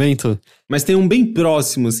exato momento. Mas tem um bem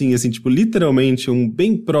próximo, assim, tipo, literalmente um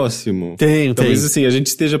bem próximo. Talvez, assim, a gente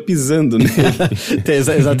esteja pisando nele.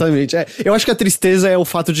 Exatamente. Eu acho que a tristeza é o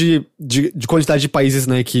fato de quantidade de países,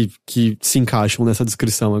 né, que se encaixam nessa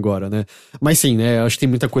descrição agora, né? Mas sim, né, eu acho que tem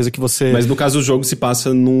muita coisa que você... Mas no caso o jogo se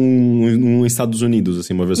passa num Estados Unidos,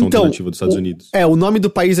 assim, uma versão alternativa dos Estados Unidos. O nome do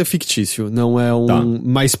país é fictício, não é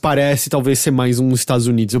mas parece talvez ser mais um Estados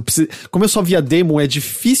Unidos. Como eu só vi a demo, é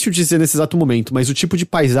difícil dizer nesse exato momento, mas o tipo de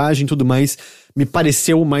paisagem e tudo mais me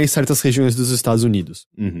pareceu mais certas regiões dos Estados Unidos.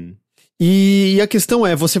 Uhum. E a questão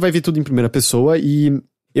é, você vai ver tudo em primeira pessoa, e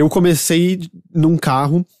eu comecei num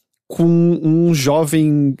carro com um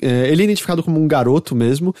jovem, ele é identificado como um garoto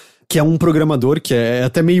mesmo, que é um programador, que é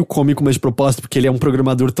até meio cômico, mas de propósito, porque ele é um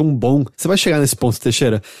programador tão bom. Você vai chegar nesse ponto,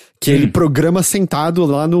 Teixeira, que ele programa sentado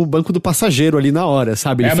lá no banco do passageiro ali na hora,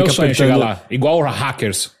 sabe? Ele fica meu sonho chegar lá, igual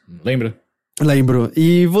hackers, lembra? Lembro.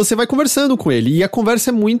 E você vai conversando com ele. E a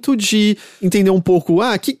conversa é muito de entender um pouco,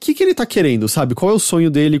 o que ele tá querendo, sabe? Qual é o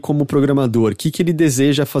sonho dele como programador? O que ele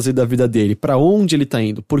deseja fazer da vida dele? Pra onde ele tá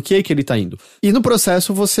indo? Por que ele tá indo? E no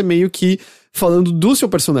processo, você meio que falando do seu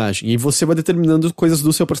personagem. E você vai determinando coisas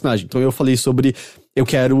do seu personagem. Então eu falei sobre, eu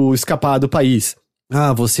quero escapar do país.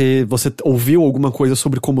 Você ouviu alguma coisa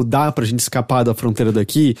sobre como dá pra gente escapar da fronteira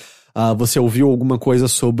daqui? Você ouviu alguma coisa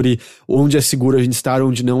sobre onde é seguro a gente estar,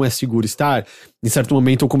 onde não é seguro estar? Em certo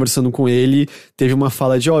momento, eu conversando com ele, teve uma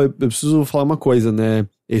fala de, eu preciso falar uma coisa, né?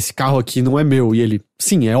 Esse carro aqui não é meu. E ele,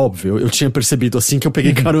 sim, é óbvio, eu tinha percebido assim que eu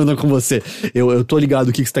peguei carona com você. Eu tô ligado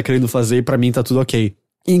o que você tá querendo fazer e pra mim tá tudo ok.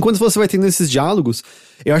 E enquanto você vai tendo esses diálogos,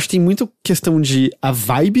 eu acho que tem muito questão de... A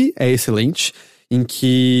vibe é excelente, em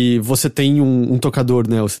que você tem um tocador,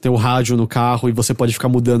 né? Você tem o rádio no carro e você pode ficar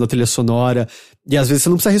mudando a trilha sonora. E às vezes você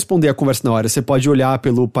não precisa responder a conversa na hora. Você pode olhar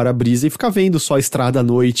pelo para-brisa e ficar vendo só a estrada à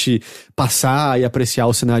noite passar e apreciar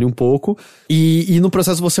o cenário um pouco. E no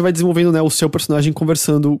processo você vai desenvolvendo, né, o seu personagem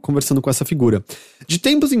conversando com essa figura. De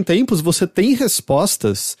tempos em tempos você tem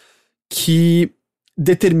respostas que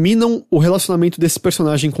determinam o relacionamento desse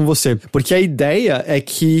personagem com você. Porque a ideia é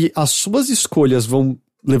que as suas escolhas vão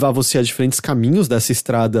levar você a diferentes caminhos dessa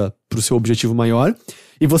estrada pro seu objetivo maior,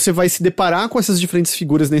 e você vai se deparar com essas diferentes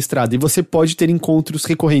figuras na estrada, e você pode ter encontros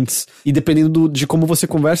recorrentes, e dependendo de como você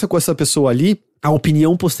conversa com essa pessoa ali, a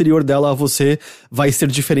opinião posterior dela a você vai ser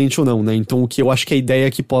diferente ou não, né? Então o que eu acho que a ideia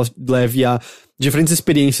é que leve a diferentes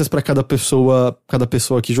experiências para cada pessoa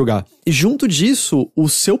que jogar. E junto disso, o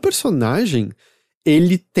seu personagem,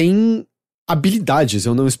 ele tem habilidades,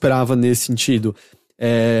 eu não esperava nesse sentido.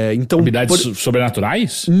 Então, habilidades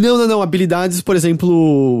sobrenaturais? Não. Habilidades, por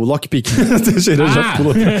exemplo, lockpick. Já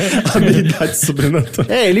pulou. Habilidades sobrenaturais.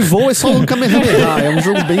 Ele voa, é só um Kamehameha. É um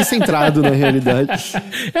jogo bem centrado na realidade.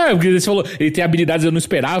 Porque você falou, ele tem habilidades, eu não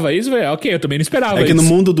esperava isso, velho. Ok, eu também não esperava isso. É que no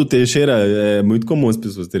mundo do Teixeira é muito comum as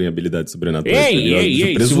pessoas terem habilidades sobrenaturais.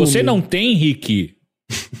 Ei, se você não tem, Rick...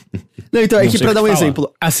 Não, então, é que pra dar um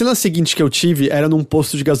exemplo, a cena seguinte que eu tive era num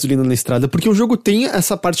posto de gasolina na estrada, porque o jogo tem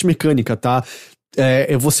essa parte mecânica, tá?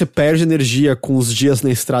 Você perde energia com os dias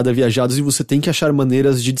na estrada viajados e você tem que achar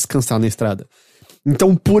maneiras de descansar na estrada.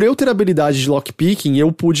 Então, por eu ter a habilidade de lockpicking,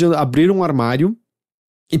 eu pude abrir um armário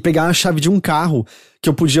e pegar a chave de um carro que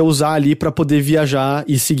eu podia usar ali pra poder viajar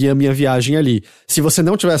e seguir a minha viagem ali. Se você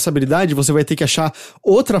não tiver essa habilidade, você vai ter que achar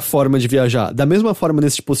outra forma de viajar. Da mesma forma,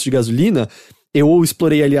 nesse posto de gasolina, eu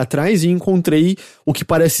explorei ali atrás e encontrei o que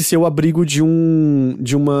parece ser o abrigo de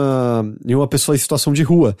uma pessoa em situação de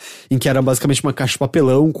rua, em que era basicamente uma caixa de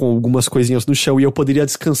papelão com algumas coisinhas no chão e eu poderia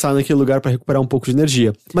descansar naquele lugar para recuperar um pouco de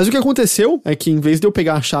energia. Mas o que aconteceu é que em vez de eu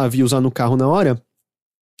pegar a chave e usar no carro na hora,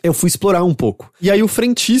 eu fui explorar um pouco. E aí o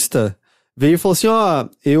frentista veio e falou assim,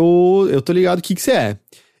 eu tô ligado o que você é.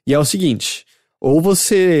 E é o seguinte... ou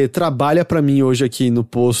você trabalha pra mim hoje aqui no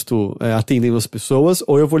posto atendendo as pessoas,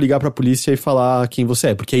 ou eu vou ligar pra polícia e falar quem você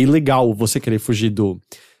é, porque é ilegal você querer fugir do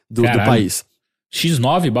país.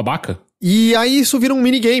 X9, babaca. E aí isso vira um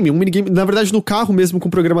minigame, na verdade no carro mesmo com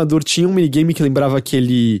o programador tinha um minigame que lembrava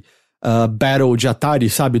aquele battle de Atari,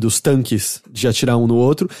 sabe, dos tanques, de atirar um no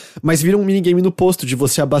outro, mas vira um minigame no posto, de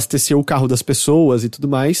você abastecer o carro das pessoas e tudo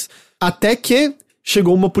mais, até que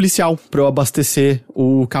chegou uma policial pra eu abastecer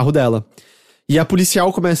o carro dela. E a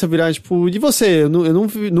policial começa a virar, tipo, e você? Eu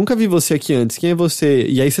nunca vi você aqui antes, quem é você?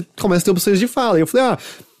 E aí você começa a ter opções de fala. E eu falei,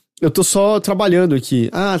 eu tô só trabalhando aqui.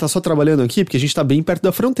 Ah, tá só trabalhando aqui? Porque a gente tá bem perto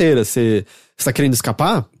da fronteira. Você tá querendo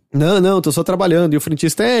escapar? Não, tô só trabalhando. E o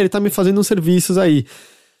frentista, ele tá me fazendo uns serviços aí.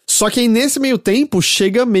 Só que aí nesse meio tempo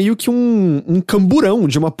chega meio que um camburão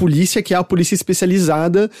de uma polícia que é a polícia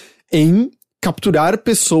especializada em capturar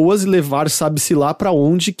pessoas e levar sabe-se lá pra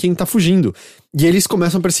onde quem tá fugindo. E eles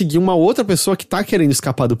começam a perseguir uma outra pessoa que tá querendo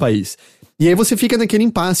escapar do país. E aí você fica naquele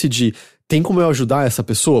impasse de, tem como eu ajudar essa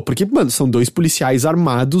pessoa? Porque, mano, são 2 policiais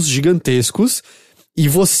armados, gigantescos, e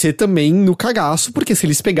você também no cagaço, porque se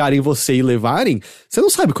eles pegarem você e levarem, você não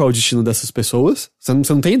sabe qual é o destino dessas pessoas,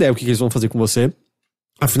 você não tem ideia do que eles vão fazer com você.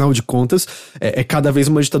 Afinal de contas, é cada vez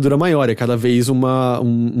uma ditadura maior, é cada vez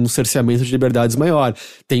um cerceamento de liberdades maior.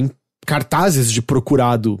 Tem cartazes de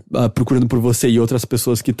procurando por você e outras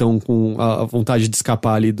pessoas que estão com a vontade de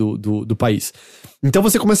escapar ali do país. Então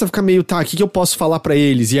você começa a ficar meio, o que eu posso falar pra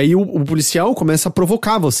eles? E aí o policial começa a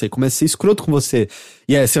provocar você, começa a ser escroto com você.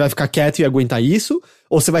 E aí você vai ficar quieto e aguentar isso?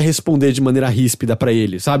 Ou você vai responder de maneira ríspida pra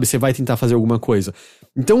ele, sabe? Você vai tentar fazer alguma coisa.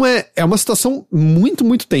 Então é uma situação muito,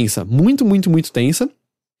 muito tensa. Muito, muito, muito tensa.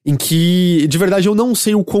 Em que, de verdade, eu não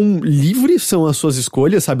sei o quão livres são as suas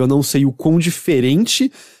escolhas, sabe? Eu não sei o quão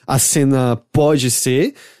diferente a cena pode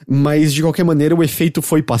ser, mas de qualquer maneira o efeito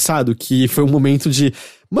foi passado, que foi um momento de,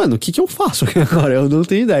 mano, o que eu faço agora? Eu não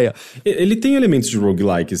tenho ideia. Ele tem elementos de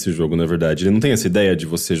roguelike, esse jogo, na verdade. Ele não tem essa ideia de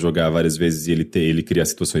você jogar várias vezes e ele criar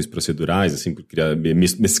situações procedurais, assim,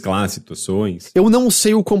 mesclar situações. Eu não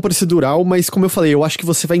sei o quão procedural, mas como eu falei, eu acho que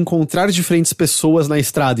você vai encontrar diferentes pessoas na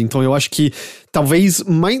estrada, então eu acho que talvez,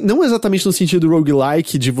 não exatamente no sentido do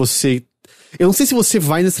roguelike, de você... Eu não sei se você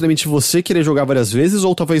vai necessariamente você querer jogar várias vezes,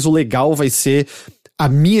 ou talvez o legal vai ser... A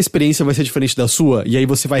minha experiência vai ser diferente da sua, e aí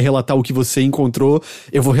você vai relatar o que você encontrou,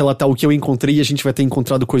 eu vou relatar o que eu encontrei, e a gente vai ter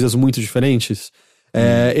encontrado coisas muito diferentes.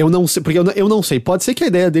 Eu não sei, porque eu não sei. Pode ser que a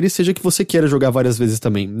ideia dele seja que você queira jogar várias vezes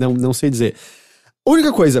também, não sei dizer. A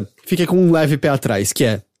única coisa, fiquei com um leve pé atrás, que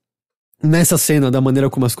é... Nessa cena, da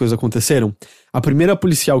maneira como as coisas aconteceram, a primeira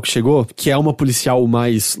policial que chegou, que é uma policial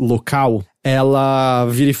mais local, ela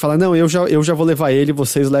vira e fala, não, eu já vou levar ele,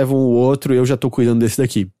 vocês levam o outro, eu já tô cuidando desse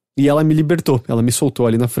daqui. E ela me libertou, ela me soltou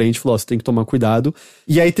ali na frente, falou, você tem que tomar cuidado.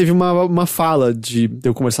 E aí teve uma fala de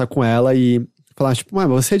eu conversar com ela e falar, tipo, mas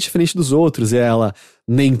você é diferente dos outros. E ela,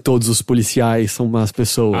 nem todos os policiais são más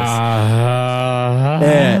pessoas.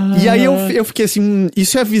 E aí eu fiquei assim,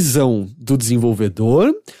 isso é a visão do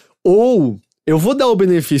desenvolvedor? Ou eu vou dar o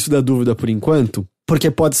benefício da dúvida por enquanto,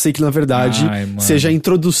 porque pode ser que, na verdade, seja a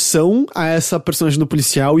introdução a essa personagem do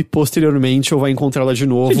policial e, posteriormente, eu vou encontrá-la de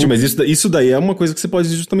novo. Gente, mas isso daí é uma coisa que você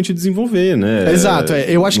pode justamente desenvolver, né? Exato,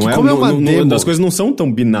 eu acho que como é uma demo... As coisas não são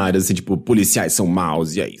tão binárias, assim, tipo, policiais são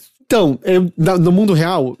maus e é isso. Então, no mundo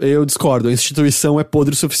real, eu discordo. A instituição é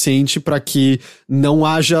podre o suficiente pra que não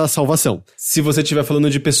haja salvação. Se você estiver falando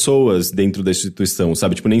de pessoas dentro da instituição,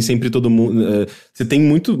 sabe? Tipo, nem sempre todo mundo... você tem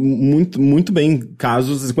muito bem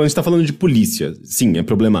casos... Quando a gente tá falando de polícia, sim, é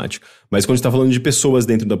problemático. Mas quando a gente tá falando de pessoas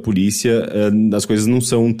dentro da polícia, as coisas não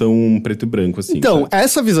são tão preto e branco assim. Então, sabe?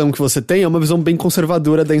 Essa visão que você tem é uma visão bem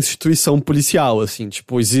conservadora da instituição policial, assim.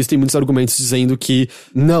 Tipo, existem muitos argumentos dizendo que,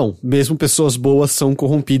 não, mesmo pessoas boas são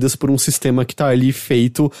corrompidas por um sistema que tá ali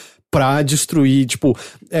feito pra destruir, tipo,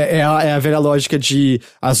 é a velha lógica de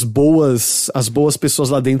as boas pessoas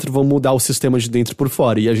lá dentro vão mudar o sistema de dentro por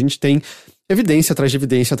fora. E a gente tem evidência atrás de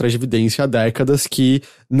evidência atrás de evidência há décadas que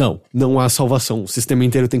não há salvação. O sistema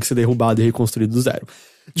inteiro tem que ser derrubado e reconstruído do zero.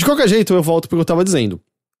 De qualquer jeito, eu volto pro que eu tava dizendo.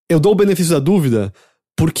 Eu dou o benefício da dúvida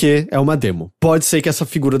porque é uma demo. Pode ser que essa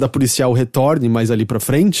figura da policial retorne mais ali pra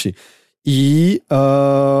frente e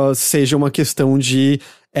seja uma questão de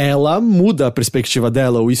ela muda a perspectiva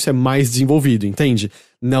dela, ou isso é mais desenvolvido, entende?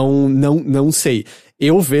 Não sei.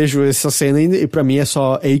 Eu vejo essa cena e pra mim é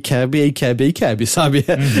só A-cab, sabe?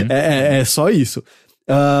 É só isso.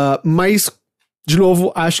 Mas, de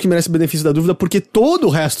novo, acho que merece o benefício da dúvida, porque todo o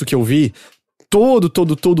resto que eu vi, todo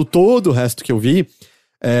o resto que eu vi,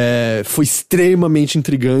 foi extremamente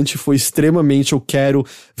intrigante, foi extremamente, eu quero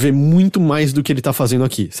ver muito mais do que ele tá fazendo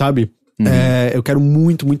aqui, sabe? Eu quero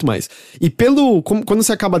muito, muito mais. E quando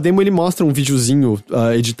você acaba a demo, ele mostra um videozinho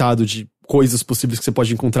editado de coisas possíveis que você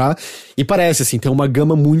pode encontrar. E parece, assim, tem uma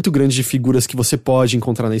gama muito grande de figuras que você pode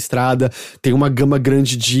encontrar na estrada. Tem uma gama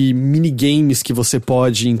grande de minigames que você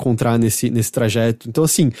pode encontrar nesse trajeto. Então,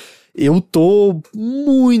 assim, eu tô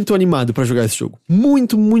muito animado pra jogar esse jogo.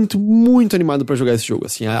 Muito, muito, muito animado pra jogar esse jogo.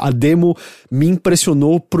 Assim, a demo me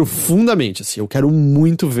impressionou profundamente. Assim, eu quero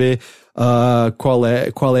muito ver qual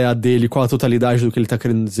é a dele, qual a totalidade do que ele tá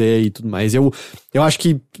querendo dizer e tudo mais. Eu acho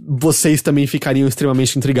que vocês também ficariam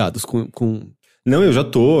extremamente intrigados com... Não, eu já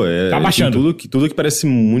tô. Tá baixando. Tudo que parece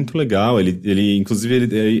muito legal. Inclusive,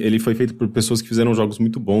 ele foi feito por pessoas que fizeram jogos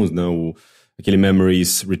muito bons, né? Aquele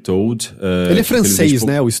Memories Retold. Ele é francês,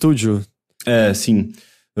 né? O estúdio? Sim.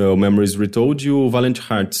 O Memories Retold e o Valiant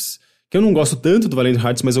Hearts. Que eu não gosto tanto do Valiant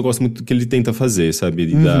Hearts, mas eu gosto muito do que ele tenta fazer,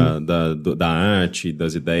 sabe? Da arte,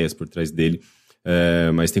 das ideias por trás dele.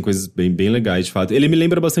 Mas tem coisas bem, bem legais, de fato. Ele me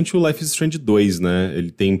lembra bastante o Life is Strange 2, né?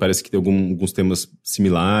 Ele parece que tem alguns temas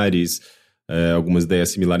similares, algumas ideias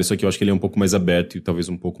similares, só que eu acho que ele é um pouco mais aberto e talvez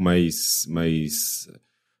um pouco mais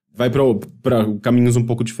vai pra caminhos um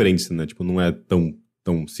pouco diferentes, né? Tipo, não é tão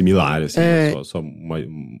similar, assim, só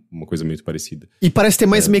uma coisa meio parecida. E parece ter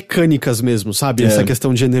mais mecânicas mesmo, sabe? Essa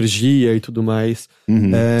questão de energia e tudo mais.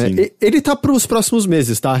 Ele tá pros próximos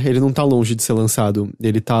meses, tá? Ele não tá longe de ser lançado.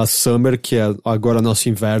 Ele tá Summer, que é agora nosso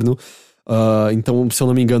inverno. Então, se eu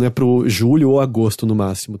não me engano, é pro julho ou agosto no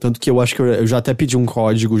máximo. Tanto que eu acho que eu já até pedi um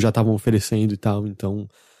código, já estavam oferecendo e tal, então...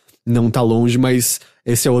 Não tá longe, mas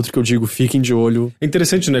esse é outro que eu digo, fiquem de olho. É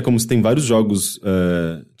interessante, né, como você tem vários jogos,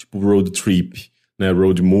 tipo Road Trip, né,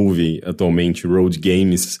 Road Movie atualmente, Road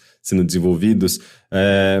Games sendo desenvolvidos,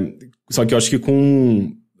 só que eu acho que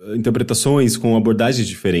com interpretações, com abordagens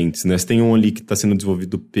diferentes, né, você tem um ali que tá sendo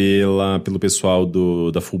desenvolvido pelo pessoal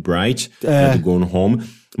da Fulbright, né, do Gone Home,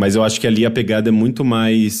 mas eu acho que ali a pegada é muito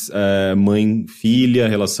mais mãe-filha,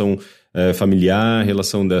 relação... familiar,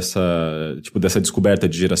 relação dessa descoberta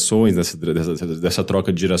de gerações, dessa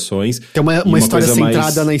troca de gerações. Tem uma história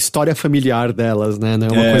centrada na história familiar delas, né? Não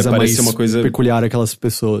é uma coisa peculiar aquelas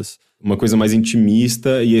pessoas. Uma coisa mais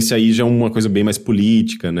intimista, e esse aí já é uma coisa bem mais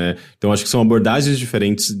política, né? Então acho que são abordagens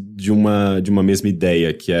diferentes de uma mesma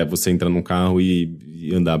ideia, que é você entrar num carro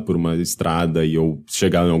e andar por uma estrada ou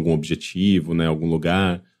chegar em algum objetivo, né? Algum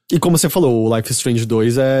lugar. E como você falou, o Life is Strange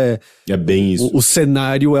 2 é bem isso. O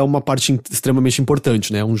cenário é uma parte extremamente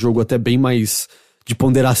importante, né? É um jogo até bem mais de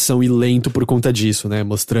ponderação e lento por conta disso, né?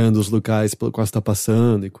 Mostrando os locais pelo qual você tá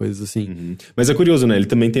passando e coisas assim. Mas é curioso, né? Ele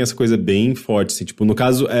também tem essa coisa bem forte, assim. Tipo, no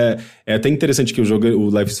caso, é até interessante que o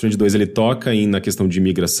Life is Strange 2, ele toca na questão de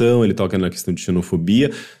imigração, ele toca na questão de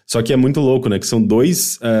xenofobia, só que é muito louco, né? Que são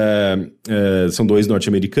dois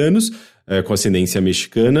norte-americanos, com ascendência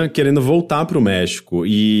mexicana, querendo voltar pro México.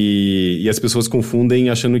 E as pessoas confundem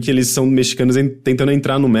achando que eles são mexicanos tentando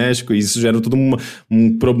entrar no México. E isso gera toda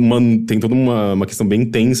tem toda uma questão bem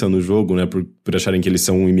tensa no jogo, né? Por acharem que eles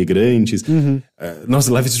são imigrantes.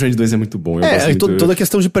 Nossa, Life is Strange 2 é muito bom. Toda a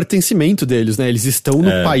questão de pertencimento deles, né? Eles estão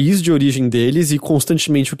no país de origem deles e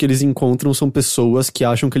constantemente o que eles encontram são pessoas que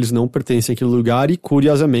acham que eles não pertencem àquele lugar e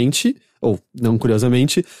curiosamente, ou não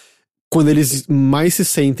curiosamente... Quando eles mais se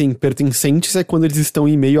sentem pertencentes é quando eles estão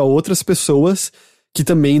em meio a outras pessoas que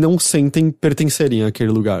também não sentem pertencerem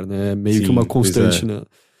àquele lugar, né? Meio que uma constante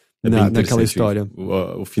naquela história.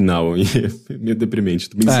 O final é meio deprimente.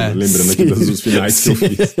 Tô lembrando aqui dos finais que eu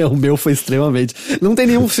fiz. O meu foi extremamente... Não tem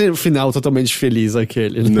nenhum final totalmente feliz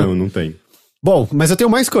aquele. Não tem. Bom, mas eu tenho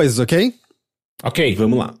mais coisas, ok? Ok.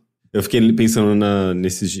 Vamos lá. Eu fiquei pensando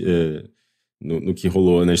nesses... No que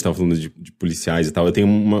rolou, né? A gente tava falando de policiais e tal. Eu tenho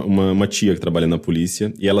uma tia que trabalha na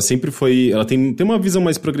polícia e ela sempre foi... Ela tem uma visão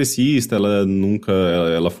mais progressista,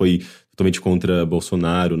 ela foi totalmente contra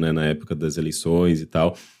Bolsonaro, né? Na época das eleições e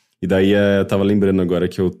tal. E daí eu tava lembrando agora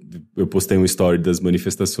que eu postei um story das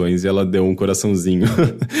manifestações e ela deu um coraçãozinho.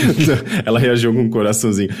 Ela reagiu com um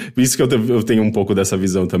coraçãozinho. Por isso que eu tenho um pouco dessa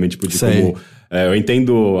visão também, tipo, de como... eu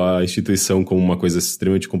entendo a instituição como uma coisa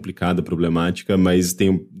extremamente complicada, problemática, mas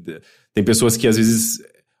tem pessoas que às vezes,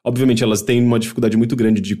 obviamente, elas têm uma dificuldade muito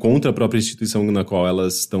grande de ir contra a própria instituição na qual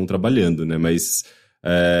elas estão trabalhando, né? Mas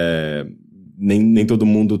nem todo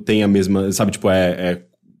mundo tem a mesma, sabe? Tipo,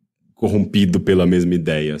 corrompido pela mesma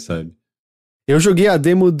ideia, sabe? Eu joguei a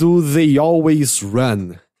demo do They Always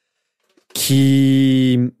Run,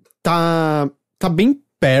 que tá bem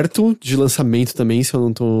perto de lançamento também, se eu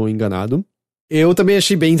não tô enganado. Eu também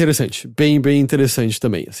achei bem interessante, bem interessante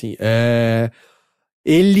também, assim.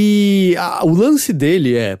 O lance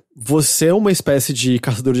dele você é uma espécie de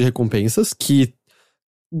caçador de recompensas que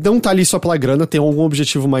não tá ali só pela grana, tem algum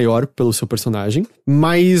objetivo maior pelo seu personagem.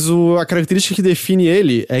 Mas a característica que define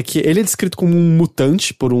ele é que ele é descrito como um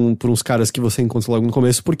mutante por uns caras que você encontra logo no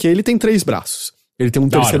começo, porque ele tem 3 braços. Ele tem um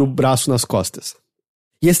terceiro braço nas costas.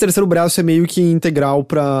 E esse terceiro braço é meio que integral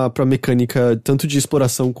pra mecânica tanto de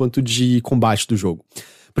exploração quanto de combate do jogo.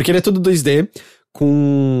 Porque ele é todo 2D,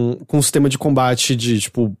 com um sistema de combate de,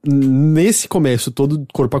 tipo, nesse começo, todo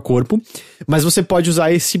corpo a corpo, mas você pode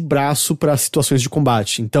usar esse braço pra situações de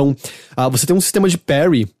combate. Então, você tem um sistema de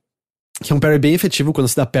parry, que é um parry bem efetivo. Quando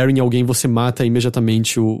você dá parry em alguém, você mata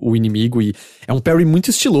imediatamente o inimigo, e é um parry muito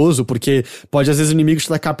estiloso, porque pode às vezes o inimigo te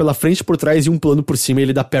atacar pela frente, por trás e um plano por cima, e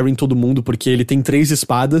ele dá parry em todo mundo, porque ele tem 3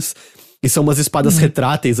 espadas, e são umas espadas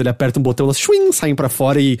retráteis. Ele aperta um botão, elas saem pra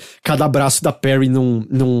fora, e cada braço dá parry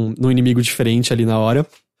num inimigo diferente ali na hora.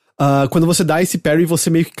 Quando você dá esse parry,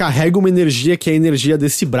 você meio que carrega uma energia, que é a energia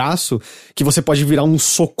desse braço, que você pode virar uns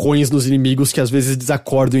socões nos inimigos, que às vezes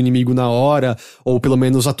desacorda o inimigo na hora, ou pelo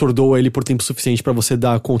menos atordoa ele por tempo suficiente pra você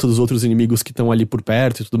dar conta dos outros inimigos que estão ali por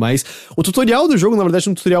perto e tudo mais. O tutorial do jogo, na verdade,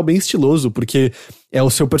 é um tutorial bem estiloso, porque é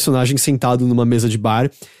o seu personagem sentado numa mesa de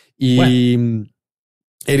bar, e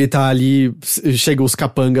ele tá ali, chega os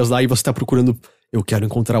capangas lá, e você tá procurando... Eu quero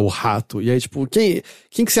encontrar o rato. E aí, tipo, quem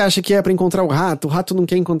que você acha que é pra encontrar o rato? O rato não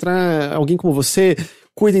quer encontrar alguém como você?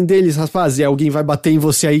 Cuidem deles, rapaz. E alguém vai bater em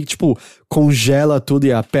você, aí, tipo, congela tudo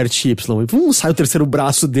e aperte Y. E sai o terceiro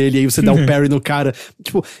braço dele, aí você dá um parry no cara.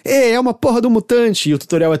 Tipo, é uma porra do mutante. E o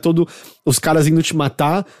tutorial é todo os caras indo te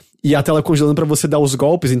matar e a tela congelando pra você dar os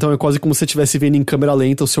golpes. Então é quase como se você estivesse vendo em câmera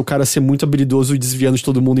lenta o seu cara ser muito habilidoso e desviando de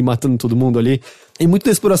todo mundo e matando todo mundo ali. E muito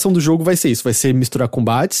da exploração do jogo vai ser isso. Vai ser misturar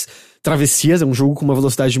combates, travessias. É um jogo com uma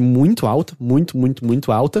velocidade muito alta,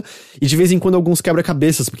 muito alta, e de vez em quando alguns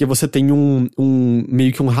quebra-cabeças, porque você tem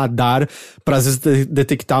meio que um radar pra às vezes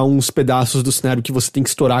detectar uns pedaços do cenário que você tem que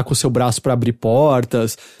estourar com o seu braço pra abrir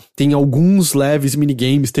portas. Tem alguns leves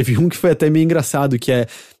minigames. Teve um que foi até meio engraçado, que é,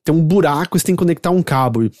 tem um buraco e você tem que conectar um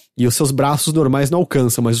cabo, e os seus braços normais não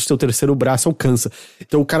alcançam, mas o seu terceiro braço alcança.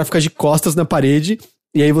 Então o cara fica de costas na parede,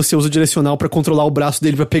 e aí você usa o direcional pra controlar o braço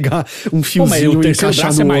dele pra pegar um fiozinho e encaixar no outro. O terceiro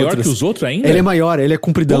braço é maior que os outros ainda? Ele é maior, ele é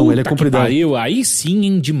compridão, Puta ele é compridão. Que pariu, aí sim,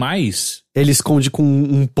 hein, demais. Ele esconde com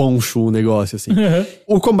um poncho o negócio, assim.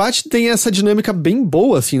 O combate tem essa dinâmica bem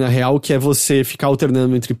boa, assim, na real, que é você ficar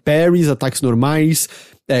alternando entre parries, ataques normais,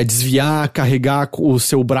 desviar, carregar o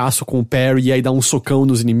seu braço com o parry e aí dar um socão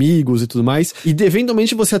nos inimigos e tudo mais. E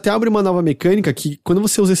eventualmente você até abre uma nova mecânica que, quando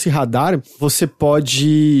você usa esse radar, você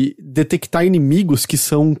pode detectar inimigos que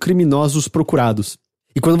são criminosos procurados.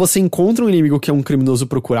 E quando você encontra um inimigo que é um criminoso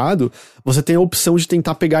procurado, você tem a opção de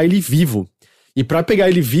tentar pegar ele vivo. E pra pegar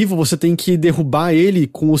ele vivo, você tem que derrubar ele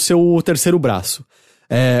com o seu terceiro braço.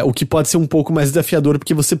 O que pode ser um pouco mais desafiador,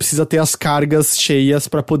 porque você precisa ter as cargas cheias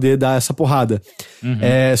pra poder dar essa porrada.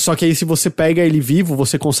 Só que aí, se você pega ele vivo,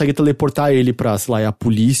 você consegue teleportar ele pra, sei lá, a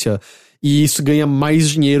polícia, e isso ganha mais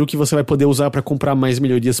dinheiro que você vai poder usar pra comprar mais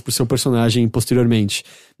melhorias pro seu personagem posteriormente.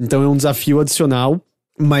 Então é um desafio adicional,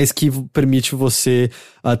 mas que permite você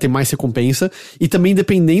ter mais recompensa. E também,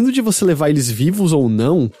 dependendo de você levar eles vivos ou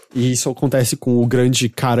não, e isso acontece com o grande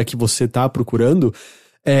cara que você tá procurando,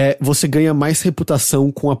 você ganha mais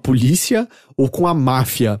reputação com a polícia ou com a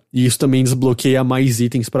máfia. E isso também desbloqueia mais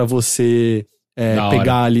itens pra você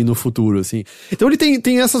pegar ali no futuro, assim. Então ele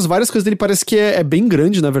tem essas várias coisas dele. Parece que é bem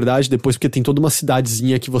grande, na verdade, depois, porque tem toda uma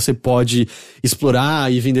cidadezinha que você pode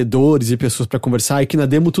explorar, e vendedores e pessoas pra conversar, e que na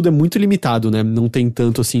demo tudo é muito limitado, né? Não tem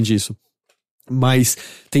tanto assim disso. Mas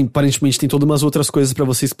aparentemente tem todas umas outras coisas pra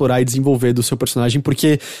você explorar e desenvolver do seu personagem,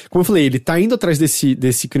 porque, como eu falei, ele tá indo atrás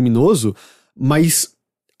desse criminoso, mas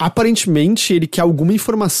aparentemente ele quer alguma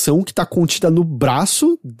informação que tá contida no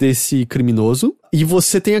braço desse criminoso, e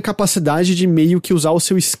você tem a capacidade de meio que usar o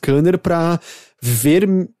seu scanner pra ver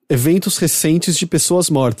eventos recentes de pessoas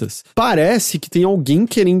mortas. Parece que tem alguém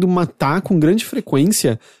querendo matar com grande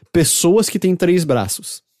frequência pessoas que têm 3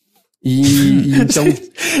 braços. E então...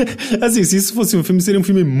 Assim, se isso fosse um filme, seria um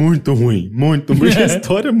filme muito ruim. Muito, porque a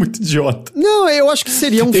história é muito idiota. Não, eu acho que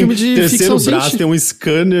seria um filme de ficção científica. Braço, tem um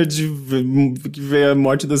scanner que vê a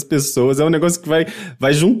morte das pessoas. É um negócio que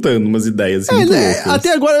vai juntando umas ideias assim, muito loucas.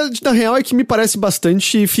 Até agora, na real, é que me parece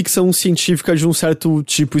bastante ficção científica de um certo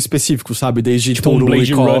tipo específico, sabe? Desde tipo Total um Blade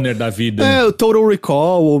Recall. Runner da vida. O Total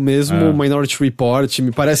Recall, ou mesmo Minority Report.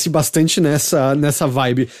 Me parece bastante nessa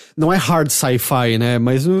vibe. Não é hard sci-fi, né?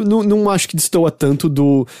 Mas não acho que destoa tanto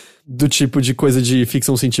do tipo de coisa de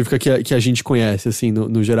ficção científica que a gente conhece, assim,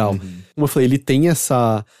 no geral. Como eu falei, ele tem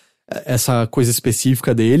essa coisa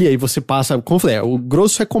específica dele, e aí você passa... Como eu falei, o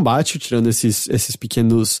grosso é combate, tirando esses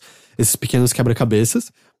pequenos quebra-cabeças.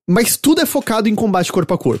 Mas tudo é focado em combate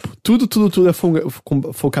corpo a corpo. Tudo é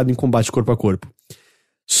focado em combate corpo a corpo.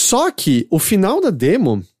 Só que o final da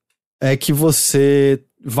demo é que você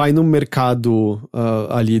vai no mercado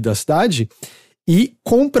ali da cidade e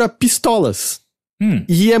compra pistolas.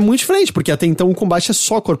 E é muito diferente, porque até então o combate é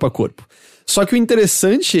só corpo a corpo. Só que o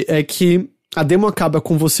interessante é que a demo acaba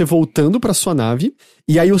com você voltando pra sua nave,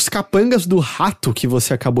 e aí os capangas do rato que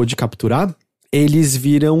você acabou de capturar, eles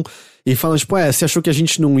viram e falam, tipo, você achou que a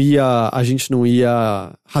gente não ia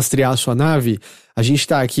rastrear a sua nave? A gente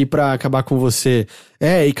tá aqui pra acabar com você.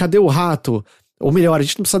 E cadê o rato? Ou melhor, a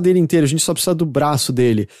gente não precisa dele inteiro, a gente só precisa do braço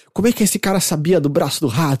dele. Como é que esse cara sabia do braço do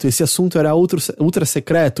rato? Esse assunto era ultra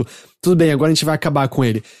secreto. Tudo bem, agora a gente vai acabar com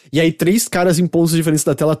ele. E aí 3 caras em pontos diferentes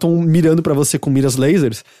da tela estão mirando pra você com miras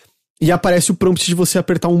lasers. E aparece o prompt de você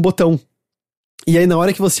apertar um botão. E aí na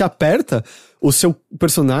hora que você aperta, o seu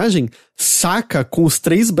personagem saca com os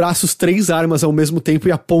 3 braços 3 armas ao mesmo tempo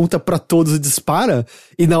e aponta pra todos e dispara,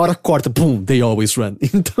 e na hora corta, boom, they always run.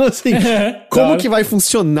 Então assim, como que vai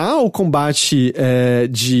funcionar o combate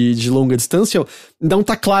de longa distância não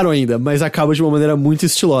tá claro ainda, mas acaba de uma maneira muito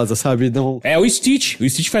estilosa, sabe? Não... É o Stitch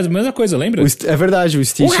faz a mesma coisa, lembra? É verdade, o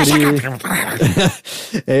Stitch ele...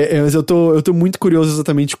 mas eu tô muito curioso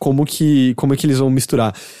exatamente como que eles vão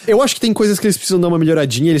misturar. Eu acho que tem coisas que eles precisam dar uma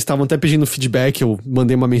melhoradinha, eles estavam até pedindo feedback, eu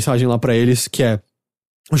mandei uma mensagem lá pra eles, que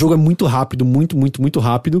o jogo é muito rápido, muito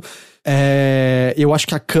rápido. Eu acho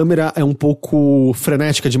que a câmera é um pouco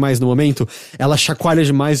frenética demais no momento. Ela chacoalha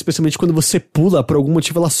demais, especialmente quando você pula. Por algum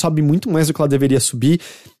motivo ela sobe muito mais do que ela deveria subir.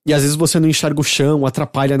 E às vezes você não enxerga o chão,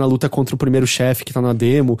 atrapalha na luta contra o primeiro chefe que tá na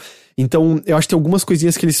demo. Então eu acho que tem algumas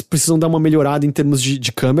coisinhas que eles precisam dar uma melhorada em termos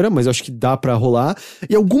de câmera, mas eu acho que dá pra rolar.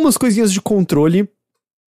 E algumas coisinhas de controle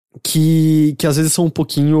que às vezes são um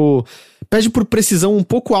pouquinho... Pede por precisão um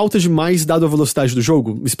pouco alta demais, dado a velocidade do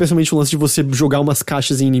jogo. Especialmente o lance de você jogar umas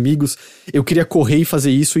caixas em inimigos. Eu queria correr e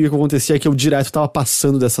fazer isso, e o que acontecia é que eu direto tava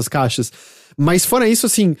passando dessas caixas. Mas fora isso,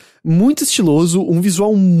 assim, muito estiloso, um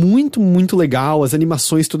visual muito legal, as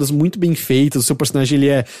animações todas muito bem feitas, o seu personagem,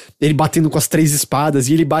 ele batendo com as 3 espadas,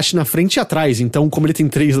 e ele bate na frente e atrás. Então, como ele tem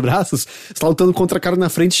 3 braços, você tá lutando contra a cara na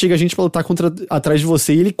frente, chega a gente pra lutar atrás de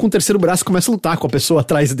você, e ele com o terceiro braço começa a lutar com a pessoa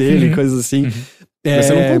atrás dele, coisas assim. Mas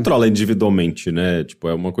você não controla individualmente, né? Tipo,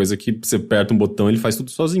 é uma coisa que você aperta um botão e ele faz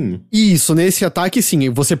tudo sozinho. Isso, nesse ataque sim,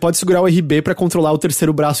 você pode segurar o RB pra controlar o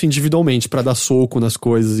terceiro braço individualmente, pra dar soco nas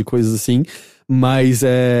coisas e coisas assim. Mas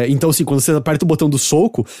então assim, quando você aperta o botão do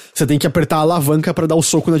soco, você tem que apertar a alavanca pra dar o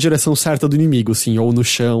soco na direção certa do inimigo, assim, ou no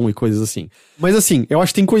chão e coisas assim. Mas assim, eu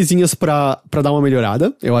acho que tem coisinhas pra dar uma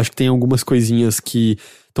melhorada. Eu acho que tem algumas coisinhas que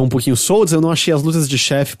estão um pouquinho soltas. Eu não achei as lutas de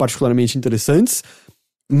chefe particularmente interessantes,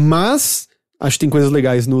 mas acho que tem coisas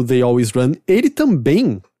legais no They Always Run. Ele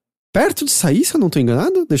também, perto de sair, se eu não tô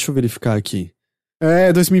enganado, deixa eu verificar aqui.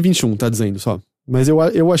 2021, tá dizendo só. Mas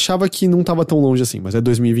eu achava que não tava tão longe assim, mas é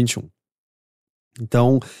 2021.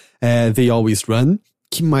 Então, They Always Run.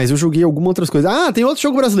 Que mais? Eu joguei algumas outras coisas. Tem outro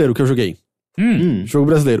jogo brasileiro que eu joguei. Jogo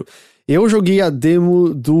brasileiro. Eu joguei a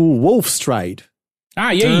demo do Wolfstride. E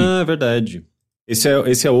aí? Verdade.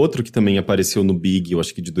 Esse é outro que também apareceu no Big, eu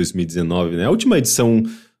acho que de 2019, né? A última edição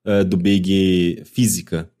do Big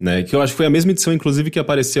física, né? Que eu acho que foi a mesma edição, inclusive, que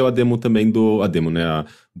apareceu a demo também do... A demo, né?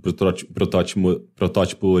 O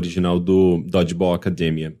protótipo original do Dodgeball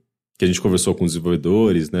Academia. Que a gente conversou com os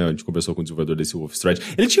desenvolvedores, né? A gente conversou com o desenvolvedor desse Wolfstride.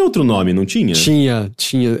 Ele tinha outro nome, não tinha?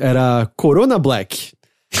 Tinha. Era Corona Black.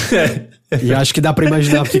 E acho que dá pra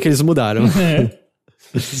imaginar porque que eles mudaram.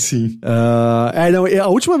 Sim. A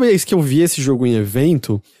última vez que eu vi esse jogo em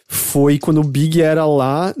evento foi quando o Big era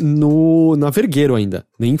lá na Vergueiro ainda.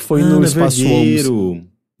 Nem foi no Espaço Vergueiro.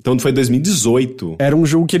 Então foi 2018. Era um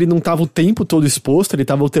jogo que ele não tava o tempo todo exposto, ele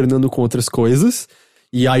tava alternando com outras coisas.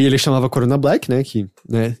 E aí ele chamava Corona Black, né? Que,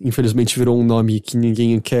 né, infelizmente virou um nome que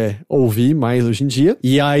ninguém quer ouvir mais hoje em dia.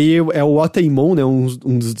 E aí é o Otaimon, né?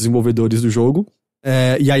 Um dos desenvolvedores do jogo.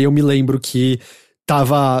 E aí eu me lembro que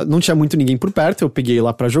não tinha muito ninguém por perto, eu peguei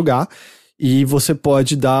lá pra jogar. E você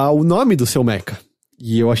pode dar o nome do seu mecha.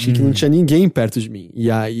 E eu achei que não tinha ninguém perto de mim.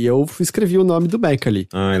 E aí eu escrevi o nome do mecha ali.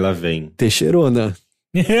 Lá vem. Teixeirona.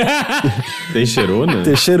 Teixeirona?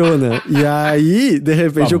 Teixeirona. E aí, de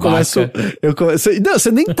repente, Babaca. Não,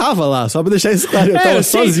 você nem tava lá, só pra deixar isso claro. Eu tava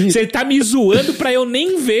sozinho. Você tá me zoando pra eu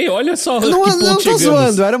nem ver. Olha só que ponto não tô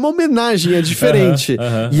zoando, era uma homenagem, é diferente.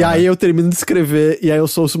 E aí eu termino de escrever, e aí eu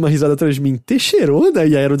ouço uma risada atrás de mim. Teixeirona?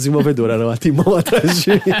 E aí era o desenvolvedor, era lá, tem mão atrás de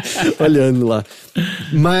mim, olhando lá.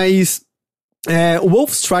 Mas O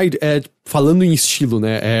Wolfstride, falando em estilo,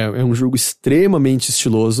 né, é um jogo extremamente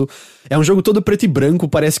estiloso. É um jogo todo preto e branco,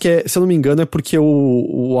 parece que se eu não me engano, é porque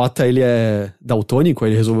o Ota, ele é daltônico,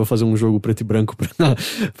 ele resolveu fazer um jogo preto e branco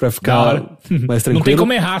pra ficar mais tranquilo. Não tem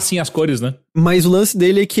como errar, assim, as cores, né? Mas o lance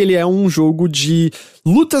dele é que ele é um jogo de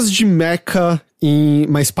lutas de mecha,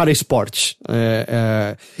 mas para esporte.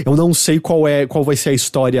 Eu não sei qual vai ser a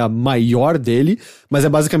história maior dele, mas é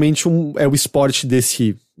basicamente o esporte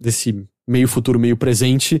desse meio futuro, meio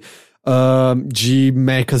presente, de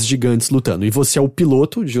mechas gigantes lutando. E você é o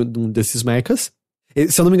piloto de um desses mechas.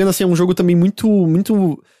 Se eu não me engano, assim, é um jogo também muito,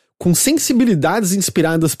 muito com sensibilidades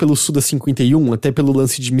inspiradas pelo Suda 51, até pelo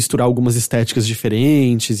lance de misturar algumas estéticas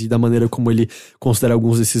diferentes e da maneira como ele considera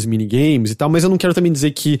alguns desses minigames e tal, mas eu não quero também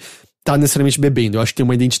dizer que tá necessariamente bebendo. Eu acho que tem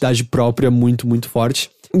uma identidade própria muito, muito forte.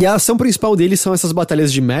 E a ação principal dele são essas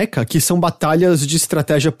batalhas de mecha, que são batalhas de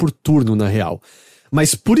estratégia por turno, na real.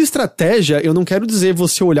 Mas por estratégia, eu não quero dizer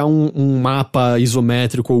você olhar um mapa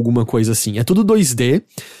isométrico ou alguma coisa assim. É tudo 2D,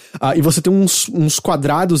 e você tem uns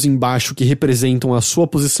quadrados embaixo que representam a sua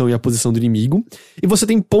posição e a posição do inimigo, e você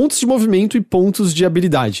tem pontos de movimento e pontos de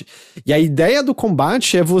habilidade. E a ideia do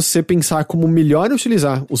combate é você pensar como melhor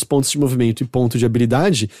utilizar os pontos de movimento e ponto de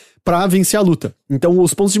habilidade para vencer a luta. Então,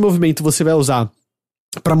 os pontos de movimento você vai usar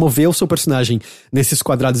para mover o seu personagem nesses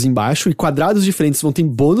quadrados embaixo, e quadrados diferentes vão ter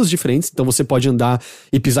bônus diferentes, então você pode andar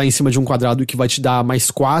e pisar em cima de um quadrado que vai te dar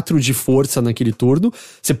mais 4 de força naquele turno.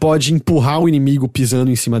 Você pode empurrar o inimigo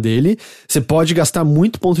pisando em cima dele, você pode gastar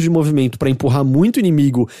muito ponto de movimento para empurrar muito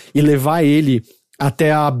inimigo e levar ele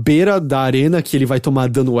até a beira da arena, que ele vai tomar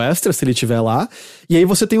dano extra se ele estiver lá. E aí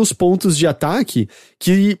você tem os pontos de ataque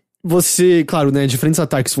que você, claro, né, diferentes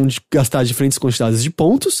ataques vão gastar diferentes quantidades de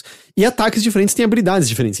pontos, e ataques diferentes têm habilidades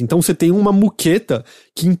diferentes. Então você tem uma muqueta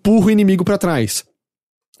que empurra o inimigo pra trás.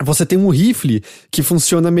 Você tem um rifle que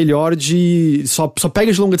funciona melhor só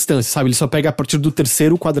pega de longa distância, sabe? Ele só pega a partir do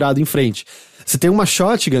terceiro quadrado em frente. Você tem uma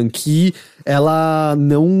shotgun que ela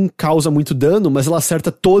não causa muito dano, mas ela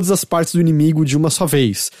acerta todas as partes do inimigo de uma só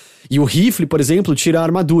vez. E o rifle, por exemplo, tira a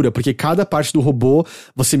armadura, porque cada parte do robô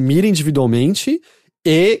você mira individualmente,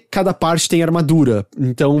 e cada parte tem armadura.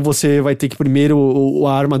 Então você vai ter que primeiro,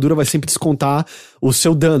 a armadura vai sempre descontar o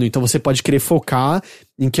seu dano. Então você pode querer focar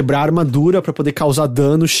em quebrar a armadura para poder causar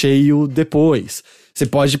dano cheio depois. Você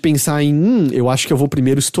pode pensar em, eu acho que eu vou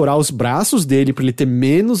primeiro estourar os braços dele para ele ter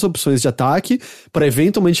menos opções de ataque, para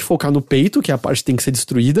eventualmente focar no peito, que é a parte que tem que ser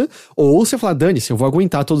destruída. Ou você falar, dane-se, eu vou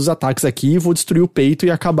aguentar todos os ataques aqui, vou destruir o peito e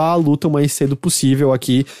acabar a luta o mais cedo possível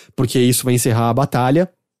aqui, porque isso vai encerrar a batalha.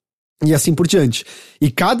 E assim por diante. E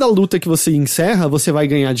cada luta que você encerra, você vai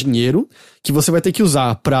ganhar dinheiro, que você vai ter que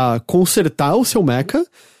usar pra consertar o seu mecha,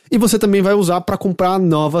 e você também vai usar pra comprar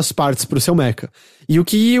novas partes pro seu mecha. E o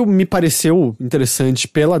que me pareceu interessante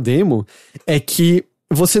pela demo é que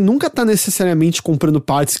você nunca tá necessariamente comprando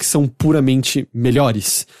partes que são puramente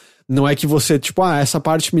melhores. Não é que você, tipo, essa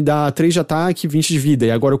parte me dá 3 de ataque, 20 de vida, e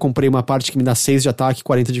agora eu comprei uma parte que me dá 6 de ataque,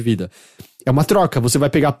 40 de vida. É uma troca, você vai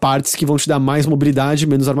pegar partes que vão te dar mais mobilidade e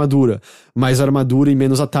menos armadura, mais armadura e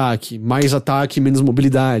menos ataque, mais ataque e menos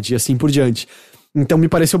mobilidade, e assim por diante. Então me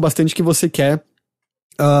pareceu bastante que você quer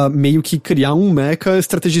meio que criar um mecha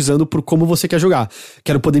estrategizando por como você quer jogar.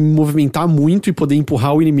 Quero poder me movimentar muito e poder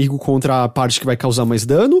empurrar o inimigo contra a parte que vai causar mais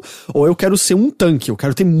dano, ou eu quero ser um tanque, eu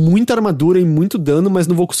quero ter muita armadura e muito dano, mas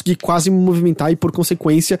não vou conseguir quase me movimentar e por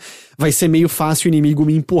consequência vai ser meio fácil o inimigo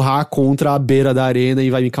me empurrar contra a beira da arena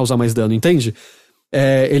e vai me causar mais dano, entende?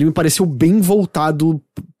 Ele me pareceu bem voltado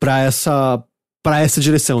pra essa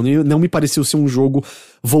direção. Não me pareceu ser um jogo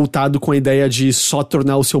voltado com a ideia de só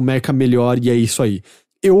tornar o seu mecha melhor e é isso aí.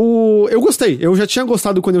 Eu gostei. Eu já tinha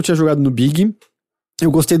gostado quando eu tinha jogado no Big.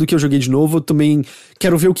 Eu gostei do que eu joguei de novo. Eu também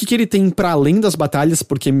quero ver o que ele tem pra além das batalhas,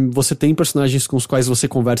 porque você tem personagens com os quais você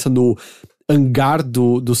conversa no hangar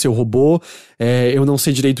do seu robô. Eu não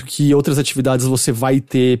sei direito que outras atividades você vai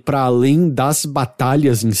ter pra além das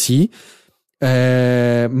batalhas em si.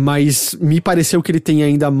 Mas me pareceu que ele tem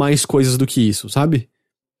ainda mais coisas do que isso, sabe?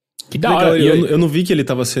 Que da hora. Eu não vi que ele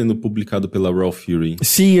tava sendo publicado pela Raw Fury.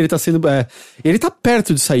 Sim, ele tá sendo... ele tá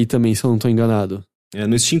perto de sair também, se eu não tô enganado.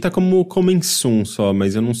 No Steam tá como Coming Soon só,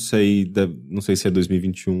 mas eu não sei se é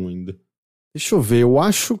 2021 ainda. Deixa eu ver, eu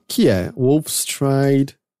acho que é.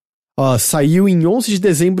 Wolfstride... saiu em 11 de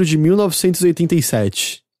dezembro de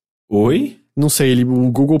 1987. Oi? Não sei,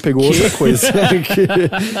 o Google pegou outra coisa.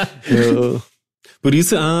 Por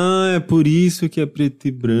isso, é por isso que é preto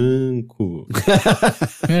e branco.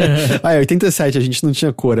 87, a gente não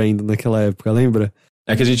tinha cor ainda naquela época, lembra?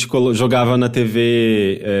 É que a gente jogava na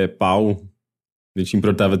TV PAL, a gente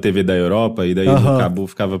importava a TV da Europa e daí no cabo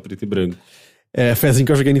ficava preto e branco. Foi assim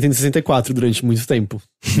que eu joguei Nintendo 64 durante muito tempo.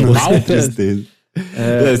 Mal? Tristeza.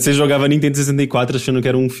 Você jogava Nintendo 64 achando que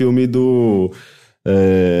era um filme do...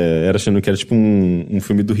 achando que era tipo um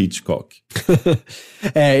filme do Hitchcock.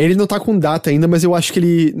 Ele não tá com data ainda, mas eu acho que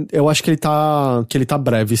ele tá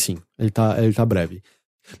breve, sim. Ele tá breve.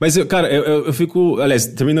 Mas, cara, eu fico... Aliás,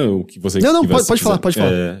 termina o que você... Não, pode falar.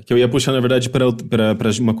 Que eu ia puxar, na verdade, pra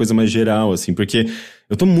uma coisa mais geral, assim, porque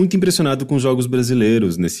eu tô muito impressionado com os jogos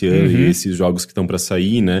brasileiros nesse ano, e esses jogos que estão pra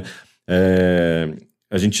sair, né?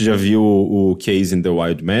 A gente já viu o Case in the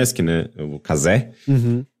Wild Mask, né? O Kazé.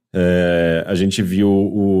 A gente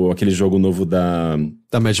viu aquele jogo novo da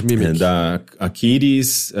Mad Mimic. Da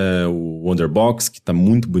Akiris, o Wonderbox, que tá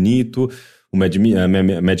muito bonito. O Mad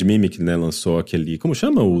Mimic, né, lançou aquele... Como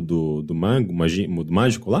chama o do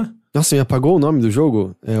mágico lá? Nossa, me apagou o nome do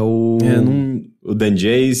jogo? O Dan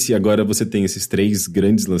Jace, agora você tem esses 3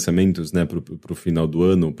 grandes lançamentos, né, pro final do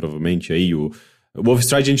ano, provavelmente, aí o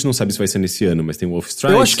Wolfstride a gente não sabe se vai ser nesse ano, mas tem o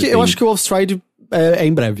Wolfstride... Eu acho que o Wolfstride é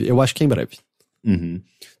em breve, eu acho que é em breve.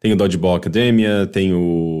 Tem o Dodgeball Academia, tem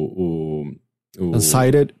o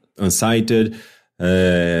Unsighted.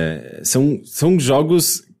 São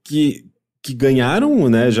jogos que ganharam,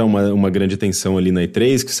 né, já uma grande atenção ali na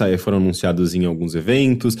E3, que foram anunciados em alguns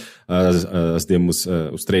eventos, as demos,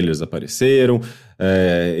 os trailers apareceram,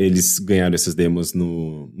 eles ganharam essas demos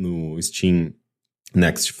no Steam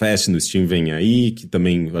Next Fest, no Steam Vem Aí, que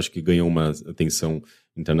também eu acho que ganhou uma atenção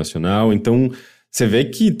internacional. Então, você vê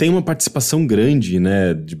que tem uma participação grande,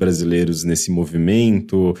 né, de brasileiros nesse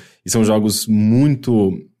movimento, e são jogos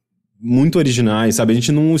muito originais, sabe? A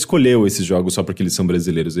gente não escolheu esses jogos só porque eles são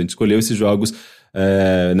brasileiros, a gente escolheu esses jogos,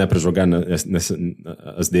 né, pra jogar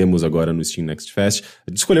as demos agora no Steam Next Fest.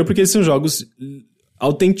 A gente escolheu porque eles são jogos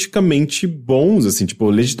autenticamente bons, assim, tipo,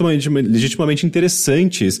 legitimamente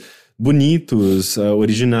interessantes, bonitos,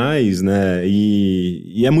 originais, né,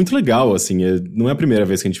 e é muito legal, assim, não é a primeira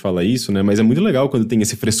vez que a gente fala isso, né, mas é muito legal quando tem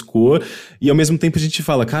esse frescor, e ao mesmo tempo a gente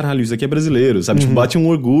fala, caralho, isso aqui é brasileiro, sabe, tipo, bate um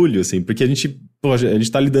orgulho, assim, porque a gente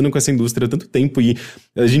tá lidando com essa indústria há tanto tempo, e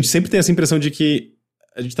a gente sempre tem essa impressão de que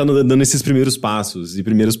a gente tá dando esses primeiros passos,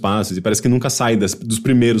 e parece que nunca sai dos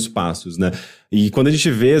primeiros passos, né, e quando a gente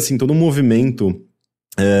vê, assim, todo um movimento...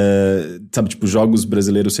 sabe, tipo, jogos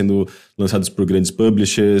brasileiros sendo lançados por grandes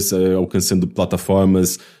publishers, alcançando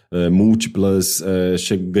plataformas múltiplas,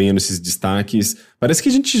 ganhando esses destaques. Parece que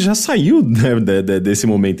a gente já saiu, né, desse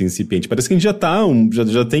momento incipiente. Parece que a gente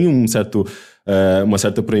já tem uma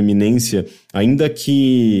certa proeminência, ainda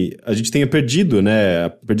que a gente tenha perdido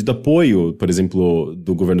apoio, por exemplo,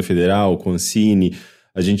 do governo federal, com a Ancine.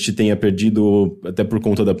 A gente tenha perdido, até por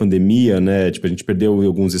conta da pandemia, né? Tipo, a gente perdeu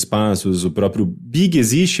alguns espaços. O próprio Big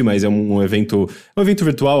existe, mas é um evento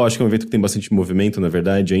virtual. Acho que é um evento que tem bastante movimento, na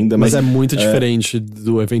verdade, ainda. Mas é muito diferente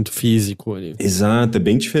do evento físico ali. Exato, é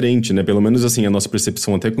bem diferente, né? Pelo menos, assim, a nossa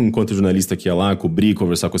percepção, até enquanto jornalista que ia lá, cobrir,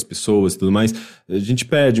 conversar com as pessoas e tudo mais, a gente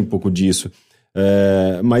perde um pouco disso.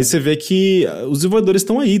 Mas você vê que os desenvolvedores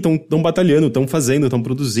estão aí, estão batalhando, estão fazendo, estão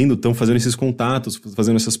produzindo, estão fazendo esses contatos,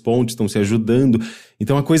 fazendo essas pontes, estão se ajudando.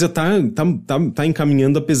 Então a coisa tá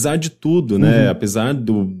encaminhando apesar de tudo, né? Apesar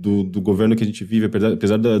do governo que a gente vive,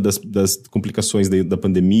 apesar das complicações da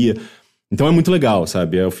pandemia. Então é muito legal,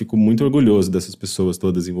 sabe? Eu fico muito orgulhoso dessas pessoas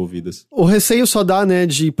todas envolvidas. O receio só dá, né,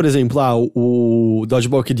 de, por exemplo, o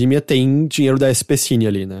Dodgeball Academia tem dinheiro da SP Cine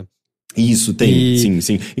ali, né? Isso, tem,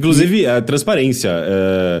 sim. Inclusive, a transparência,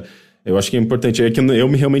 eu acho que é importante. É que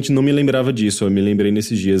eu realmente não me lembrava disso, eu me lembrei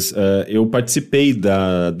nesses dias. Eu participei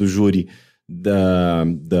do júri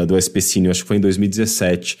do SP Cine, acho que foi em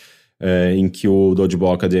 2017, em que o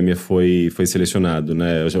Dodgeball Academia foi selecionado,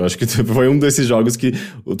 né? Eu acho que foi um desses jogos que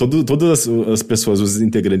todas as pessoas, os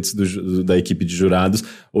integrantes da equipe de jurados,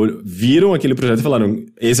 viram aquele projeto e falaram,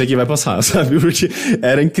 esse aqui vai passar, sabe? Porque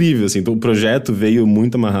era incrível, assim. Então, o projeto veio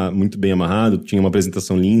muito bem amarrado, tinha uma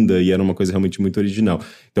apresentação linda e era uma coisa realmente muito original.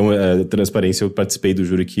 Então, transparência, eu participei do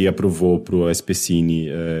júri que aprovou pro SP Cine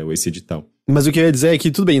esse edital. Mas o que eu ia dizer é que,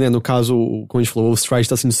 tudo bem, né? No caso, como a gente falou, o Stride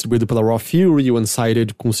está sendo distribuído pela Raw Fury, o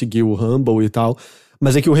Unsighted conseguiu o Humble e tal.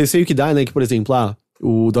 Mas é que o receio que dá, né? Que, por exemplo,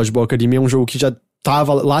 o Dodgeball Academy é um jogo que já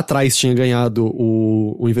tava lá atrás, tinha ganhado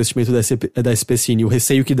o investimento da SP Cine. O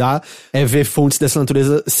receio que dá é ver fontes dessa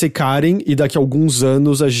natureza secarem e daqui a alguns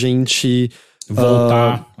anos a gente...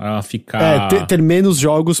 voltar a ficar... ter menos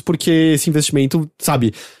jogos porque esse investimento,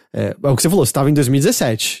 sabe... É o que você falou, você estava em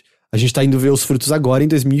 2017... A gente tá indo ver os frutos agora em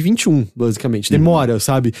 2021, basicamente. Demora,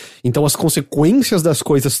 sabe? Então as consequências das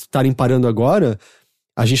coisas estarem parando agora,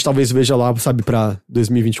 a gente talvez veja lá, sabe, pra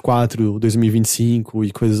 2024, 2025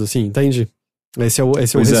 e coisas assim, entende? Esse é o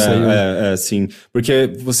Pois receio. sim. Porque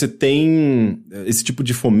você tem... Esse tipo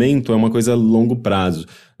de fomento é uma coisa a longo prazo.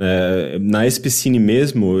 Na SPCine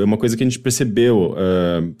mesmo, é uma coisa que a gente percebeu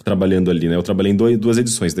trabalhando ali, né? Eu trabalhei em duas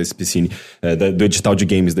edições da SPCine, do edital de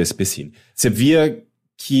games da SPCine. Você via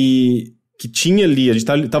que tinha ali, a gente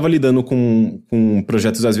estava lidando com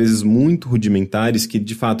projetos às vezes muito rudimentares, que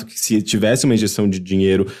de fato, que se tivesse uma injeção de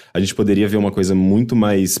dinheiro, a gente poderia ver uma coisa muito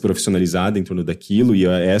mais profissionalizada em torno daquilo, e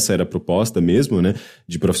essa era a proposta mesmo, né?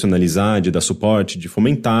 De profissionalizar, de dar suporte, de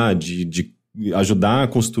fomentar, de ajudar a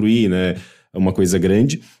construir, né? Uma coisa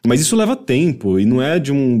grande, mas isso leva tempo, e não é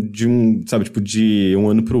de um sabe, tipo, de um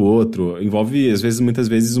ano pro outro, envolve, muitas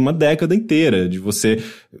vezes, uma década inteira, de você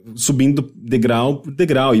subindo degrau por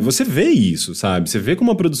degrau, e você vê isso, sabe, você vê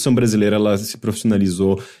como a produção brasileira, ela se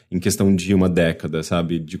profissionalizou em questão de uma década,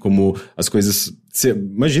 sabe, de como as coisas,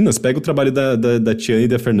 imagina, você pega o trabalho da Tiana e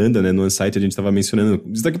da Fernanda, né, no Unsite, a gente tava mencionando,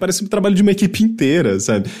 isso daqui parece um trabalho de uma equipe inteira,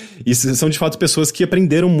 sabe, e são, de fato, pessoas que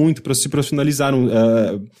aprenderam muito, se profissionalizaram,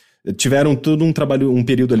 tiveram todo um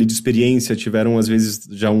período ali de experiência, tiveram às vezes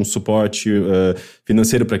já um suporte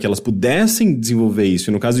financeiro para que elas pudessem desenvolver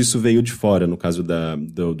isso, e no caso isso veio de fora, no caso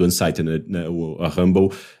do Unsighted, né? A Humble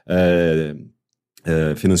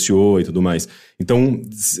financiou e tudo mais. Então,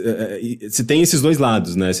 você tem esses dois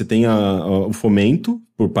lados, né? Você tem o fomento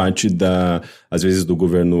por parte às vezes do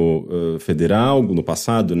governo federal, no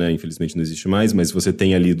passado, né? Infelizmente não existe mais, mas você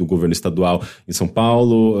tem ali do governo estadual em São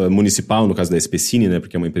Paulo, municipal, no caso da SPCine, né?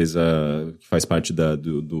 Porque é uma empresa que faz parte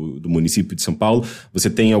do município de São Paulo.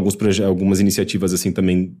 Você tem algumas iniciativas assim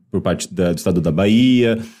também por parte do estado da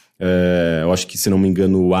Bahia. Eu acho que, se não me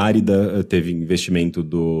engano, o Árida teve investimento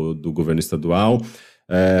do governo estadual.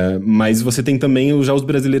 Mas você tem também já os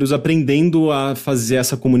brasileiros aprendendo a fazer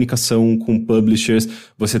essa comunicação com publishers.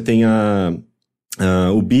 Você tem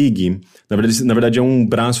o Big, na verdade é um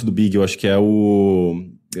braço do Big, eu acho que é o...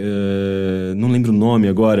 não lembro o nome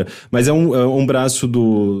agora, mas é um braço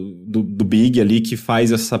do Big ali que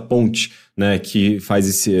faz essa ponte, né, que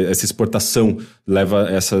faz essa exportação, leva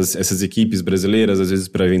essas equipes brasileiras às vezes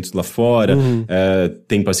para eventos lá fora,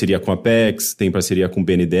 tem parceria com a Apex, tem parceria com o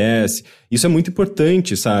BNDES, isso é muito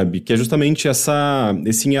importante, sabe, que é justamente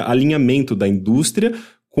esse alinhamento da indústria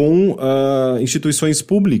com instituições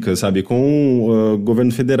públicas, sabe, com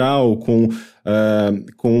governo federal, com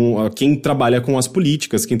quem trabalha com as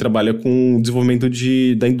políticas, quem trabalha com o desenvolvimento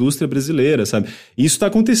da indústria brasileira, sabe? Isso está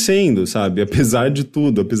acontecendo, sabe? Apesar de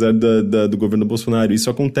tudo, apesar do governo Bolsonaro, isso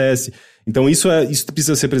acontece. Então isso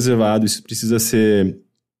precisa ser preservado, isso precisa ser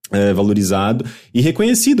valorizado e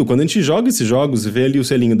reconhecido. Quando a gente joga esses jogos, vê ali o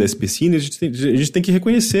selinho da SPCine, a gente tem que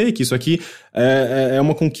reconhecer que isso aqui é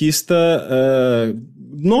uma conquista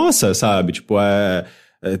nossa, sabe? Tipo,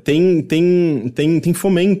 tem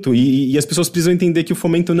fomento e as pessoas precisam entender que o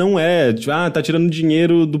fomento não é tá tirando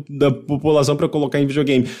dinheiro da população para colocar em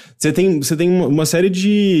videogame. Você tem uma série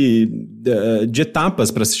de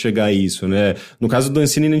etapas para se chegar a isso, né? No caso do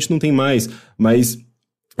Ancine a gente não tem mais, mas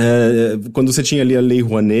quando você tinha ali a Lei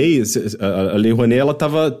Rouanet, ela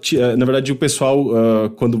estava... Na verdade, o pessoal,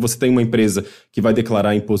 quando você tem uma empresa que vai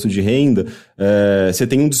declarar imposto de renda, você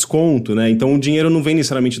tem um desconto, né? Então, o dinheiro não vem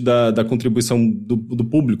necessariamente da contribuição do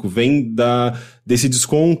público, vem desse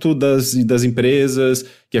desconto das empresas,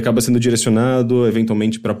 que acaba sendo direcionado,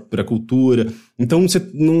 eventualmente, para a cultura. Então,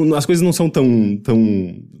 as coisas não são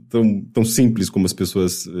tão simples como as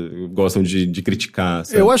pessoas gostam de criticar,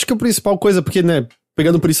 sabe? Eu acho que a principal coisa, porque, né...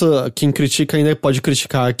 Pegando por isso, quem critica ainda pode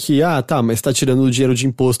criticar que, mas tá tirando o dinheiro de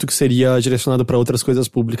imposto que seria direcionado para outras coisas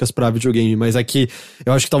públicas para videogame. Mas aqui,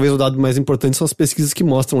 eu acho que talvez o dado mais importante são as pesquisas que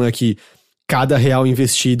mostram, né, que cada real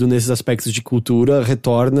investido nesses aspectos de cultura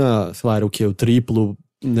retorna, sei lá, o triplo,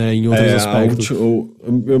 né, em outros aspectos.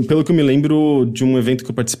 Pelo que eu me lembro de um evento que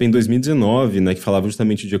eu participei em 2019, né, que falava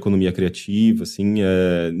justamente de economia criativa, assim,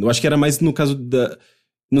 eu acho que era mais no caso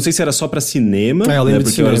não sei se era só pra cinema, né,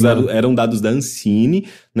 porque eram dados da Ancine,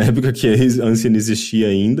 na época que a Ancine existia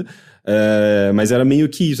ainda, mas era meio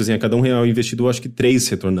que isso, assim, a cada R$1 investido, eu acho que 3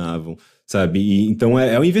 retornavam, sabe? E, então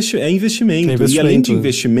é investimento. E além de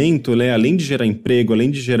investimento, né, além de gerar emprego, além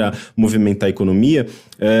de movimentar a economia,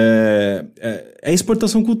 é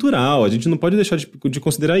exportação cultural. A gente não pode deixar de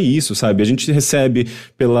considerar isso, sabe? A gente recebe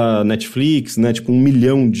pela Netflix, né, tipo 1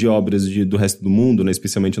 milhão de obras do resto do mundo, né,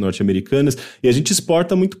 especialmente norte-americanas, e a gente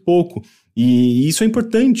exporta muito pouco. E isso é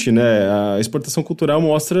importante, né? A exportação cultural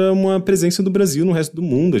mostra uma presença do Brasil no resto do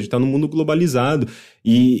mundo. A gente tá num mundo globalizado.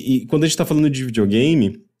 E quando a gente tá falando de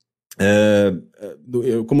videogame,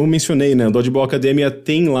 como eu mencionei, né, o Dodgeball Academia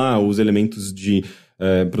tem lá os elementos de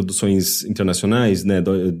produções internacionais, né,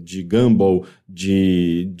 de Gumball,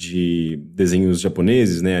 de desenhos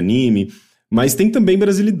japoneses, né, anime, Mas tem também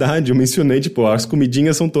brasilidade, eu mencionei, tipo, as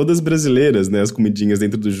comidinhas são todas brasileiras, né? As comidinhas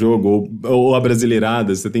dentro do jogo, ou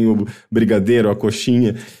abrasileiradas, você tem o brigadeiro, a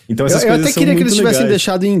coxinha. Então essas coisas são muito legais. Eu até queria que eles tivessem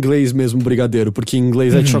deixado em inglês mesmo o brigadeiro, porque em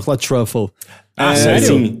inglês é chocolate truffle. Sério?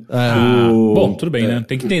 Sim. Bom, tudo bem, né?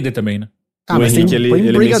 Tem que entender também, né? Mas tem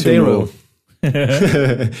ele brigadeiro.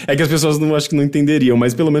 É que as pessoas acho que não entenderiam,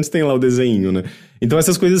 mas pelo menos tem lá o desenho, né? Então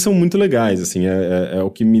essas coisas são muito legais, assim, é o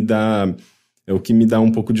que me dá... É o que me dá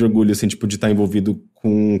um pouco de orgulho, assim, tipo, de estar envolvido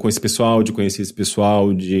com esse pessoal, de conhecer esse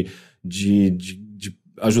pessoal, de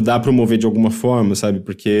ajudar a promover de alguma forma, sabe?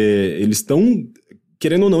 Porque eles estão,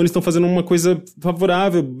 querendo ou não, eles estão fazendo uma coisa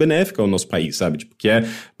favorável, benéfica ao nosso país, sabe? Tipo, que é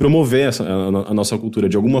promover a nossa cultura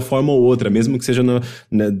de alguma forma ou outra, mesmo que seja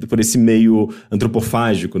por esse meio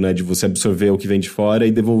antropofágico, né? De você absorver o que vem de fora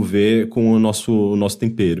e devolver com o nosso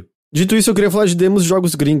tempero. Dito isso, eu queria falar de demos de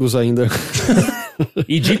jogos gringos ainda.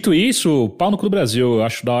 E dito isso, pau no cu do Brasil. Eu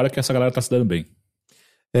acho da hora que essa galera tá se dando bem.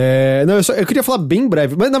 Eu queria falar bem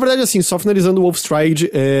breve. Mas, na verdade, assim, só finalizando o Wolfstride,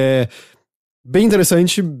 bem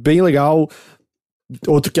interessante, bem legal.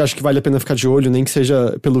 Outro que acho que vale a pena ficar de olho, nem que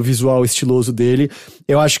seja pelo visual estiloso dele.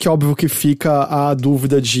 Eu acho que é óbvio que fica a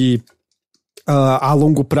dúvida de, a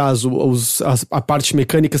longo prazo, a parte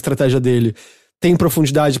mecânica, a estratégia dele tem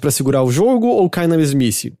profundidade pra segurar o jogo ou cai na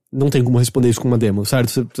mesmice? Não tem como responder isso com uma demo,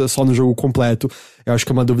 certo? Só no jogo completo. Eu acho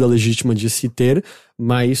que é uma dúvida legítima de se ter,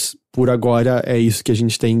 mas por agora é isso que a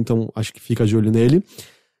gente tem, então acho que fica de olho nele.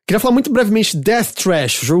 Queria falar muito brevemente Death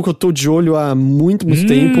Trash, jogo que eu tô de olho há muito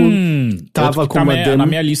tempo. Tava com uma demo. Na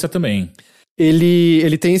minha lista também.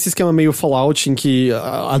 Ele tem esse esquema meio Fallout, em que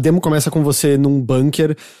a demo começa com você num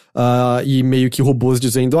bunker e meio que robôs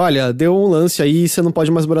dizendo, olha, deu um lance aí, você não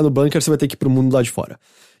pode mais morar no bunker, você vai ter que ir pro mundo lá de fora.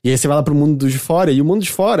 E aí você vai lá pro mundo de fora, e o mundo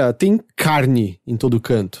de fora tem carne em todo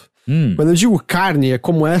canto. Quando eu digo carne, é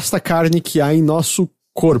como esta carne que há em nosso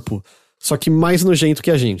corpo, só que mais nojento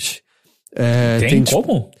que a gente. Tem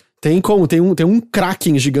como? Tem como, tem um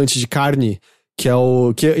kraken gigante de carne, que é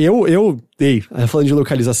o... que falando de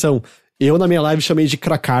localização... Eu, na minha live, chamei de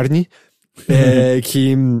Krakarne,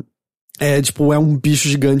 que é um bicho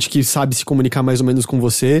gigante que sabe se comunicar mais ou menos com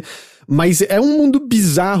você, mas é um mundo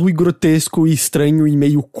bizarro e grotesco e estranho e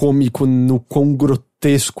meio cômico no quão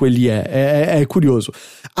grotesco ele é curioso.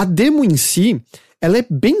 A demo em si, ela é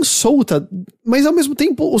bem solta, mas ao mesmo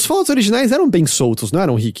tempo, os Fallouts originais eram bem soltos, não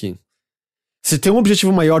eram, Rick? Você tem um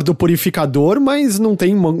objetivo maior do purificador, mas não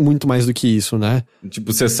tem muito mais do que isso, né?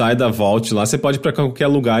 Tipo, você sai da Vault lá, você pode ir pra qualquer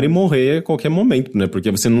lugar e morrer a qualquer momento, né?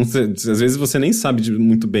 Porque você não... Às vezes você nem sabe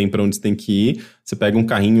muito bem pra onde você tem que ir. Você pega um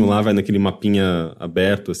carrinho lá, vai naquele mapinha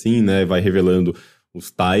aberto, assim, né? Vai revelando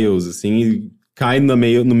os tiles, assim, e cai no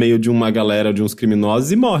meio de uma galera, de uns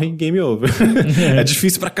criminosos e morre. Game over. É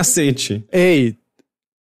difícil pra cacete. Ei...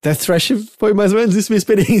 Death Trash foi mais ou menos isso minha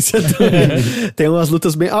experiência também. Tem umas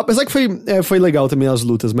lutas bem... Apesar que foi legal também as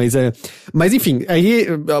lutas, mas enfim, aí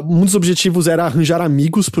um dos objetivos era arranjar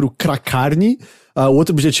amigos pro Krakarne. O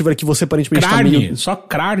outro objetivo era que você aparentemente... Carne, só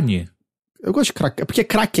carne. Eu gosto de Krakarne, porque é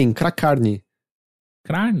Kraken, Krakarne.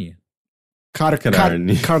 Carne.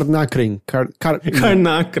 Karnakren.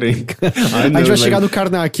 Karnakren. A gente vai chegar no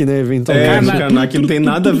Karnak, né, eventualmente. O Karnak não tem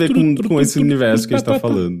nada a ver com esse universo que a gente tá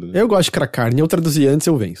falando. Eu gosto de Krakarne, eu traduzi antes,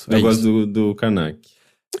 eu venço. Eu gosto do Karnak.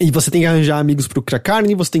 E você tem que arranjar amigos pro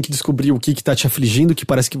Krakarne, você tem que descobrir o que tá te afligindo, que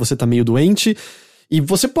parece que você tá meio doente. E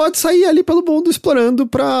você pode sair ali pelo mundo explorando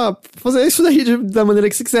pra fazer isso daí da maneira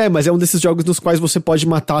que você quiser, mas é um desses jogos nos quais você pode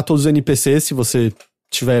matar todos os NPCs se você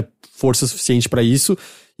tiver força suficiente pra isso.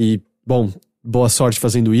 E bom, boa sorte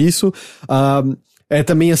fazendo isso.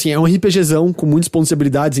 Também, assim, é um RPGzão com muitos pontos de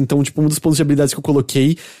habilidades, então, tipo, um dos pontos de habilidades que eu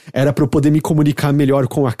coloquei era pra eu poder me comunicar melhor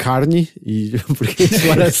com a carne, porque isso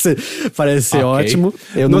parece ser ótimo.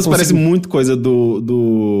 Nossa, parece muito coisa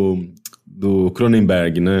do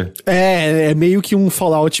Cronenberg, né? É meio que um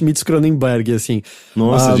Fallout meets Cronenberg, assim.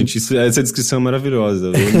 Nossa, gente, essa descrição é maravilhosa.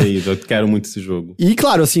 Eu amei, eu quero muito esse jogo. E,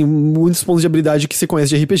 claro, assim, muitos pontos de habilidade que você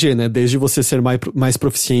conhece de RPG, né? Desde você ser mais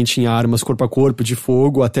proficiente em armas corpo a corpo, de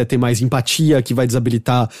fogo, até ter mais empatia, que vai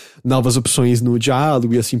desabilitar novas opções no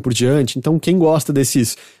diálogo e assim por diante. Então, quem gosta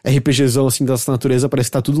desses RPGzão, assim, dessa natureza, parece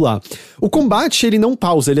que tá tudo lá. O combate, ele não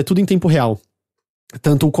pausa, ele é tudo em tempo real.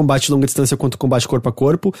 Tanto o combate de longa distância quanto o combate corpo a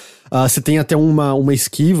corpo. Você tem até uma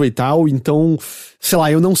esquiva e tal, então, sei lá,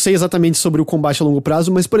 eu não sei exatamente sobre o combate a longo prazo,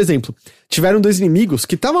 mas, por exemplo, tiveram 2 inimigos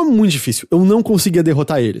que tava muito difícil, eu não conseguia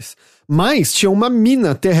derrotar eles. Mas tinha uma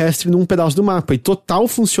mina terrestre num pedaço do mapa, e total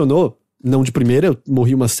funcionou, não de primeira, eu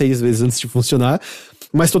morri umas 6 vezes antes de funcionar,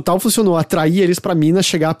 mas total funcionou atrair eles pra mina,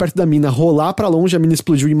 chegar perto da mina, rolar pra longe, a mina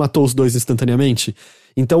explodiu e matou os dois instantaneamente.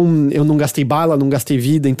 Então, eu não gastei bala, não gastei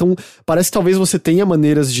vida. Então, parece que talvez você tenha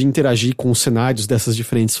maneiras de interagir com os cenários dessas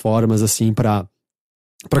diferentes formas, assim, pra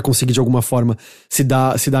conseguir de alguma forma se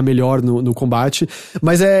dar melhor no combate.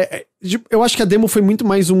 Mas eu acho que a demo foi muito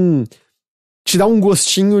mais te dá um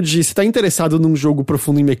gostinho de você tá interessado num jogo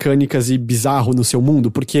profundo em mecânicas e bizarro no seu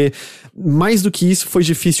mundo, porque mais do que isso foi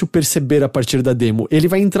difícil perceber a partir da demo. Ele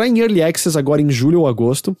vai entrar em Early Access agora em julho ou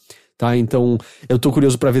agosto, tá? Então eu tô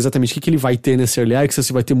curioso pra ver exatamente o que ele vai ter nesse Early Access,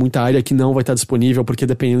 se vai ter muita área que não vai estar disponível, porque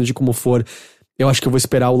dependendo de como for, eu acho que eu vou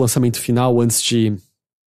esperar o lançamento final antes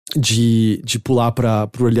de pular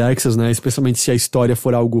pro Early Access, né? Especialmente se a história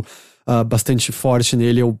for algo bastante forte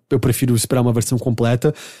nele, eu prefiro esperar uma versão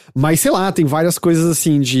completa. Mas, sei lá, tem várias coisas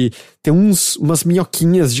assim tem umas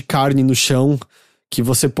minhoquinhas de carne no chão que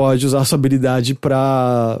você pode usar a sua habilidade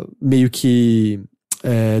pra meio que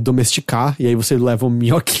domesticar, e aí você leva uma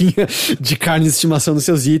minhoquinha de carne de estimação nos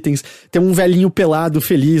seus itens. Tem um velhinho pelado,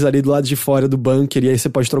 feliz, ali do lado de fora do bunker, e aí você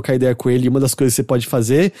pode trocar ideia com ele, e uma das coisas que você pode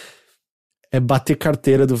fazer é bater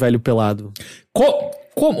carteira do velho pelado.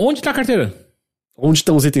 Onde tá a carteira? Onde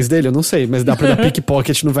estão os itens dele? Eu não sei, mas dá pra dar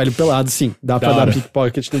pickpocket no velho pelado, sim. Dá pra dar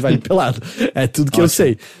pickpocket no velho pelado. É tudo que eu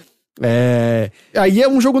sei. Aí é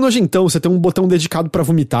um jogo nojentão, você tem um botão dedicado pra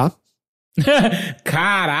vomitar.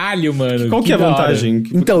 Caralho, mano. Qual que é a vantagem?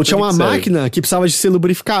 Então, tinha uma máquina que precisava de ser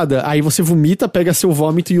lubrificada. Aí você vomita, pega seu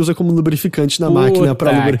vômito e usa como lubrificante na máquina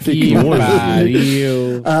pra lubrificar.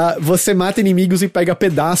 Você mata inimigos e pega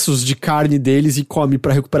pedaços de carne deles e come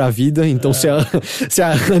pra recuperar a vida. Então você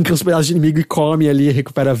arranca uns pedaços de inimigo e come ali e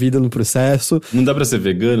recupera a vida no processo. Não dá pra ser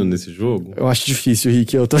vegano nesse jogo? Eu acho difícil,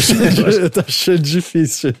 Rick. Eu tô achando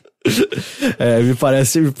difícil. Me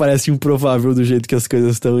parece improvável do jeito que as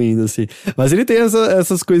coisas estão indo, assim. Mas ele tem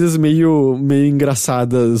essas coisas meio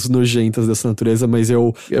engraçadas, nojentas dessa natureza, mas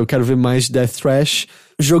eu quero ver mais de Death Trash.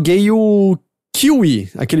 Joguei o Kiwi,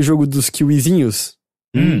 aquele jogo dos kiwizinhos.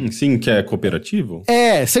 Sim, que é cooperativo?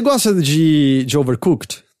 Você gosta de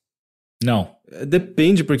Overcooked? Não.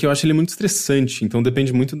 Depende, porque eu acho ele muito estressante, então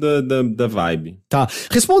depende muito da vibe. Tá,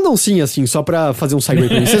 respondam sim, assim, só pra fazer um segue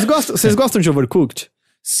pra mim. Vocês gostam de Overcooked?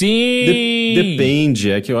 Sim!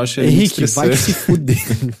 Depende, é que eu acho ele Henrique, vai se fuder.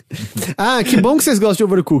 Que bom que vocês gostam de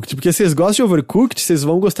Overcooked, porque se vocês gostam de Overcooked, vocês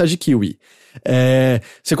vão gostar de Kiwi.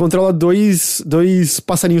 Você controla dois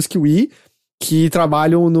passarinhos Kiwi que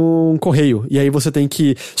trabalham num correio, e aí você tem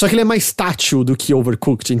que... Só que ele é mais tátil do que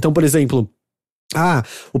Overcooked, então, por exemplo...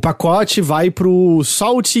 o pacote vai pro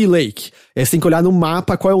Salt Lake. Aí você tem que olhar no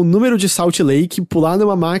mapa qual é o número de Salt Lake, pular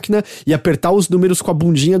numa máquina e apertar os números com a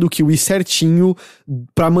bundinha do Kiwi certinho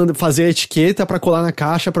pra fazer a etiqueta, pra colar na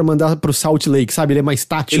caixa, pra mandar pro Salt Lake, sabe? Ele é mais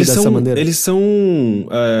tátil dessa maneira. Eles são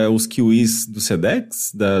os Kiwis do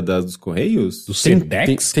Sedex? Dos Correios? Do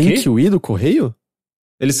Sedex? Tem Kiwi do Correio?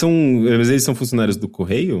 Eles são funcionários do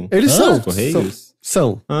Correio? Eles são. Correios?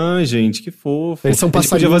 São. Ai, gente, que fofo. Eles são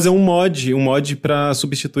passarinhos. A gente podia fazer um mod pra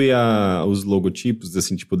substituir os logotipos,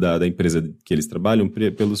 assim, tipo, da empresa que eles trabalham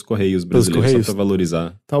pelos Correios brasileiros, só pra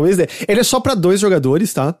valorizar. Talvez dê. Ele é só pra 2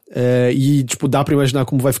 jogadores, tá? E, tipo, dá pra imaginar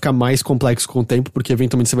como vai ficar mais complexo com o tempo, porque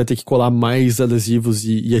eventualmente você vai ter que colar mais adesivos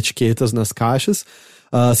e etiquetas nas caixas.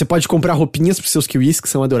 Você pode comprar roupinhas pros seus kiwis, que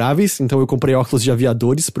são adoráveis. Então eu comprei óculos de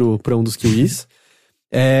aviadores pra um dos kiwis.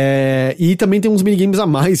 E também tem uns minigames a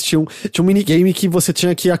mais. Tinha um minigame que você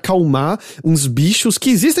tinha que acalmar uns bichos que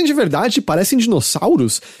existem de verdade, parecem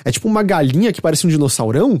dinossauros. É tipo uma galinha que parece um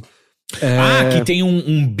dinossaurão. Que tem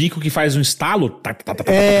um bico que faz um estalo?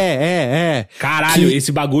 Caralho,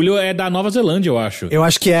 esse bagulho é da Nova Zelândia, eu acho. Eu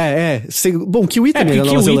acho que Bom, Kiwi também é da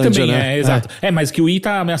Nova Zelândia, também, né? Exato. Mas Kiwi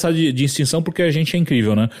tá ameaçado de extinção porque a gente é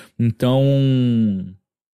incrível, né? Então,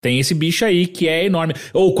 tem esse bicho aí que é enorme.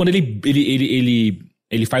 Ou quando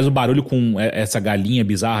ele faz o barulho com essa galinha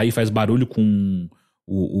bizarra aí, faz barulho com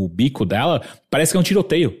o bico dela, parece que é um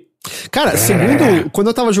tiroteio. Cara, segundo... Quando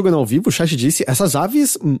eu tava jogando ao vivo, o chat disse, essas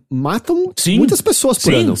aves matam muitas pessoas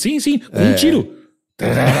por ano. Sim, com um tiro.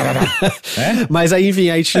 Mas aí, enfim,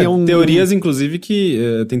 aí tinha tem teorias, inclusive,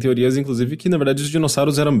 que, na verdade, os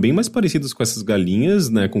dinossauros eram bem mais parecidos com essas galinhas,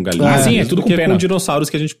 né? Com galinhas. É tudo com pena. Com dinossauros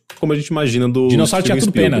como a gente imagina do... Dinossauro tinha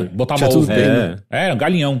tudo pena, botava ovo. Um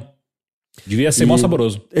galinhão. Devia ser mó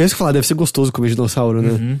saboroso. Eu ia falar, deve ser gostoso comer dinossauro,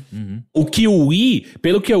 né? O Kiwi,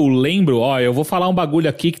 pelo que eu lembro, eu vou falar um bagulho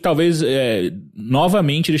aqui que talvez,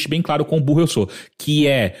 novamente, deixe bem claro quão burro eu sou. Que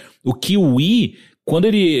é, o Kiwi, quando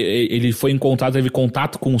ele foi encontrado, teve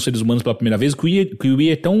contato com os seres humanos pela primeira vez, o Kiwi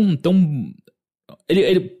é tão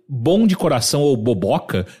ele bom de coração ou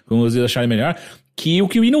boboca, como vocês acharem melhor, que o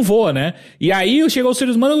Kiwi não voa, né? E aí chegou os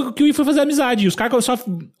seres humanos, o Kiwi foi fazer amizade. E os caras só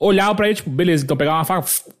olhavam pra ele, tipo, beleza, então pegar uma faca,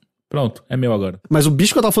 pronto, é meu agora. Mas o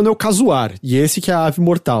bicho que eu tava falando é o casuar, e esse que é a ave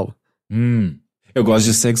mortal. Eu gosto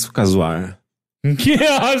de sexo casuar. Que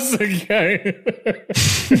nossa, cara.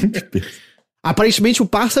 Aparentemente o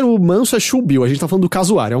pássaro manso é Shubil, a gente tá falando do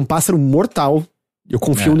casuar, é um pássaro mortal. Eu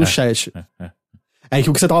confio no chat. É que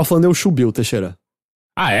o que você tava falando é o Shubil, Teixeira.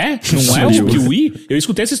 Ah, é? Não é o Kiwi? Eu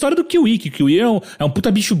escutei essa história do Kiwi, que o Kiwi é um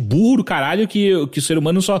puta bicho burro do caralho que o ser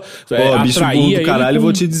humano só bicho burro do caralho, eu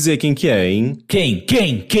vou te dizer quem que é, hein?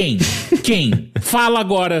 Quem? Fala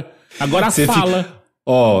agora. Agora fala.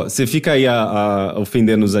 Você fica aí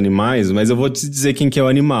ofendendo os animais, mas eu vou te dizer quem que é o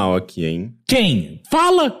animal aqui, hein? Quem?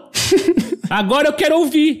 Fala! Agora eu quero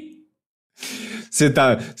ouvir. Você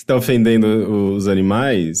tá ofendendo os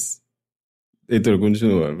animais? Heitor,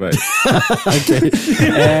 continua, vai. Ok.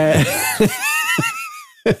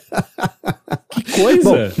 Que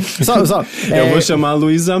coisa! Bom, eu vou chamar a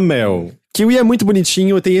Luísa Mel. Kiwi é muito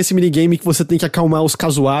bonitinho, tem esse minigame que você tem que acalmar os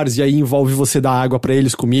casuares, e aí envolve você dar água pra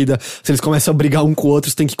eles, comida. Se eles começam a brigar um com o outro,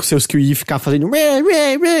 você tem que ir com seus Kiwi ficar fazendo...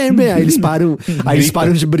 Aí eles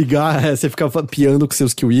param de brigar, você fica piando com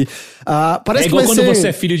seus Kiwi. Parece igual que quando você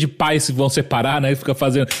é filho de pais que vão separar, né? Fica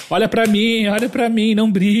fazendo, olha pra mim, não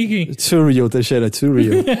briguem. Too real, Teixeira, too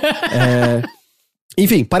real.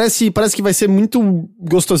 Enfim, parece que vai ser muito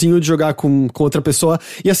gostosinho de jogar com outra pessoa.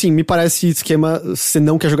 E assim, me parece esquema você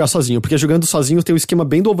não quer jogar sozinho. Porque jogando sozinho tem o esquema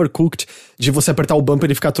bem do Overcooked, de você apertar o bumper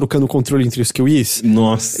e ficar trocando o controle entre os Kiwis.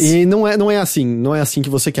 Nossa. E não é assim que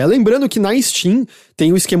você quer. Lembrando que na Steam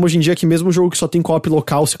tem o esquema hoje em dia que mesmo o jogo que só tem co-op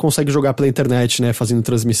local, você consegue jogar pela internet, né, fazendo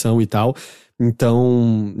transmissão e tal.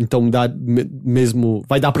 Então dá mesmo,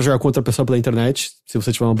 vai dar pra jogar com outra pessoa pela internet, se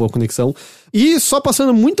você tiver uma boa conexão. E só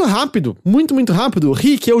passando muito rápido, muito rápido,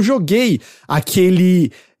 Rick, eu joguei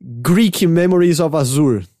aquele Greek Memories of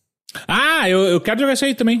Azure. Eu quero jogar isso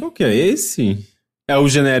aí também. Qual que é esse? É o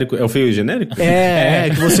genérico, é o feio genérico?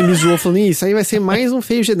 Que você me zoou falando, isso aí vai ser mais um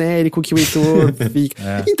feio genérico que o Heitor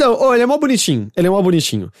fica. Então, ele é mó bonitinho.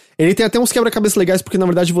 Ele tem até uns quebra-cabeça legais, porque na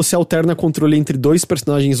verdade você alterna controle entre dois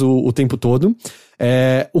personagens o tempo todo.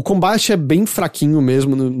 O combate é bem fraquinho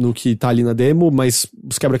mesmo no que tá ali na demo, mas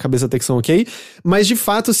os quebra-cabeça até que são ok. Mas de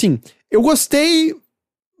fato, assim, eu gostei,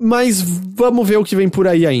 mas vamos ver o que vem por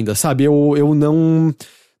aí ainda, sabe? Eu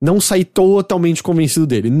não saí totalmente convencido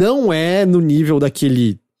dele. Não é no nível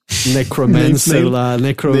daquele Necromancer lá.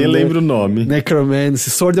 Nem lembro o nome.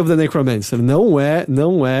 Necromancer, Sword of the Necromancer. Não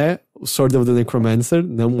é o Sword of the Necromancer.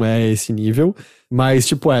 Não é esse nível. Mas,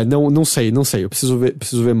 tipo, não sei. Eu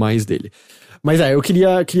preciso ver mais dele. Mas eu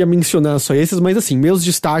queria mencionar só esses. Mas, assim, meus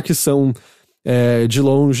destaques são, de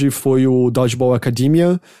longe, foi o Dodgeball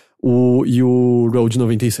Academia e o Road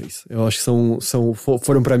 96. Eu acho que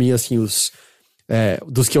foram pra mim, assim, os...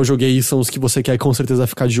 dos que eu joguei são os que você quer com certeza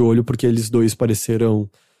ficar de olho, porque eles dois pareceram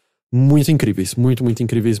muito incríveis. Muito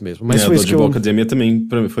incríveis mesmo. Mas foi isso que Dodgeball Academia também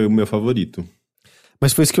foi o meu favorito.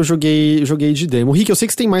 Mas foi isso que eu joguei de demo. Rick, eu sei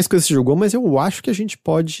que você tem mais coisas que você jogou, mas eu acho que a gente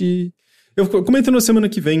pode... Eu comentando na semana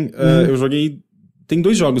que vem, eu joguei... Tem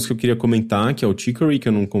 2 jogos que eu queria comentar, que é o Chicory, que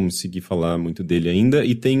eu não consegui falar muito dele ainda,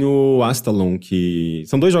 e tem o Astalon, que...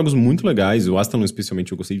 São 2 jogos muito legais. O Astalon,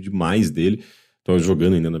 especialmente, eu gostei demais dele. Tô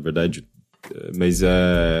jogando ainda, na verdade... Mas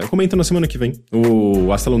comenta na semana que vem.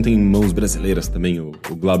 O Astalon tem mãos brasileiras também. O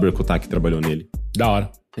Glauber Kotak trabalhou nele. Da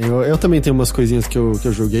hora. Eu também tenho umas coisinhas que eu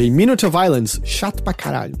joguei. Minute of Violence, chato pra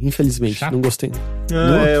caralho, infelizmente. Chato? Não gostei.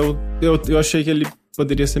 Eu achei que ele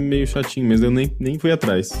poderia ser meio chatinho, mas eu nem fui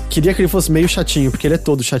atrás. Queria que ele fosse meio chatinho, porque ele é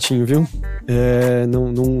todo chatinho, viu?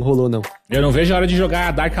 Não rolou, não. Eu não vejo a hora de jogar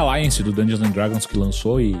a Dark Alliance do Dungeons and Dragons que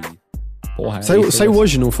lançou e... Porra, saiu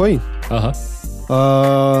hoje, não foi? Aham.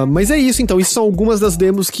 Mas é isso, então. Isso são algumas das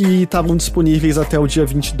demos que estavam disponíveis até o dia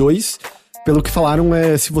 22. Pelo que falaram,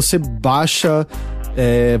 se você baixa,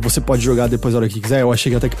 você pode jogar depois da hora que quiser. Eu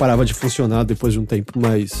achei que até que parava de funcionar depois de um tempo,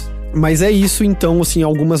 mas é isso, então, assim,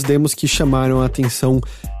 algumas demos que chamaram a atenção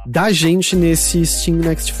da gente nesse Steam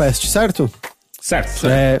Next Fest, certo? Certo.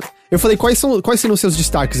 Eu falei, quais seriam os seus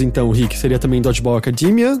destaques, então, Rick? Seria também Dodgeball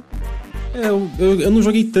Academia? Eu não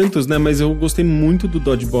joguei tantos, né? Mas eu gostei muito do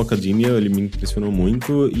Dodgeball Academia, ele me impressionou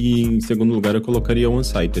muito. E em segundo lugar eu colocaria o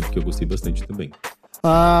Unsighted, que eu gostei bastante também.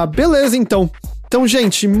 Beleza, então. Então,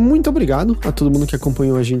 gente, muito obrigado a todo mundo que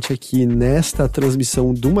acompanhou a gente aqui nesta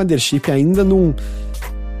transmissão do Mothership, ainda numa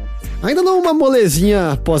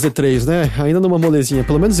molezinha pós E3, né? Ainda numa molezinha,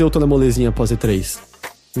 pelo menos eu tô na molezinha pós E3.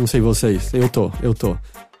 Não sei vocês, eu tô.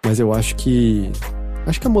 Mas eu acho que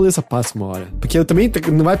a moleza passa uma hora. Porque eu também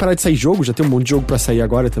não vai parar de sair jogo, já tem um monte de jogo pra sair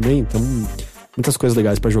agora também, então muitas coisas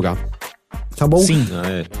legais pra jogar. Tá bom? Sim.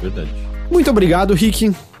 É verdade. Muito obrigado,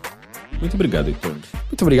 Rick. Muito obrigado, Heitor.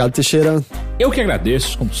 Muito obrigado, Teixeira. Eu que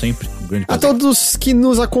agradeço, como sempre. Um grande A prazer. todos que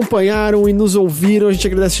nos acompanharam e nos ouviram, a gente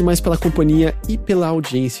agradece demais pela companhia e pela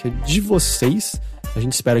audiência de vocês. A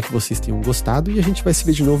gente espera que vocês tenham gostado e a gente vai se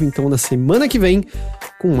ver de novo então na semana que vem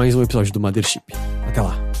com mais um episódio do Mothership. Até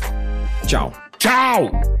lá. Tchau. Tchau!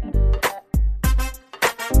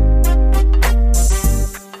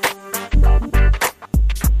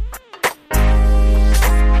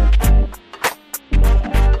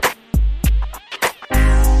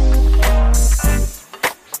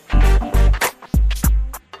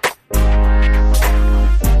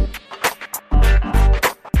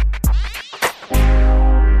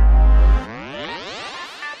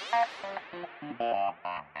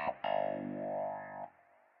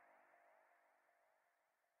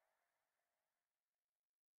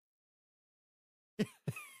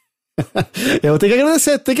 Eu tenho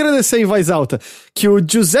que agradecer em voz alta que o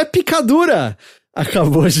Giuseppe Cadura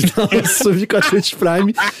acabou de dar um sub com a Twitch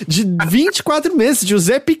Prime de 24 meses.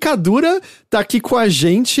 Giuseppe Cadura tá aqui com a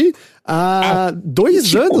gente há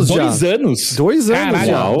 2 anos já. 2 anos? 2 anos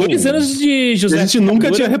Caralho, já. 2 anos de José. A gente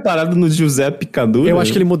nunca tinha reparado no Giuseppe Cadura. Eu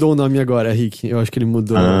acho que ele mudou o nome agora, Rick. Eu acho que ele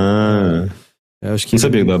mudou. Eu acho que não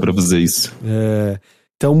sabia que dava pra fazer isso.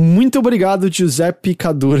 Então, muito obrigado, Giuseppe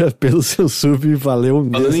Cadura, pelo seu sub. Valeu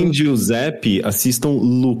mesmo. Falando em Giuseppe, assistam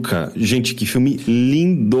Luca. Gente, que filme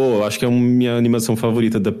lindo. Eu acho que é a minha animação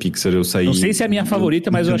favorita da Pixar. Eu saí... Não sei se é a minha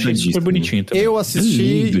favorita, mas eu achei super bonitinho também. Eu assisti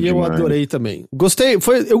Lindo e eu demais. adorei também.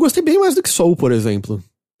 Eu gostei bem mais do que Soul, por exemplo.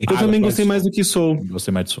 Eu também gostei mais do que Soul.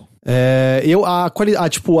 Gostei mais de Soul.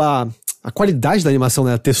 A qualidade da animação,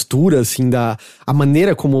 né? A textura, assim, a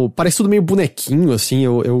maneira como... Parece tudo meio bonequinho, assim,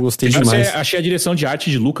 eu gostei demais. Achei a direção de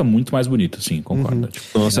arte de Luca muito mais bonita, assim, concordo.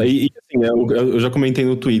 Nossa, e assim, eu já comentei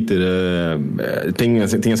no Twitter, tem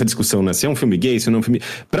essa discussão, né? Se é um filme gay, se não é um filme...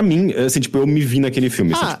 Pra mim, assim, tipo, eu me vi naquele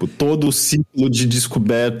filme, assim, tipo, todo o ciclo de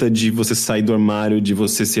descoberta, de você sair do armário, de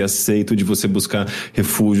você ser aceito, de você buscar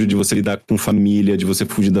refúgio, de você lidar com família, de você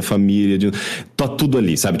fugir da família, tá tudo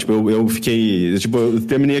ali, sabe? Tipo, eu fiquei... Tipo, eu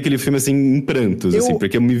terminei aquele filme, assim, em prantos, assim,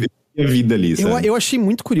 porque eu me vi a vida ali, sabe? Eu achei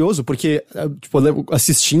muito curioso, porque, tipo,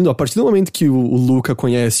 assistindo, a partir do momento que o Luca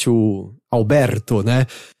conhece o Alberto, né?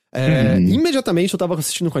 Imediatamente eu tava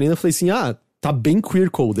assistindo com a Nina e falei assim, tá bem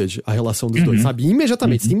queer-coded a relação dos dois, sabe?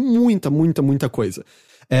 Imediatamente, tem muita coisa.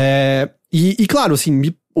 E claro,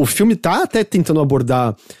 assim, o filme tá até tentando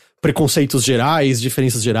abordar preconceitos gerais,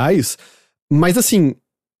 diferenças gerais, mas assim...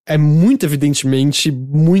 é muito evidentemente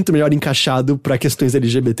muito melhor encaixado pra questões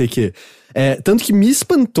LGBTQ. Tanto que me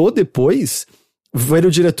espantou depois ver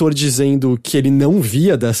o diretor dizendo que ele não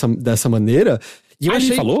via dessa maneira. E eu achei,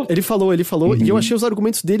 ele falou? Ele falou, e eu achei os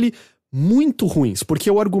argumentos dele muito ruins, porque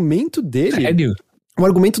o argumento dele... Sério? O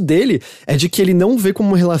argumento dele é de que ele não vê como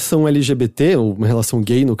uma relação LGBT, ou uma relação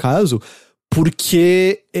gay no caso,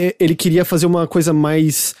 porque ele queria fazer uma coisa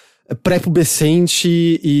mais...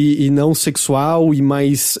 pré-pubescente e não sexual e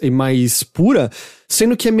mais pura,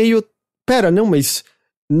 sendo que é meio... mas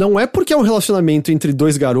não é porque é um relacionamento entre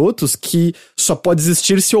 2 garotos que só pode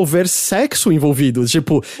existir se houver sexo envolvido.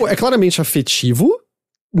 Tipo, é claramente afetivo,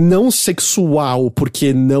 não sexual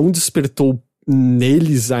porque não despertou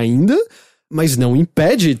neles ainda, mas não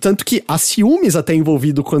impede, tanto que há ciúmes até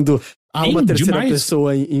envolvido quando há uma terceira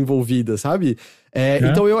pessoa envolvida, sabe?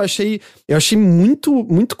 Então eu achei muito,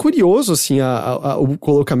 muito curioso, assim, o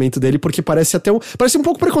colocamento dele, porque parece um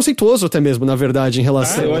pouco preconceituoso até mesmo, na verdade, em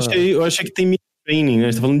relação eu achei que tem training, né? A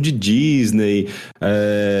gente tá falando de Disney.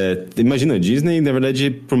 Imagina, Disney, na verdade,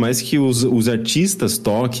 por mais que os artistas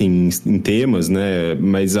toquem em temas, né?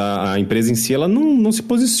 Mas a empresa em si, ela não se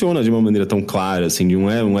posiciona de uma maneira tão clara, assim,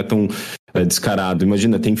 não é tão descarado.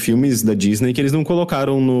 Imagina, tem filmes da Disney que eles não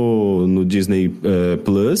colocaram no Disney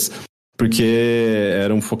Plus, porque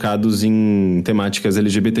eram focados em temáticas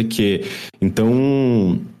LGBTQ.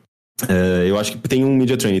 Então, eu acho que tem um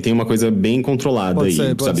media training, tem uma coisa bem controlada pode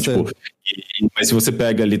aí, ser. Tipo... Mas se você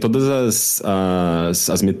pega ali todas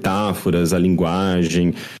as metáforas, a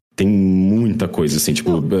linguagem... Tem muita coisa, assim,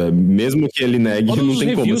 tipo, mesmo que ele negue, todos não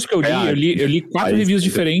tem como. Todos os reviews que eu li 4 reviews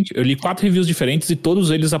diferentes, eu li 4 reviews diferentes e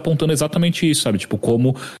todos eles apontando exatamente isso, sabe? Tipo,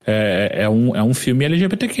 como é um filme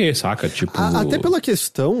LGBTQ, saca? Tipo... Até pela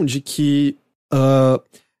questão de que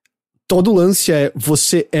todo lance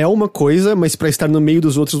você é uma coisa, mas pra estar no meio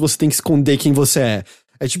dos outros você tem que esconder quem você é.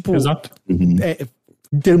 É tipo... Exato.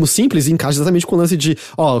 Em termos simples, encaixa exatamente com o lance de,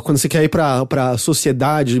 quando você quer ir pra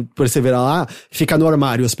sociedade, perseverar lá, fica no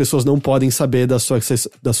armário, as pessoas não podem saber da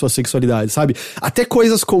sua sexualidade, sabe? Até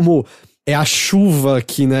coisas como a chuva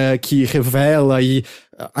que revela e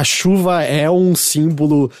a chuva é um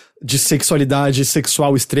símbolo de sexualidade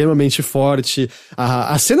sexual extremamente forte.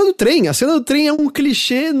 A cena do trem é um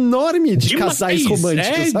clichê enorme de casais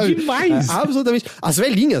românticos, sabe? Demais! Absolutamente. As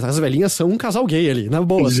velhinhas são um casal gay ali, na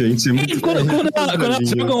boa. Gente, é muito Quando elas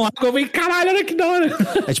jogam água, eu falei, caralho, olha que da hora.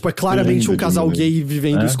 É claramente um casal gay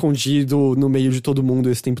vivendo escondido no meio de todo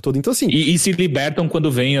mundo esse tempo todo. Então, assim... E se libertam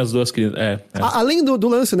quando vêm as duas crianças. Além do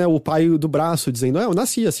lance, né? O pai do braço dizendo, eu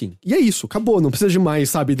nasci assim. E é isso, acabou, não precisa de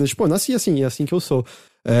mais, sabe? Tipo, eu nasci assim, é assim que eu sou.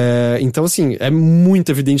 Então, assim, é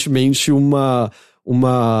muito evidentemente uma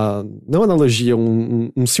não analogia,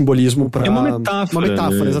 um simbolismo pra... É uma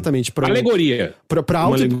metáfora, exatamente. Alegoria. Pra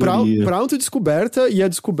autodescoberta e a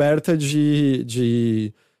descoberta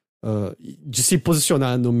de se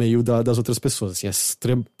posicionar no meio das outras pessoas, assim,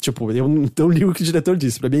 tipo, eu não li o que o diretor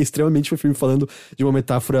disse, pra mim é extremamente um filme falando de uma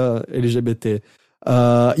metáfora LGBT.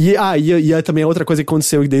 E também outra coisa que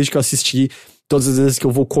aconteceu desde que eu assisti. Todas as vezes que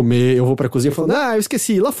eu vou comer, eu vou pra cozinha falando, eu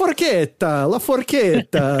esqueci, la forqueta.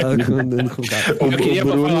 Eu queria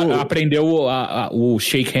aprender o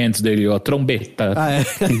shake hands dele, a trombeta.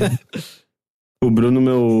 O Bruno,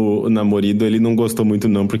 meu namorado, ele não gostou muito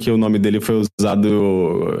não, porque o nome dele foi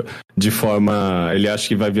usado de forma... Ele acha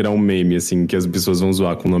que vai virar um meme, assim, que as pessoas vão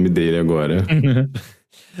zoar com o nome dele agora.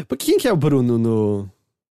 Porque quem que é o Bruno no...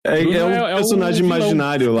 É um personagem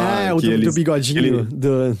imaginário lá. O do bigodinho.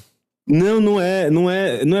 Não é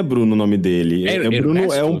Bruno o nome dele.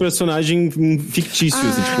 Bruno é um personagem fictício.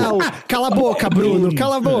 Assim, tipo... Cala a boca, Bruno!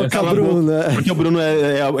 Cala a boca, Bruno! Porque o Bruno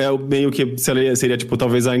é meio que seria, tipo,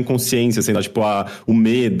 talvez a inconsciência, assim, tipo, o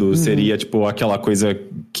medo seria, tipo, aquela coisa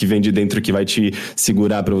que vem de dentro que vai te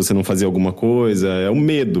segurar pra você não fazer alguma coisa. É o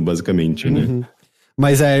medo, basicamente, né?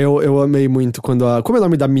 Mas eu amei muito quando como é o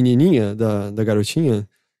nome da menininha, da garotinha?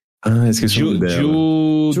 Esqueci o nome dela.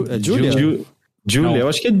 Julia, eu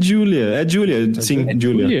acho que é Julia. É Julia, sim,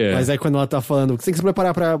 Julia. Mas aí quando ela tá falando, você tem que se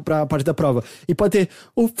preparar pra parte da prova. E pode ter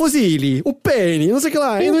o fuzile, o pene, não sei o que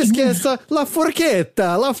lá. E não esqueça, la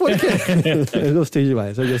forqueta. Eu gostei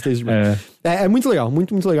demais. É muito legal,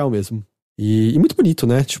 muito, muito legal mesmo. E muito bonito,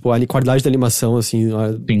 né? Tipo, a qualidade da animação, assim,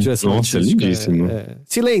 a direção artística. Lindíssimo.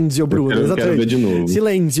 Silêncio, Bruno, exatamente. Quero ver de novo.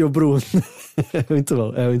 Silêncio, Bruno.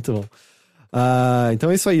 É muito bom. Então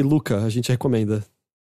é isso aí, Luca, a gente recomenda.